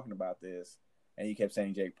started talking about this, and he kept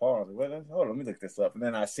saying Jake Paul, I was like, well, hold on, let me look this up. And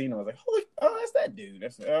then I seen him, I was like, that's that dude.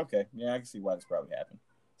 That's okay, yeah, I can see why this probably happened.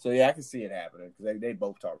 So yeah, I can see it happening because they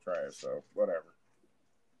both talk trash, so whatever.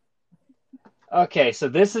 Okay, so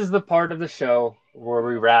this is the part of the show where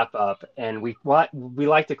we wrap up, and we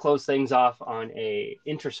like to close things off on a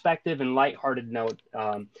introspective and lighthearted note,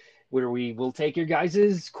 where we will take your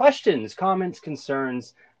guys' questions, comments,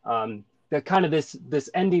 concerns. the kind of this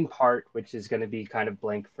ending part, which is going to be kind of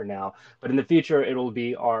blank for now, but in the future it will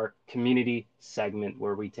be our community segment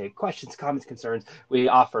where we take questions, comments, concerns. We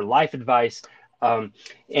offer life advice.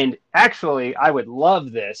 And actually, I would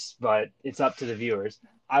love this, but it's up to the viewers.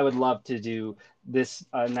 I would love to do this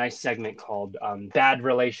nice segment called Bad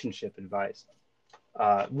Relationship Advice,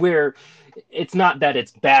 where it's not that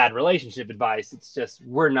it's bad relationship advice. It's just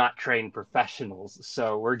we're not trained professionals.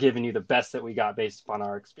 So we're giving you the best that we got based upon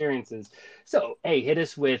our experiences. So, hey, hit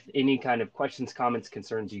us with any kind of questions, comments,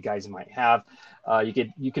 concerns you guys might have.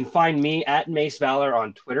 You can find me at Mace Valor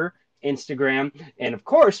on Twitter, Instagram, and of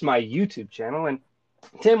course my YouTube channel. And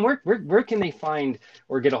Tim, where can they find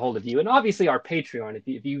or get a hold of you? And obviously our Patreon.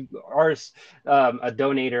 If you are a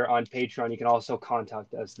donator on Patreon, you can also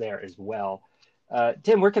contact us there as well.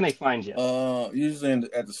 Tim, where can they find you? Usually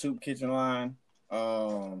at the soup kitchen line.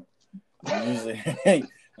 I'm usually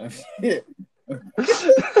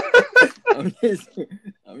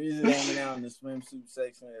I'm usually hanging out in the swimsuit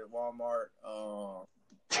section at Walmart.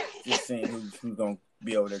 Just seeing who's gonna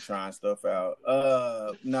be over there trying stuff out.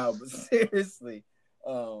 No, but seriously,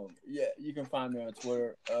 yeah, you can find me on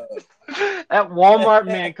Twitter. At Walmart,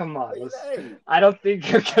 man, come on. Hey, I don't think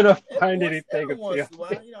you're gonna find anything once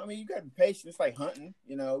appealing. in a while, I mean, you got to be patient. It's like hunting.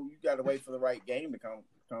 You got to wait for the right game to come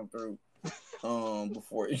through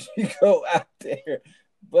before you go out there.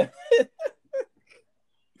 But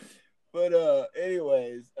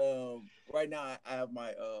anyways, right now I have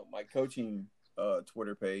my my coaching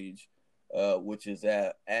Twitter page, which is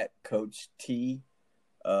at Coach T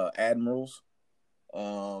Admirals.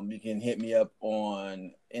 You can hit me up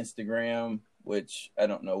on Instagram, which I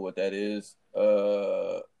don't know what that is.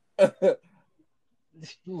 Love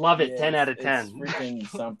it, yeah, 10 out of 10. It's freaking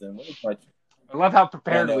something. I love how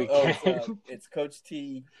prepared we came. It's Coach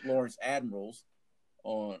T Lawrence Admirals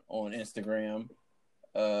on Instagram.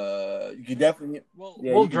 You can definitely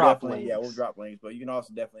we'll drop links. Yeah, we'll drop links, but you can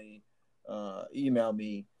also definitely email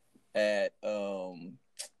me at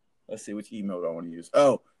let's see, which email do I want to use?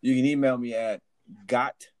 Oh, you can email me at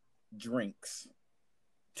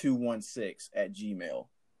gotdrinks216@gmail.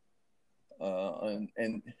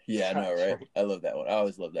 And yeah, I know, right? I love that one. I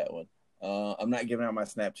always love that one. I'm not giving out my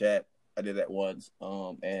Snapchat. I did that once.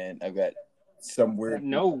 And I've got some weird.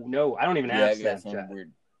 No, I don't even have Snapchat.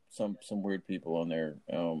 Some weird people on there.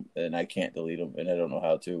 And I can't delete them, and I don't know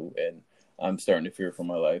how to. And I'm starting to fear for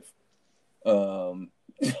my life.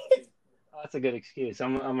 That's a good excuse.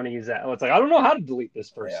 I'm going to use that. Oh, it's like I don't know how to delete this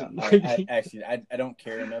person. Yeah, I don't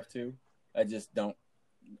care enough to. I just don't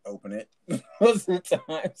open it most of the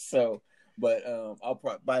time. So, but I'll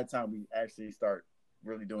probably by the time we actually start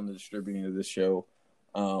really doing the distributing of this show,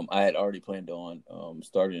 I had already planned on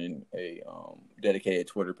starting a dedicated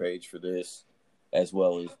Twitter page for this, as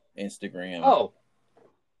well as Instagram. Oh,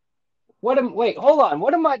 wait, hold on.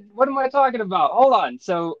 What am I talking about? Hold on.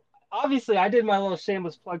 So obviously I did my little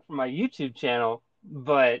shameless plug for my YouTube channel,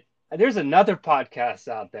 but there's another podcast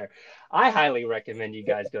out there I highly recommend you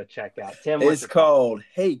guys go check out. Tim, it's called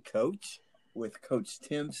Hey Coach with Coach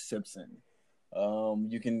Tim Simpson.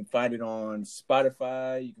 You can find it on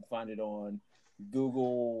Spotify. You can find it on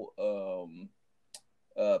Google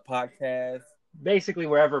Podcasts. Basically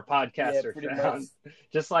wherever podcasts are found,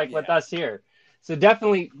 just like with us here. So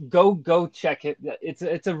definitely go check it.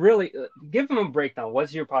 It's a really give them a breakdown.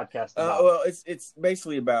 What's your podcast about? Well, it's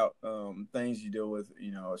basically about things you deal with,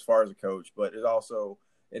 as far as a coach, but it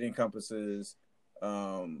encompasses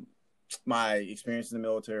my experience in the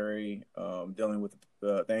military, dealing with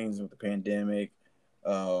things with the pandemic,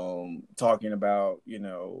 talking about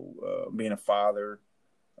being a father,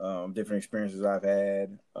 different experiences I've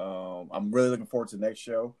had. I'm really looking forward to the next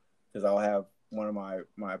show because I'll have one of my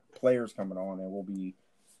players coming on, and we'll be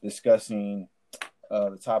discussing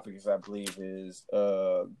the topics I believe is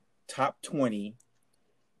top 20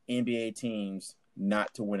 NBA teams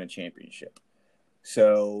not to win a championship.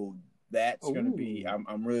 So that's going to be.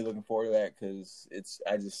 I'm really looking forward to that because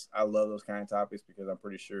I love those kind of topics because I'm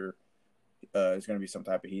pretty sure it's going to be some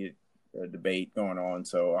type of heated debate going on.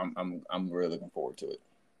 So I'm really looking forward to it.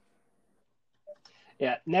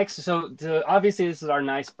 Yeah. Next, so obviously this is our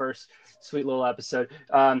nice first sweet little episode.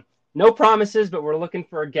 No promises, but we're looking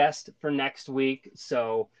for a guest for next week.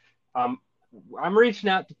 So I'm reaching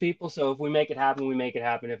out to people. So if we make it happen, we make it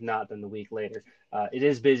happen. If not, then the week later. It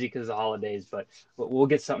is busy because of the holidays, but we'll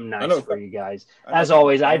get something nice for you guys. As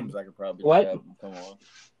always, I could probably have them come on.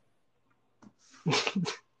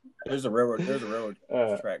 There's a railroad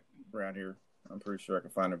track around here. I'm pretty sure I can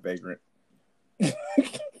find a vagrant.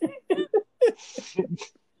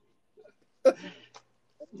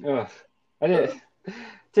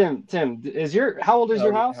 Tim, how old is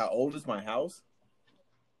your house? How old is my house?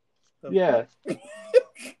 The Yeah. fuck?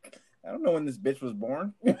 I don't know when this bitch was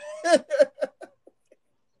born.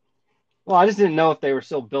 Well, I just didn't know if they were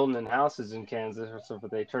still building in houses in Kansas or something,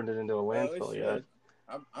 if they turned it into a Well, it landfill yet.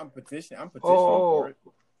 should. I'm petitioning. I'm petitioning for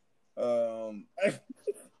Oh, it. Um,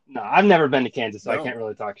 no, I've never been to Kansas, so I can't no,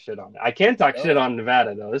 really talk shit on it. I can talk shit no. on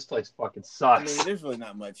Nevada, though. This place fucking I mean, sucks. there's really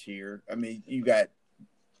not much here. I mean, you got,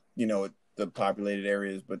 the populated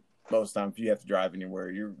areas, but most times if you have to drive anywhere,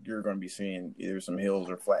 you're going to be seeing either some hills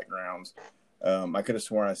or flat grounds. I could have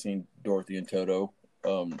sworn I seen Dorothy and Toto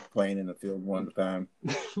playing in the field one time.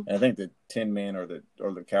 And I think the Tin Man or the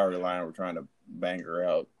Cowardly Lion were trying to bang her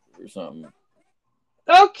out or something.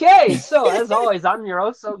 Okay, so as always, I'm your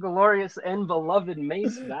oh so glorious and beloved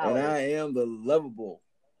Mace Valley. And I am the lovable,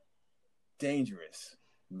 dangerous,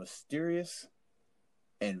 mysterious,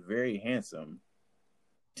 and very handsome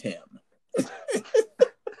Tim.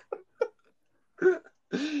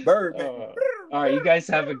 Bird. All right, you guys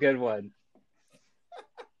have a good one.